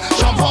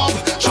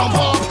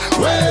up,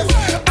 wave.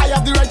 I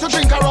have the right to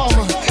drink a rum.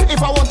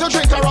 If I want to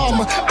drink a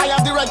rum, I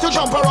have the right to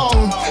jump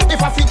around.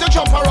 If I feel to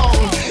jump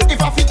around,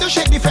 if I feel to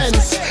shake the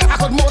fence, I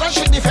could more than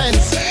shake the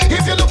fence.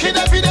 If you look in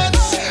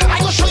evidence, I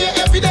will show you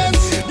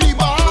evidence. The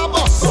bar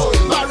bus,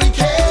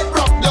 barricade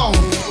broke down.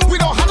 We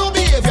don't have no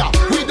behavior,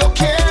 we don't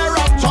care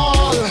at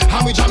all.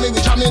 And we jamming.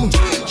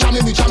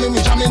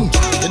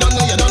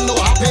 You don't know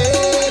what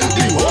happened.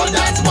 The whole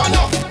dance burn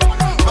up.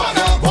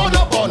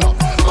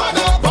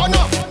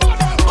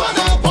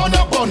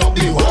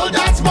 The whole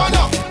dance burn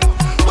up.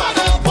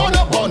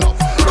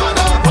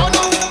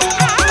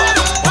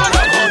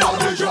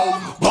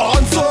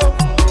 Bonzo,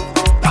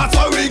 that's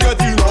how we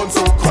get in on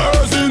so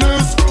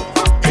craziness.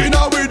 In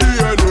our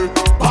DNA,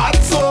 bad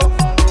so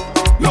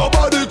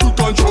nobody could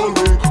control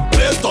me.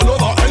 Place turn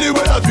over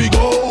anywhere that we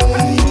go.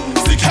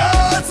 Sick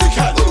head,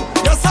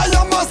 yes I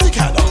am a sick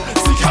head.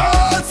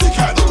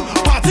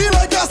 Party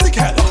like a sick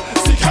head.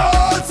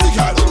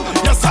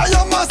 Yes I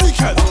am a sick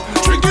head.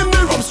 Drinking the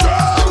rum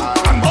strong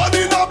and body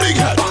in a big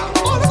head.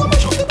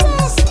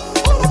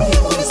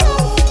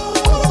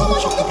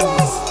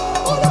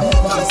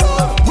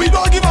 We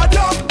don't give a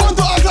damn, want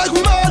to act like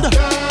we mad.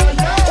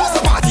 What's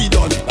the party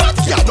done?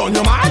 Party are done,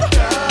 you mad?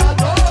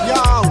 Yo,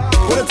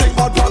 when you think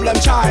about problem,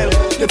 child,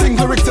 you think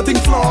lyrics, you think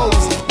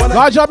flows.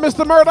 Good job,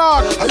 Mr.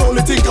 Murdoch. I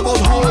only think about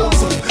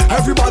hoes.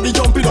 Everybody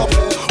jumping up,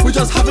 we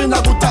just having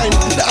a good time.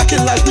 They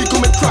acting like we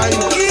commit crime.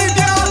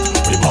 Idiot!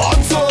 We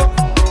born so,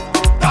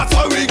 that's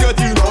why we get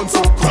in on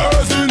so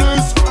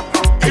craziness.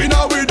 In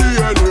our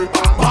DNA,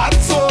 bad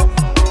so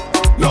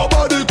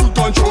nobody could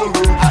control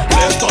me.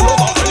 Let's turn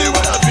over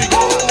anywhere that we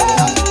go.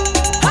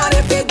 And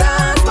if we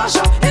dance mash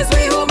up, it's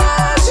we who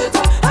mash it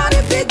up. And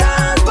if we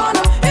dance burn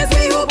up, it's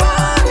we who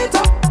burn it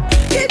up.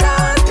 We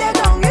dance tear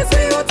down, it's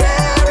we who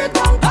tear it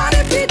down. And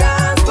if we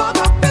dance fuck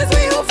up, it's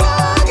we who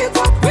fuck it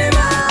up. We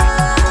mad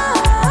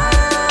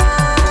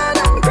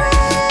and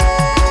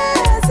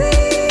crazy.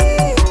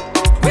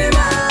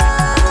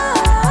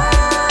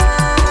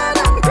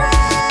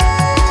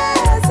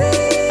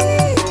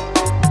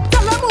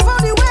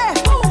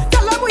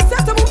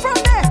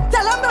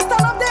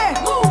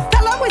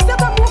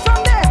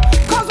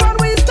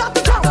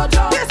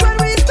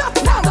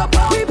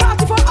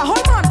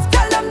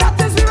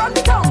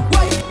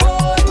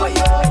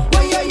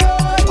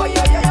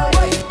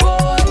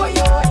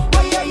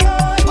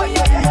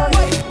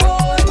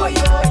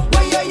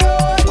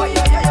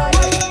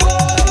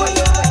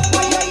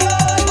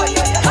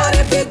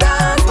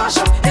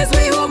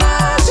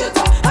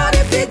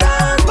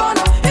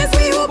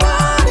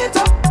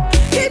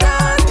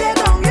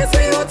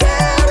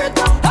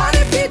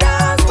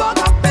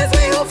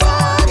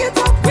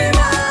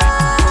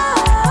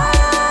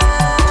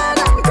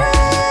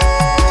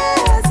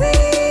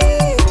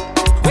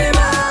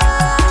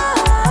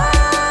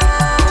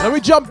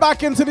 jump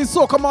back into the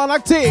Soca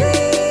Monarch thing.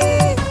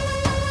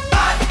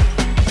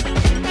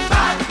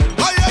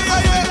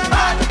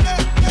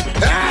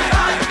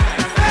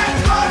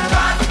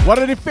 What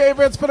are the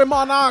favorites for the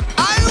Monarch?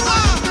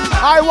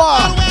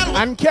 Iwa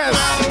and Kes.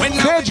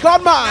 Stage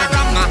gone mad.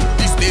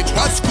 The stage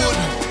was good.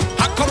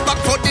 I come back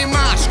for the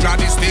march. Now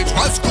the stage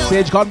was good.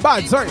 Stage gone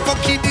bad, sorry. For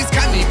kiddies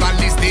carnival,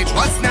 the stage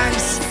was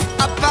nice.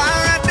 A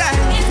paradise.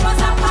 It was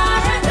a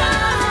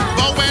paradise.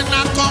 But when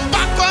I come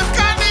back on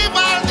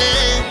carnival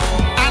day,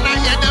 and I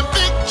hear the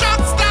big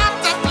trucks start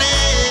to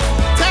play,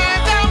 tell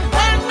them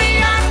when me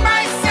and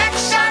my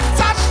section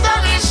touch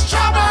them is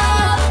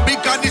trouble.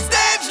 Because the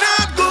stage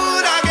not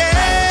good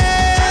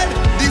again.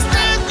 The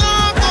stage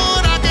not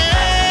good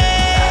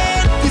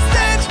again. The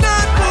stage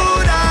not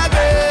good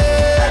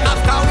again.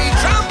 After we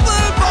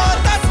trample for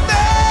the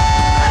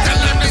stage, tell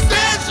them the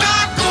stage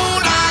not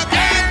good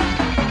again.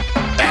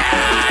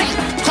 Hey,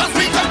 'cause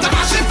we come to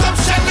mash it up,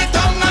 shell it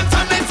down and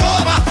turn it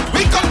over.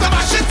 We come to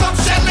mash it up,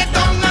 shell it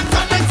down and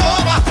turn it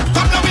over.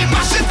 Come now we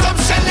mash it up,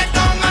 shell it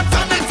down and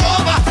turn it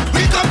over.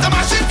 We come to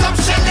mash it up,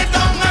 shell it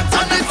down and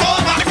turn it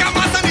over. Make a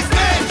mass on the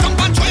stage,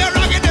 jump and throw your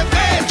rag in the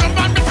face. Jump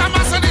and make a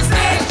mass on the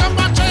stage, jump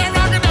and throw your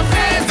rag in the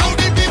face. Now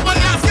the people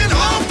asking,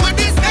 how could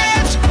this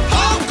stage?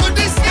 How could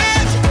this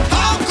stage?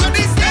 How could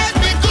this stage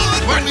be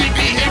good when we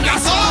behave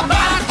so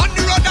bad? On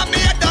the road that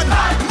me done,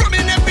 from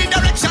in every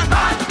direction.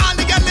 All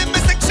the girls in my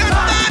section,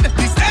 man.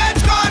 The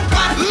stage gone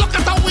bad. Look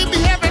at how we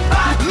behaving.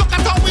 Look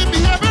at how we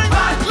behaving.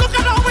 Look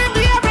at how we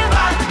behaving.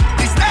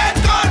 The stage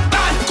gone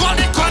bad. Call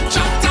the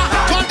contractor,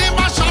 call the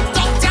mashup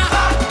doctor,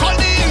 call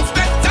the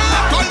inspector,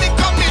 call the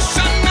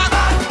commissioner,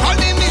 call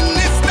the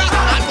minister,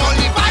 and call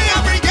the fire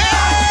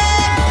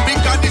brigade.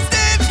 Because the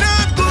stage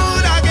not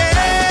good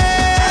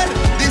again.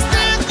 The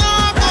stage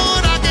not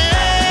good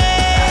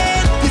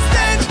again. The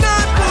stage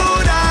not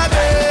good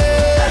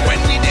again. When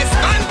we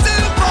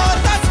dismantle for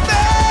the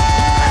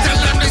stage, tell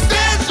them the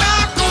stage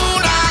not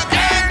good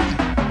again.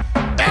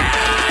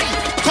 Hey,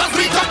 'cause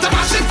we come to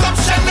mash it up,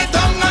 shell it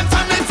down and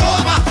turn it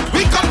over.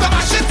 We come to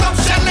mash it up,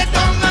 shell it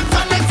down and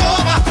turn it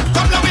over.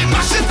 Come now we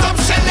mash it up,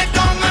 shell it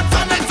down and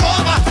turn it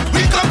over.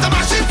 We come to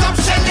mash it up,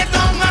 shell it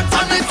down and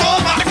turn it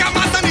over. Make a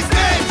mass on the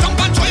stage, jump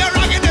and throw your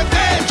rag in the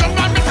face. Jump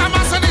and make a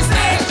mass on the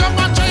stage, jump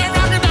and throw your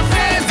rag in the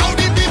face. Now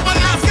the people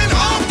asking,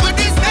 how could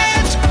this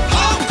stage?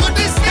 How could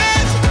this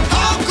stage?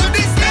 How could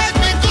this stage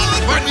be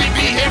good when we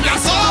behave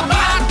so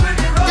bad?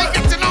 We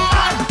get to know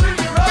all.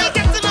 We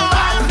get to know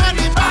all.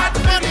 Very bad,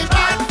 very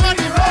bad,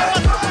 very bad.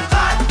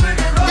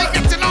 We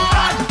get to know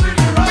all.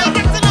 We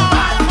get to know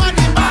all.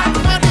 Very bad,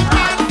 very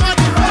bad,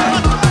 very bad.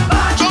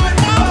 Jump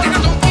up, nigga,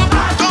 jump up.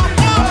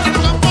 Jump up, nigga,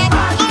 jump up.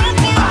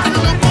 Jump up, nigga,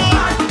 jump up.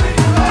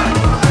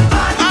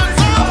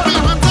 Hands up, put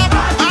your hands up.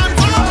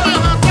 Hands up,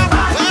 put your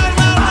hands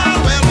up.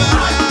 Well.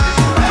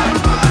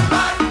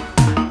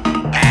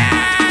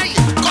 Hey,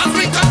 'cause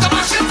we come to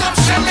mash it up,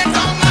 shell it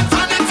down and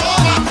turn it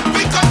over.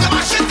 We come to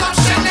mash it up,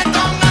 shell it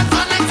down and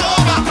turn it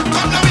over.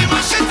 Come now we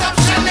mash it up,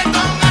 shell it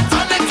down and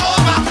turn it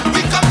over.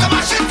 We come to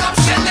mash it up,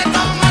 shell it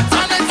down and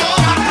turn it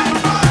over.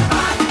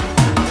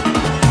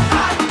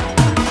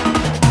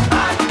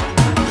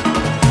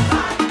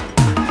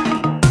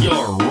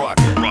 You're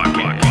rocking.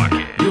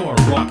 You're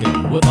rocking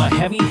with a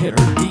heavy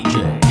hitter DJ.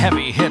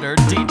 Heavy hitter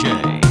DJ.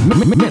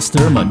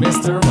 Mr.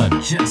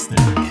 Majestic.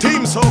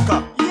 Team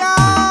Soca.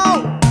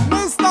 Yo,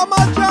 Mr.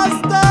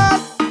 Majestic.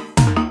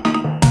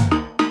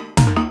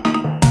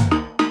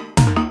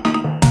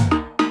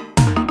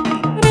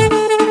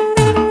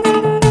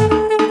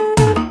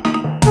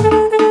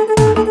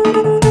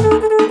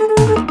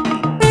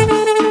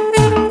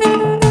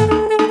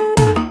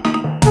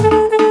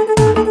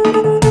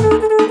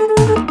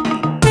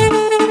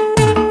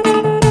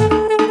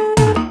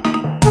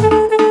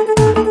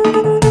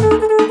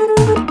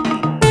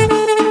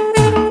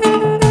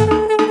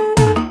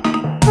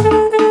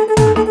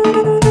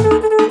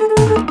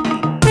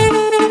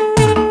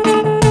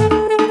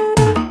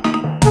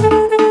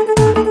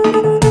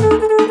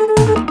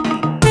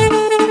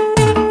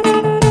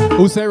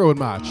 Who say road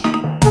march?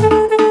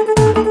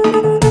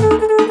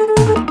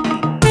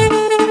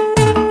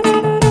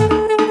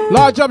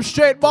 Large up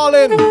straight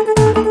ballin'.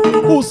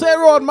 Who say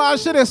road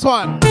march to this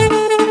one?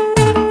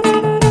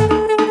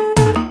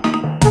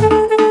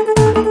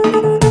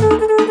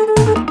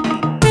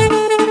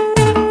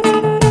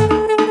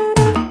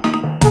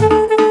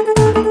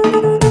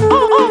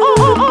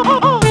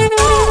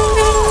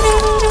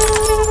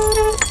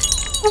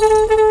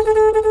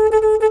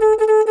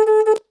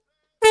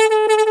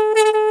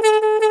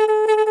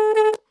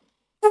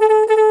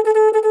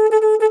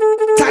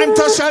 Time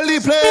to shell the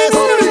place.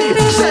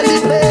 Shell the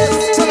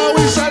place. So now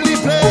we shell the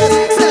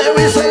place. Say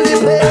we shell the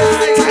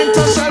place. Time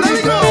to shell the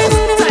place.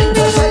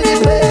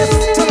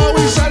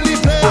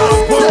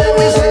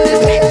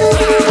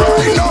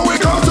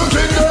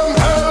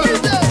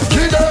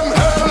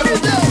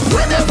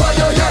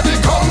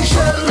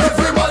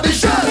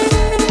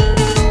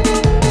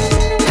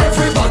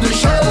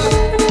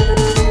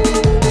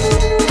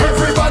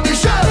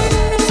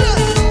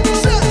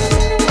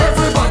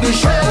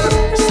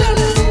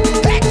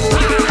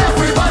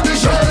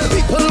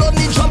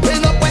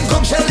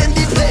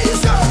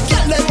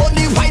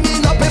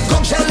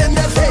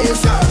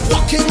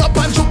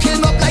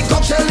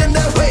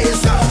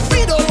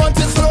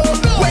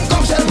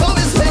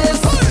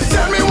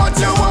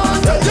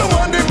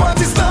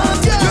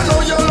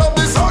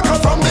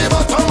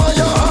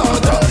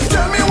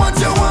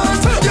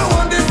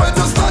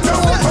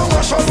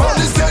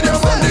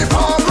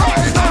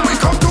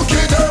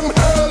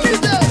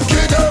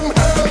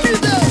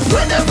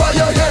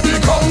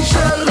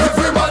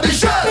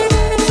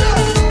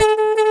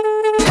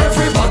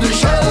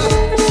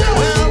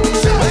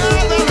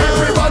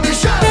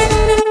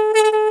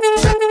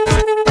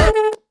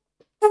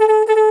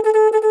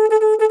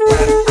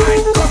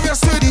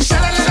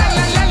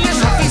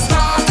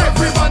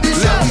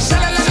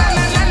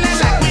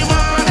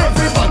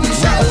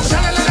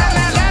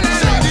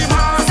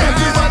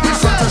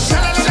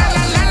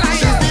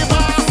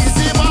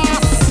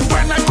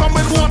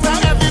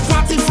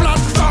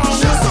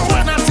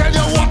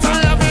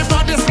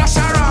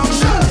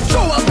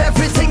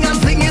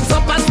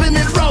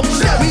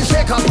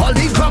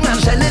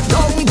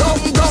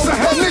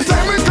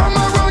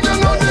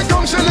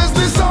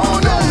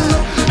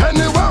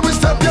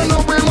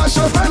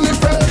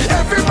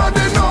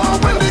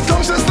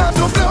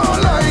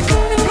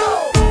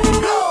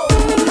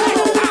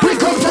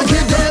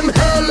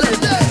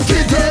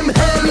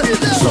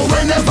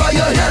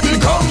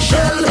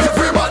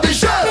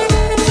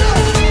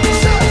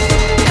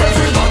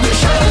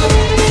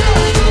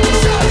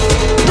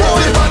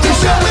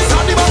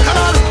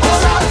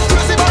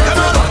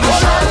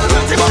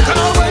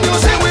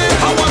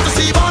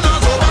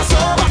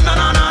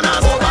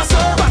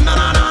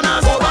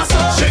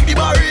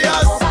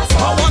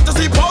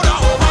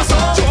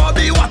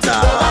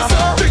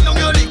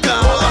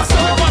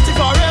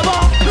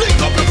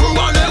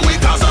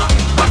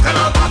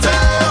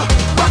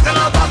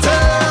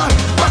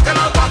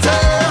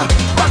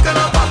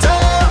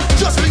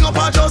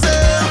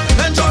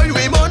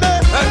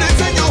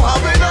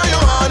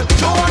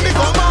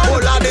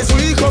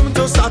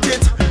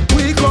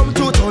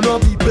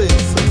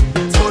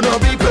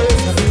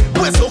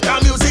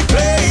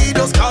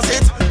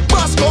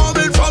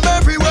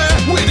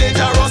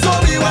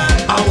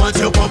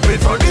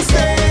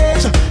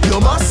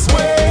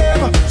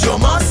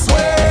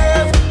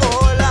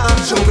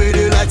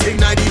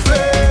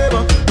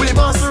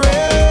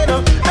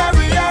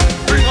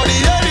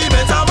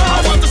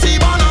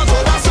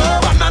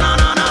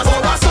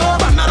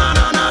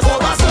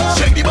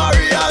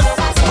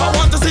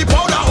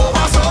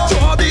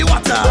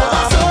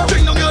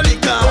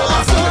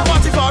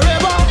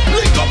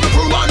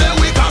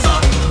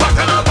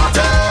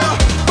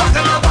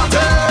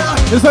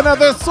 It's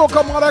another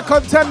Soca Mother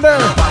contender.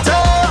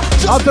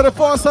 Out to the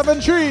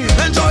 473.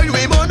 Enjoy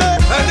we money,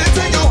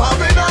 anything you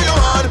have in your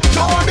hand.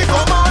 Show me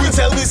come on. We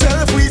tell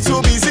ourselves we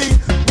too busy.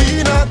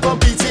 We not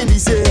competing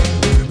this year.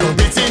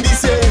 Competing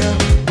this year.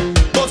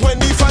 But when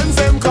the fans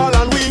them call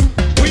and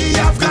we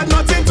have got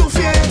nothing to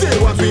fear. They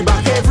want me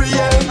back every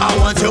year. I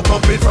want you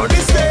pumping from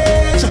the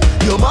stage.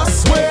 You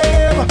must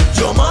wave.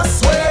 You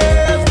must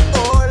wave.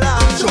 Oh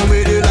Lord. Show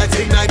me the light,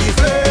 ignite the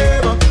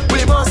flame.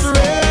 We must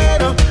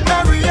rain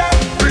every year.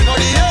 Bring on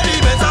the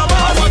elements. I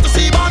want to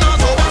see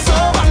bananas over so.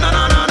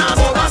 Bananas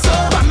over so.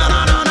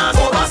 Bananas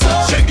over so.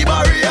 Shake the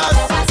barriers.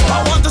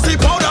 I want to see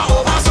powder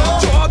over so.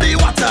 Draw the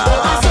water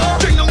over so.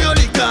 Drink down your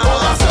liquor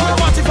over so. We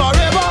party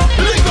forever.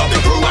 Link up the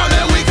crew and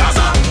then we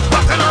casa.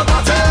 Rockin' on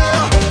party.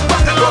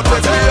 Rockin' on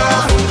party.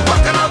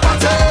 Rockin' on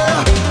party.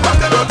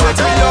 Rockin' on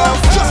party.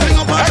 Just hang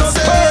up on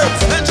yourself.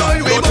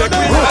 Enjoy we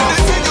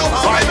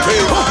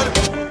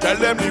tell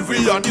them leave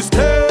we on the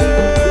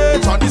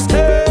stage, on the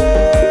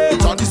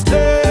stage, on the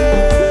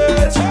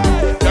stage.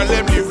 Tell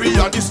them leave we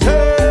on the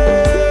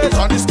stage,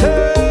 on the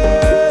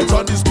stage,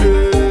 on the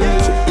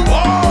stage.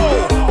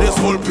 Whoa, this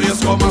whole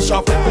place come and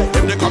shop.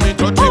 If they come in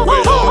to take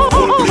way off,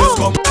 whole place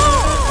come.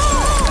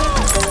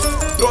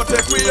 Don't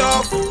take me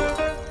off.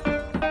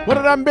 One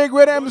of them big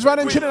rhythms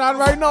running Trinidad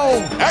right now.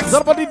 It's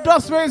all about the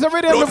dust rays of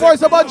rhythm, the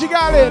voice of Budgie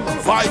Gallin.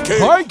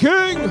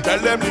 Viking. Tell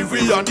them leave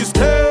we on the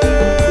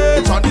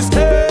stage, on the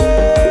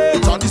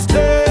stage, on the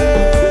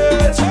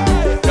stage.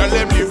 Tell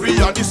them leave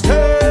we on the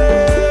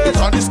stage,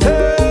 on the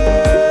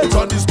stage,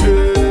 on the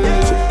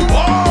stage.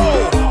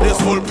 Whoa, this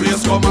whole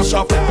place come and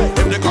shop.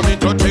 If they come in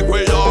to take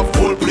way off,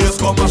 whole place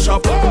come and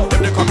shop. If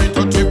they come in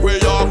to take way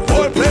off,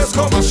 whole place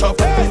come and shop.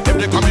 If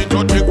they come in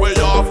to take way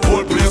off,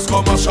 whole place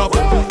come and shop.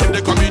 If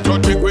they come in to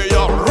take way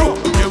off,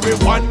 give me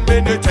 1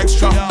 minute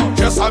extra,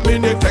 just a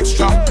minute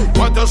extra.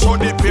 Want to show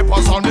the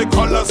papers on the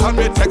colors and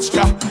the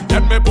texture.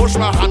 Let me push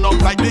my hand up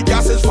like the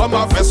gases from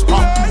a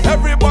Vespa.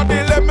 Everybody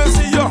let me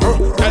see you.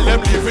 Tell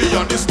them leave me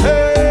on the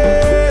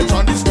stage,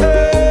 on the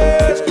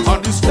stage,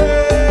 on the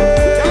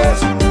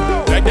stage.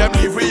 Let them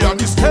leave me on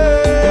the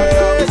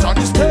stage, on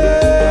the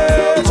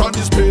stage, on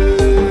the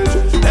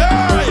stage.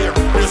 Hey,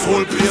 this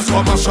whole place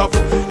come and shop.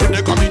 If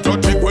they come in to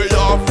take way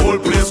off, whole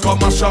place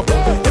come and shop.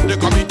 If they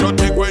come in to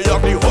take way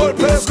off, the whole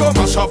place come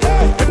and shop.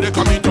 If they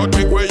come in to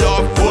take way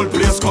off, whole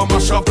place come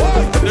and shop.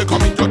 If they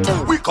come in to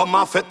we come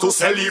and fet to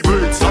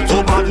celebrate. Not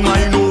so bad,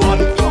 my no one.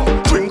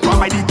 Drink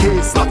by the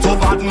case. Not so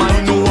bad,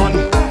 my no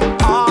one.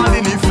 All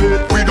in the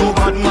faith, we don't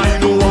bad, my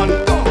no one.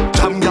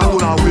 Jam ya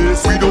on our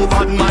waist, we don't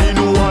bad, my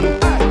no one.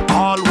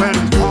 All well,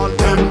 all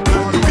them.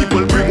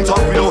 People bring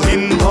talk without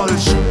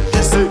indulge.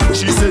 He say,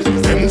 she say,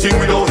 them thing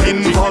without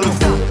involve.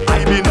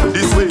 I been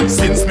this way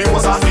since me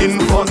was an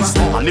infant.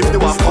 And if they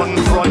were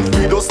confront,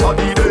 we don't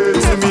study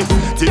this. See me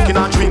taking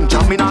a drink,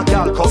 jamming a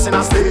gal, crossing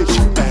a stage.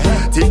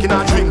 Taking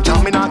a drink,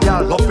 jamming a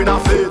gal, up in a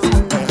face.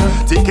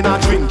 Taking a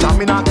drink,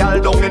 jamming a gal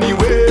down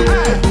anyway.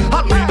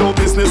 And we no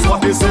business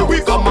what they say. We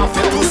come and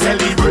fit to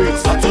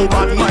celebrate. Not so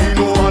bad, my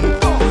no one.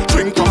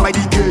 Drink up by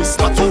the case.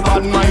 Not so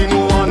bad, my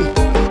no one.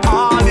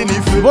 All in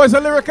the face. Voice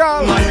of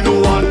lyrical. My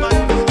no one.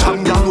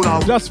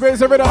 Just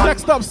raise a rhythm.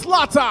 Next up,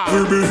 Slaughter.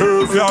 We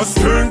behavior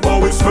stink,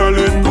 but we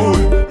smelling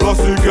good. Plus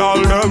the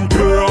gal them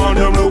clear and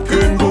them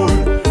looking good.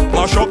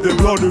 Mash up the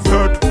bloody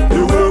fat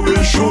the way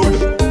we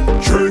should.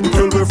 Drink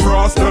till we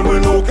frost and we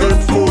no get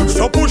food.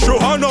 So push your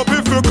hand up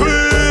if you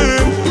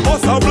clean.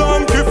 Bust a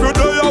blank if you're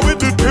there with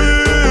the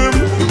team.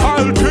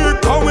 I'll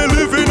take and we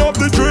living up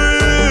the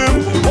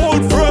dream.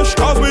 Old fresh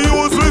cause we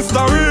use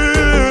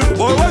Listerine.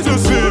 Boy, what you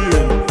see?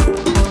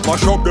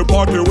 Mash up the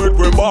party with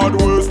we bad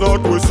ways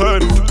not we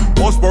sent.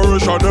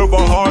 Aspiration never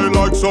high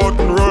like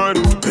certain rent.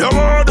 Yeah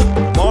man,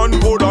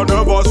 man coulda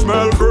never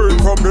smell great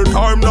from the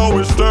time now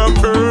we step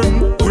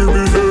in. We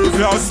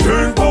behavior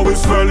stink but we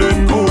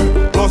smelling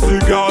good. Plus the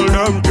gal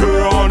them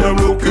clear and them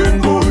looking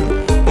good.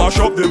 Mash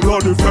up the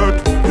bloody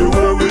fat the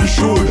way we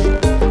should.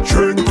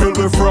 Drink till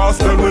we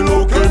frost and we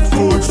no get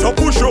food. So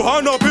push your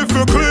hand up if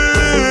you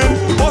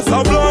clean. Bust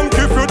a blank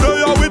if you're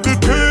there with the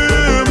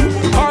team.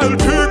 I'll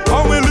take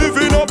and we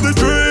living up the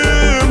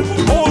dream.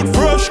 Old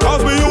fresh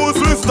cause we use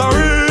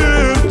Listerine.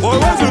 Boy,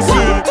 what you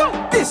see?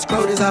 This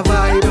crowd is a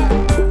vibe.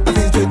 I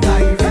feel to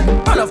dive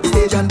in. Run off the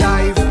stage and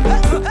dive.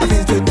 I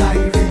feel to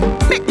dive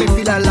in. Make me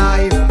feel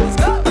alive.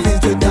 I feel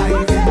to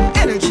dive in.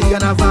 Energy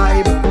and a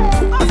vibe.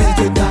 I feel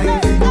to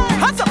dive in.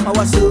 Hands up, I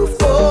was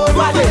surf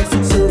over this.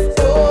 Surf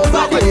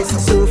over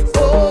this. Surf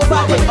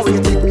over this. How will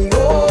you take me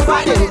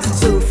over this?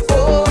 Surf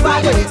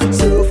over this.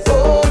 Surf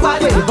over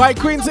this. The Bike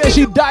Queen says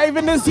she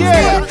diving this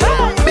year.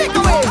 Make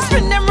a way.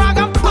 Spin them rag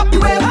and pick up the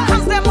wheel.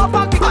 Hands them up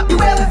and pick up the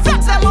wheel.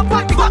 Flex them up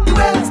and pick up the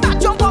wheel. Start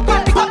jump up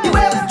and pick up the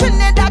wheel.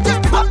 Trinidad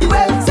just pick up the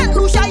wheel. St.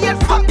 Lucia yeah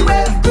pick up the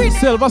wheel. Green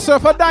Silver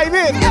Surfer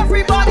diving.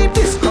 Everybody,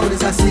 this crowd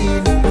is a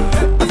scene.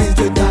 I feel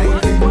to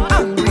dive in.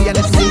 Angry and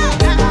obscene.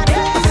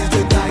 I feel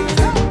to dive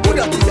in. Put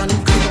up the and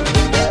clean.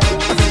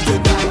 I feel to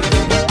dive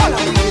in. All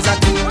of we is a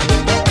team.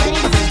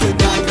 I feel to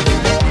dive in.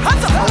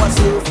 Hands up, I was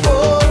surf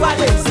over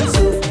this.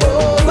 Surf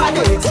over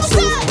this.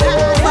 Surf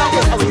over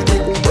this. How will you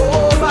take me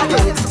over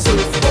this?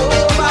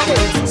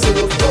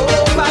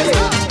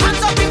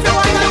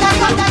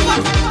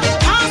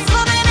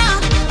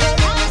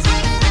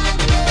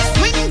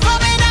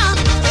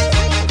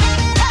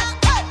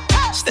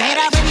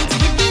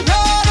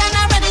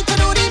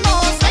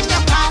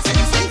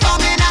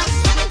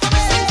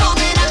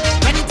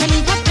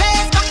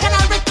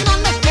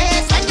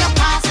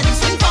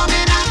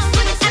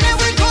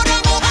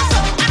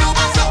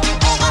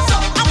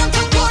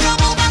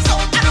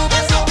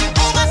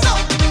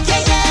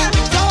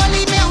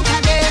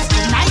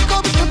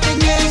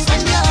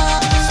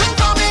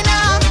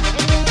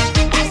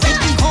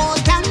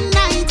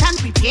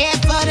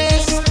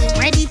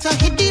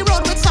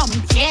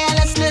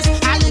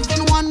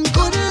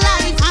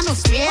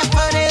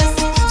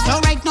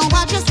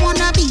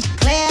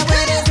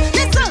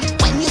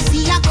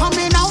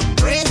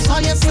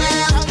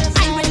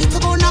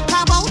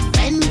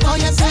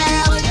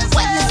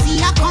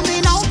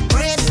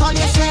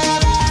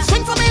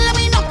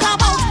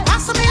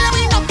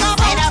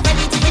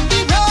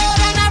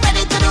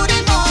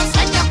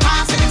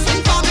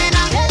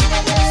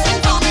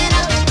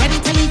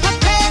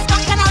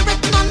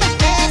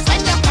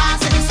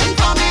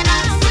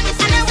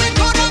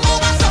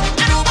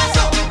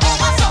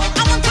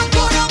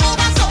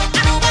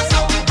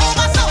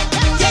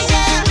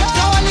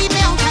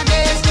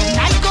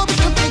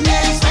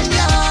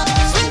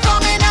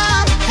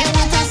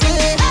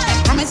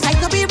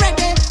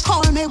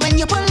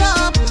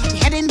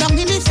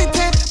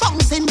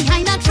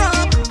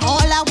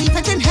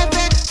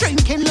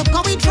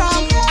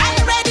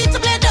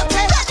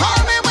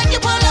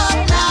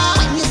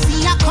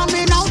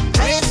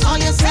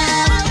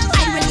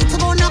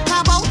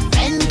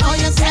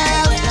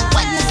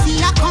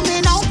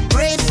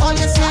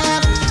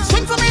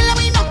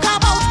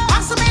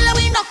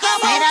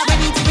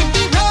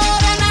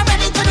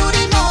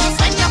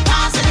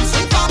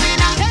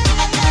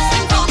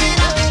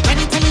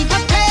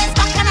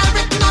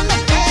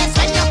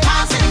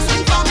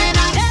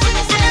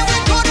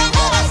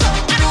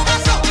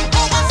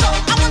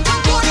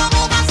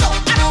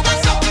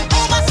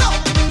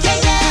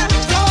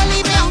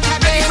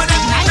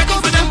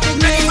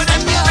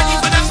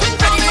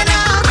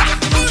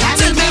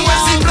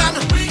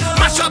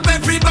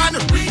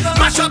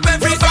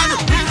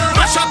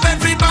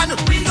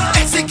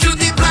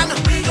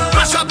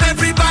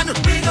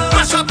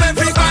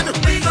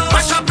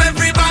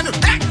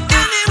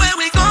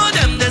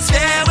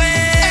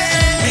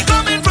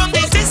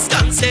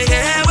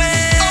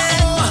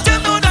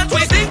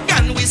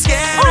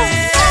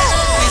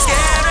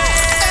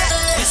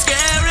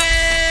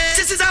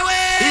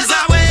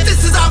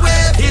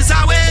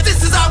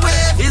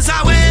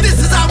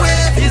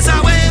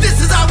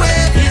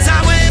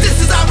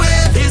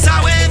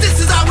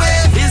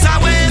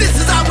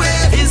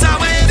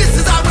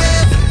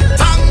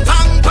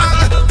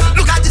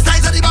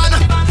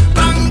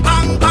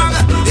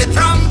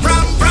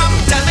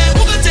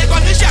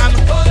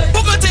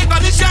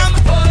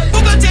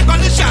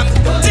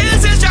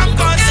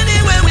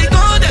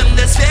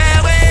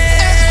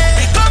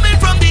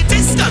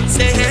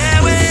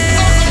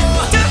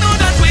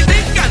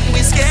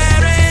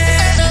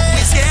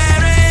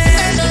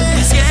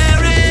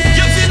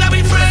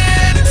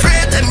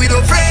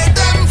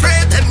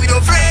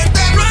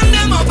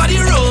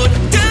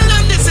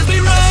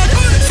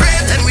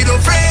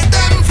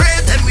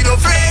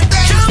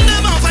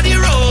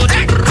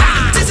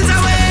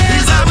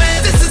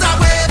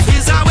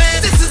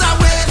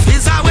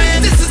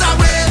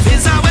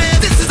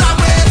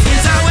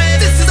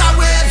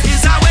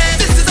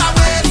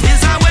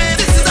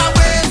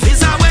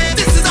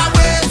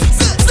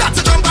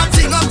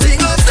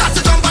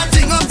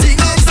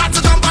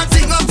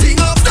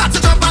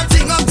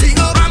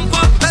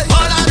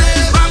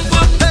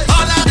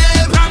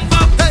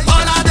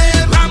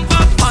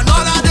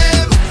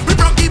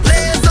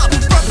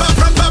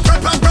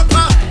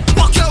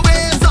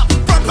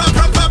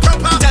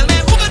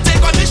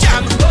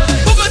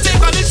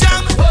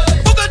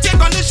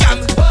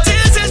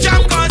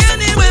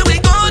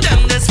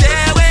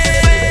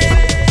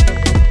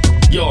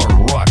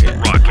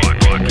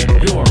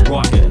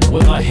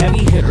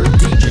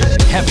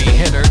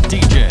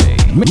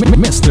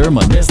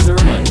 Mejustik.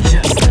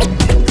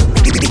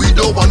 We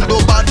don't want no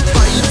bad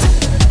fight.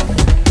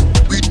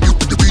 We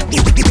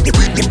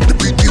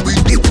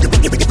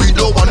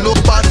don't want no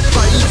bad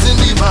fights in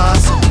the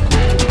mass.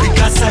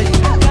 Because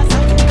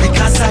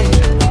I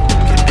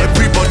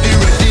everybody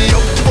ready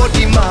up for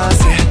the mass.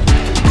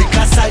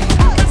 Because I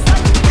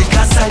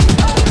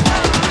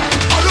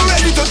all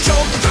ready to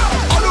jump,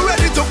 all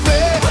ready to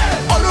play,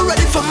 all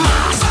ready for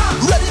mass,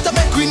 ready to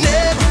make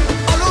grenade,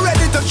 all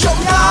ready to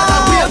jump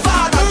hard, we are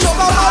hard, jump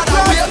hard,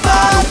 we are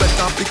hard.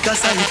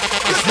 Because I,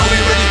 cause now we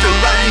ready to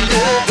ride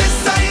it. This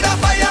side of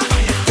fire,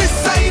 this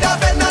side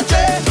of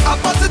energy, a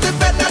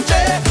positive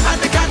energy, and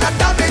they cannot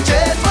damage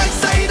it. My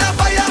side of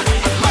fire,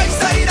 my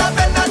side of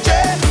energy,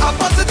 a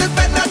positive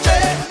energy,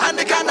 and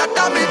they cannot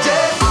damage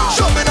it.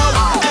 Show me now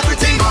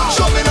everything,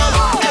 show me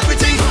now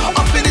everything,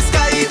 up in the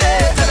sky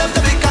there. Tell them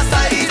to pick a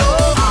side,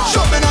 oh.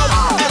 Show me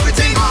now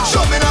everything,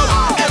 show me now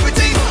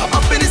everything,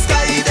 up in the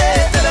sky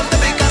there. Tell them to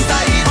pick a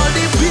side. All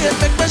the pain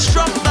make me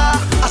stronger,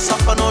 I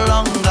suffer no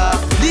longer.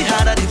 The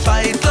harder the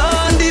fight,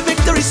 Lord, the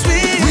victory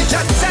sweet. We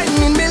just time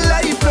in me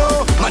life,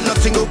 no. Man,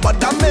 nothing go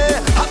bother me.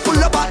 I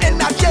full of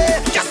energy.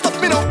 Can't stop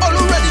me now. All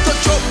ready to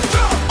jump,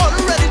 all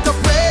ready to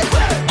play,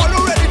 all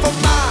ready for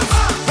mass,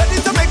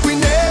 ready to make we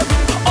name.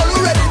 All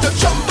ready to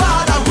jump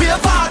hard and we are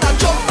hard and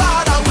jump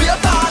hard and we are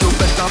hard. You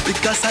better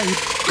pick a side,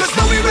 cause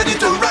now we ready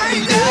to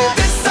ride it.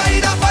 This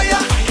side of fire,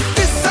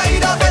 this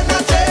side of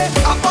energy,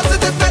 a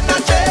positive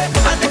energy,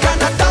 and they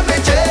cannot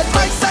damage it.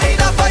 My side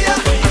of fire,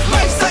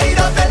 my side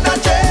of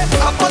energy,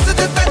 a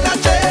positive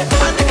energy,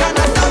 and they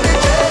cannot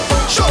damage it.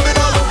 Show me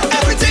now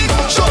everything,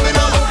 show me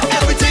now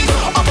everything,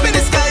 up in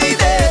the sky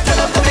there. Tell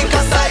them to pick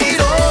a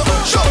side, oh.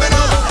 Show me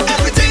now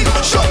everything,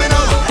 show me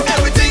now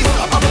everything,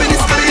 up in the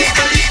sky.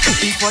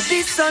 Before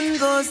the sun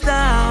goes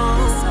down,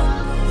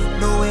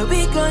 no way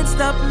we gon'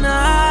 stop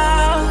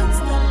now.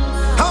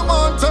 I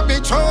want to be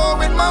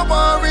throwing my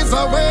worries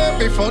away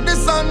before the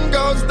sun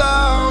goes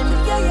down.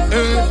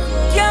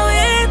 Can't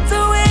wait to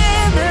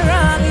win the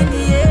wrong in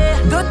the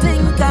air. Don't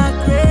think I'm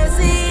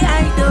crazy,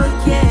 I don't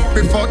care.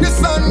 Before the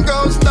sun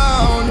goes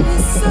down.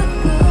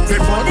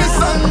 Before the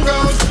sun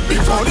goes.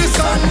 Before the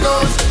sun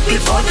goes.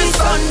 Before the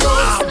sun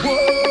goes.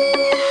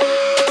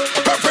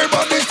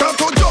 Everybody start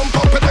to jump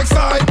up in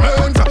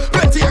excitement.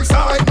 Plenty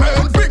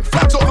excitement. Big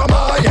flags over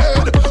my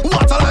head.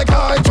 Water like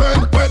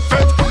hydrant. Wet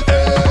fet.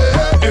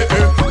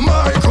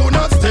 My crew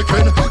not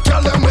sticking.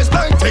 Tell them it's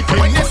like ticking.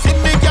 When you see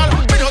me, girl,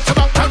 we don't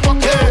back and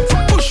walk it.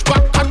 Push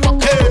back and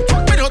walk it.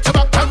 We don't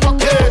back and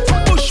walk it.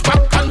 Push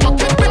back and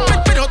walk it.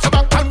 We don't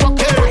back and walk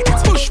it.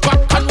 Push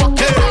back and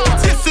walk it.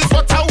 This is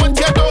what I want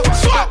you to do.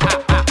 Swap.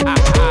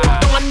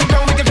 Down on the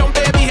ground, make a jump,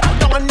 baby.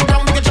 Down on the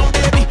ground, make a jump,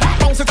 baby.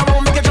 Bounce it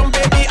around, make a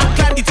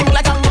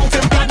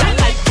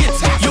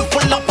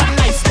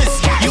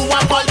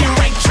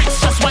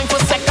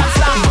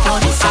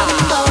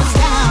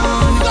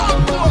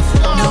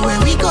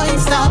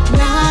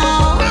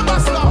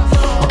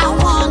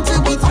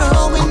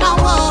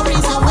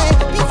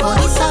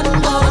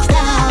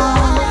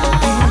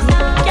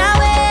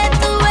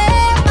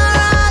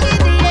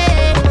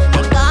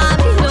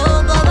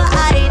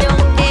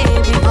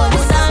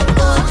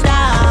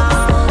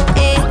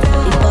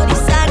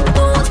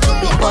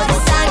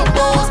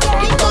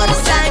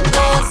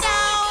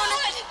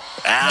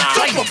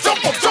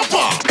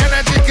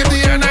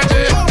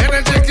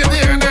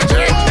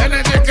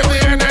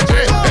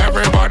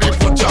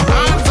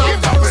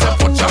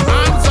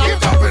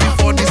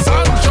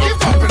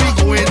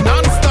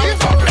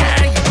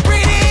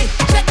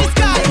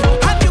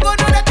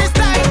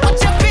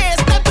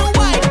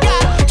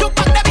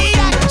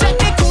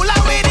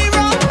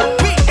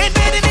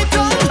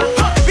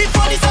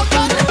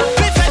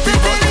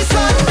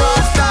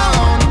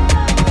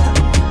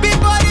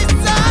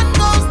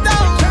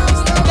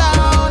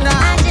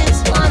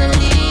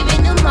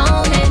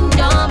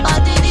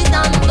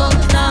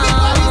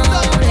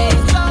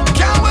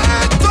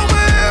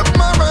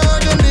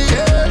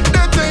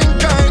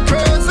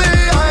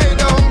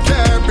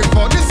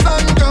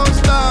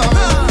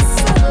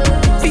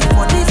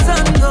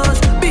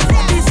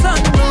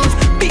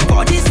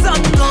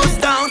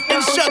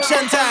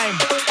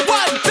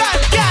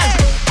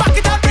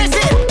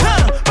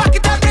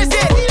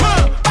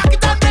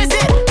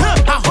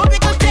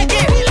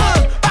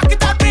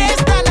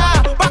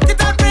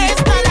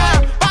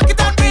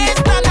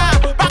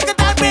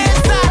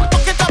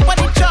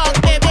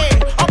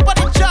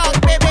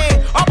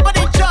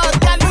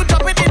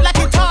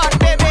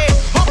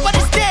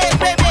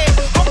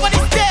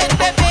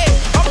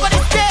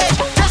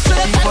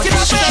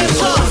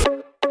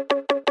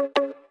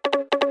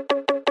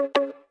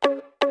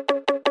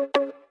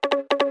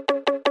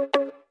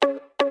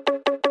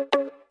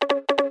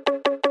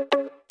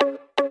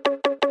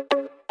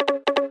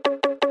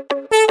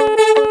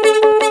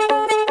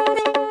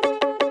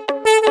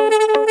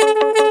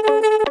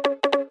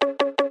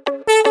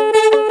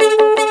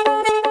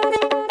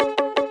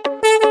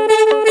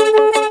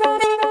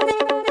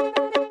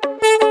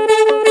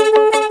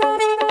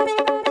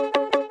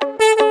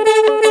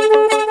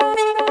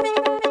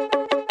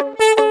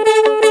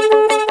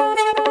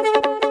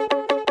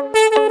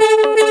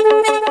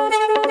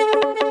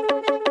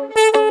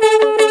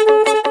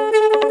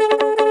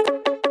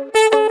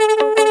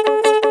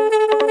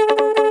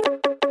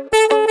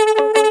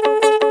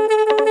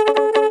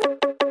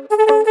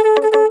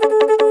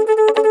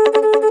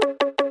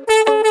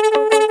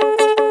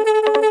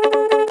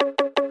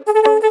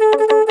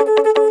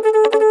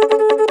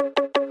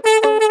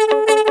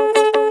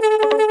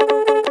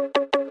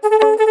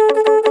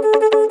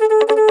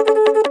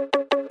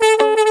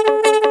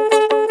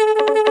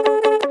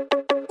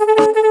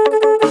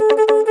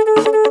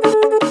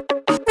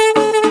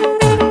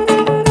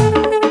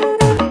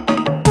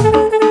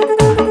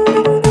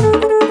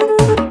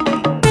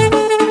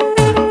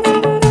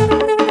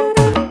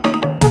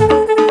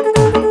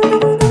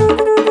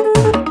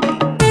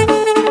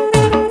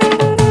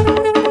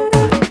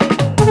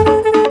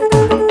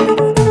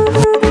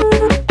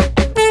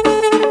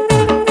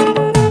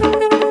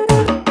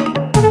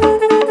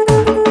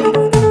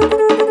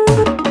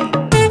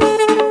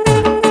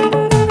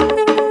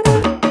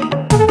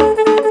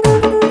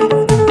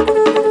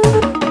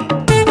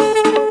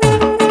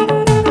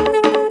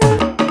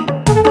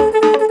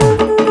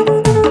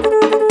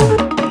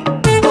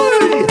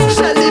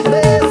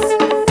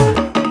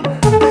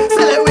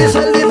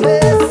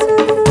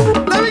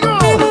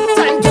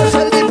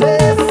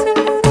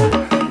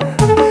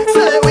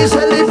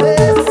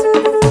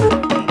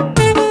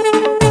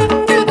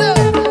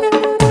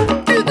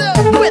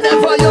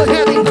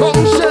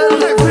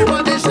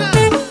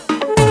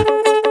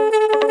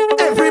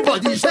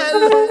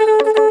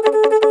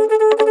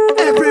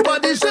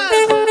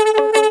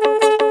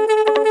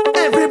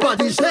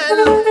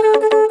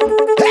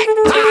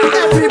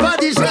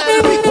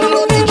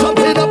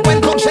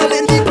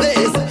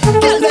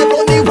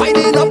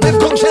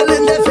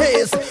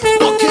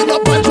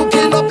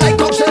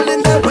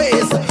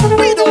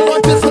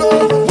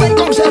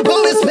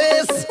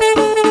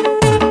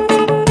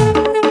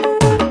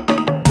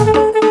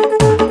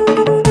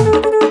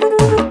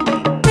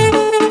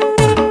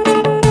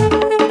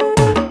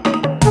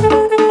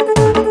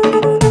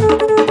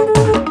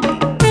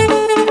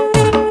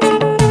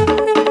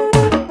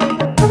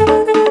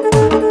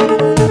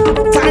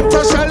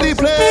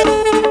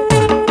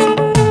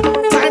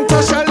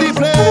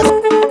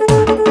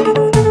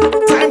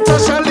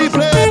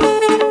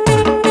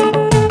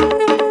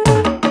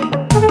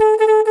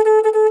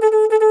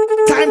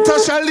Time to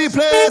shell the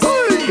place.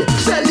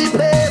 Shell the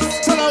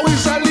place. So now we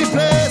shell the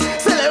place.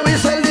 Say we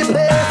shell the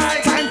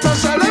place. Time to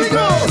shell the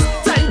place.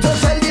 Time to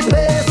shell the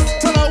place.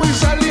 So now we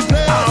shell the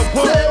place.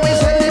 Say we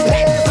shell the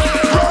place.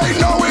 Right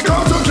now we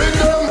come to give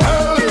them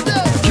hell.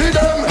 Give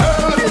them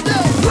hell.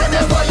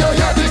 Whenever you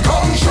hear the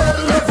conch shell,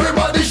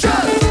 everybody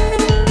shell.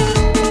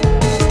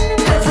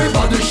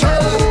 Everybody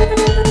shell.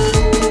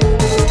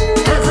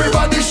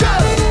 Everybody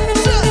shell.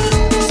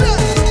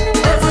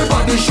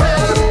 Everybody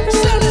shell.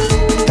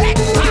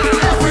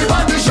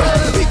 Everybody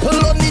shell.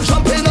 People only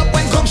jumping up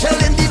when conch shell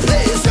in the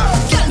place.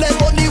 Girl them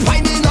only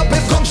winding up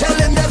if conch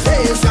shell in their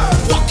face.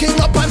 Walking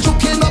up and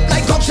juking up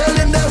like conch shell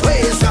in their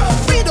waist.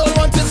 We don't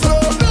want it slow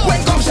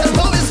when conch shell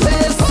go his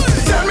face.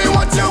 Tell me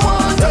what you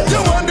want.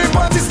 You want the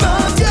party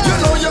start. You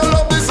know you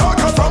love the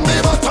soca from the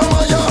bottom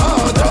of your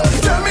heart.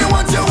 Tell me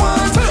what you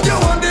want. You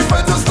want the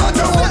fete to start.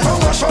 You want to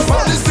wash up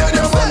on the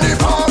stadium and the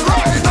park.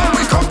 Right now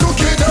we come to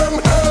give them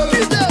hell.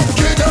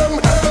 Give them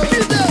hell.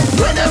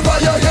 Whenever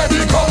you hear the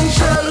conch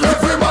shell,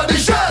 everybody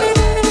shell.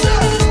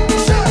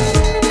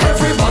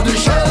 Everybody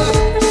shell.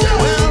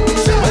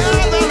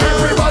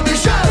 Everybody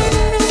shell.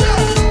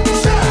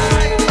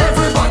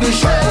 Everybody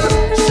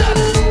shell.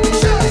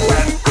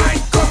 When I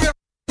come here.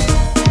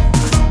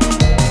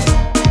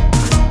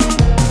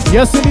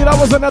 Yes, indeed, that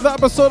was another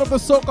episode of the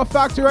Soca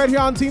Factory right here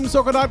on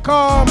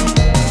TeamSoca.com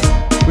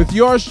with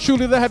yours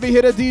truly, the heavy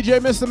hitter DJ,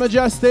 Mr.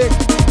 Mejustik.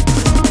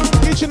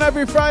 Each and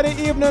every Friday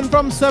evening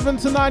from 7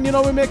 to 9, you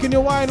know we're making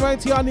you wine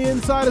right here on the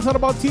inside. It's all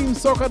about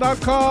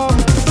TeamSoca.com.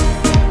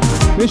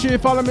 Make sure you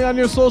follow me on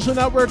your social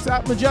networks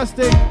at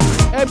Mejustik,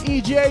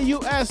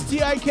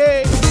 Mejustik.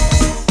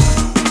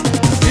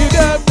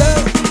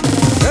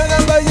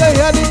 Whenever you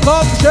hear the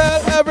conch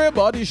shell,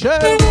 everybody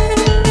shell.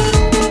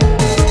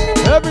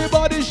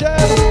 Everybody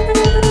shell.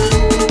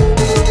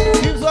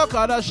 Team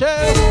Soca da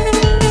shell.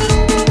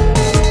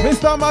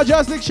 Mr.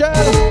 Mejustik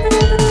shell.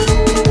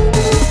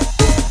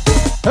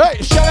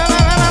 Hey, shell.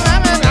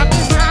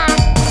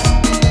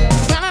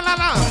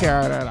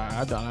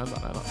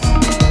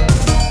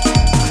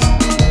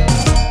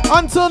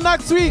 Until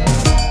next week,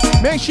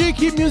 make sure you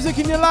keep music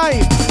in your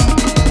life,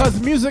 because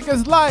music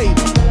is life.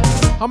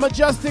 I'm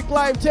Mejustik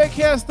Live. Take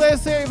care, stay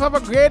safe, have a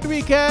great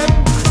weekend,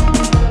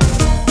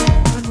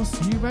 and we'll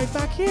see you right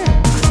back here.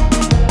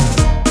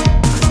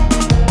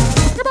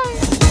 Goodbye.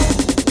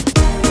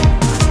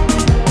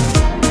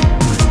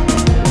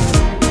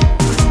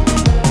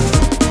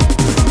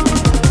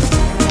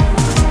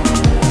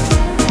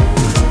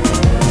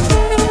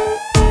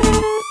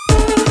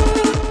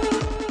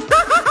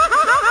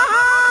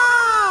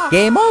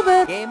 Game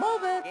over. Game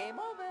over.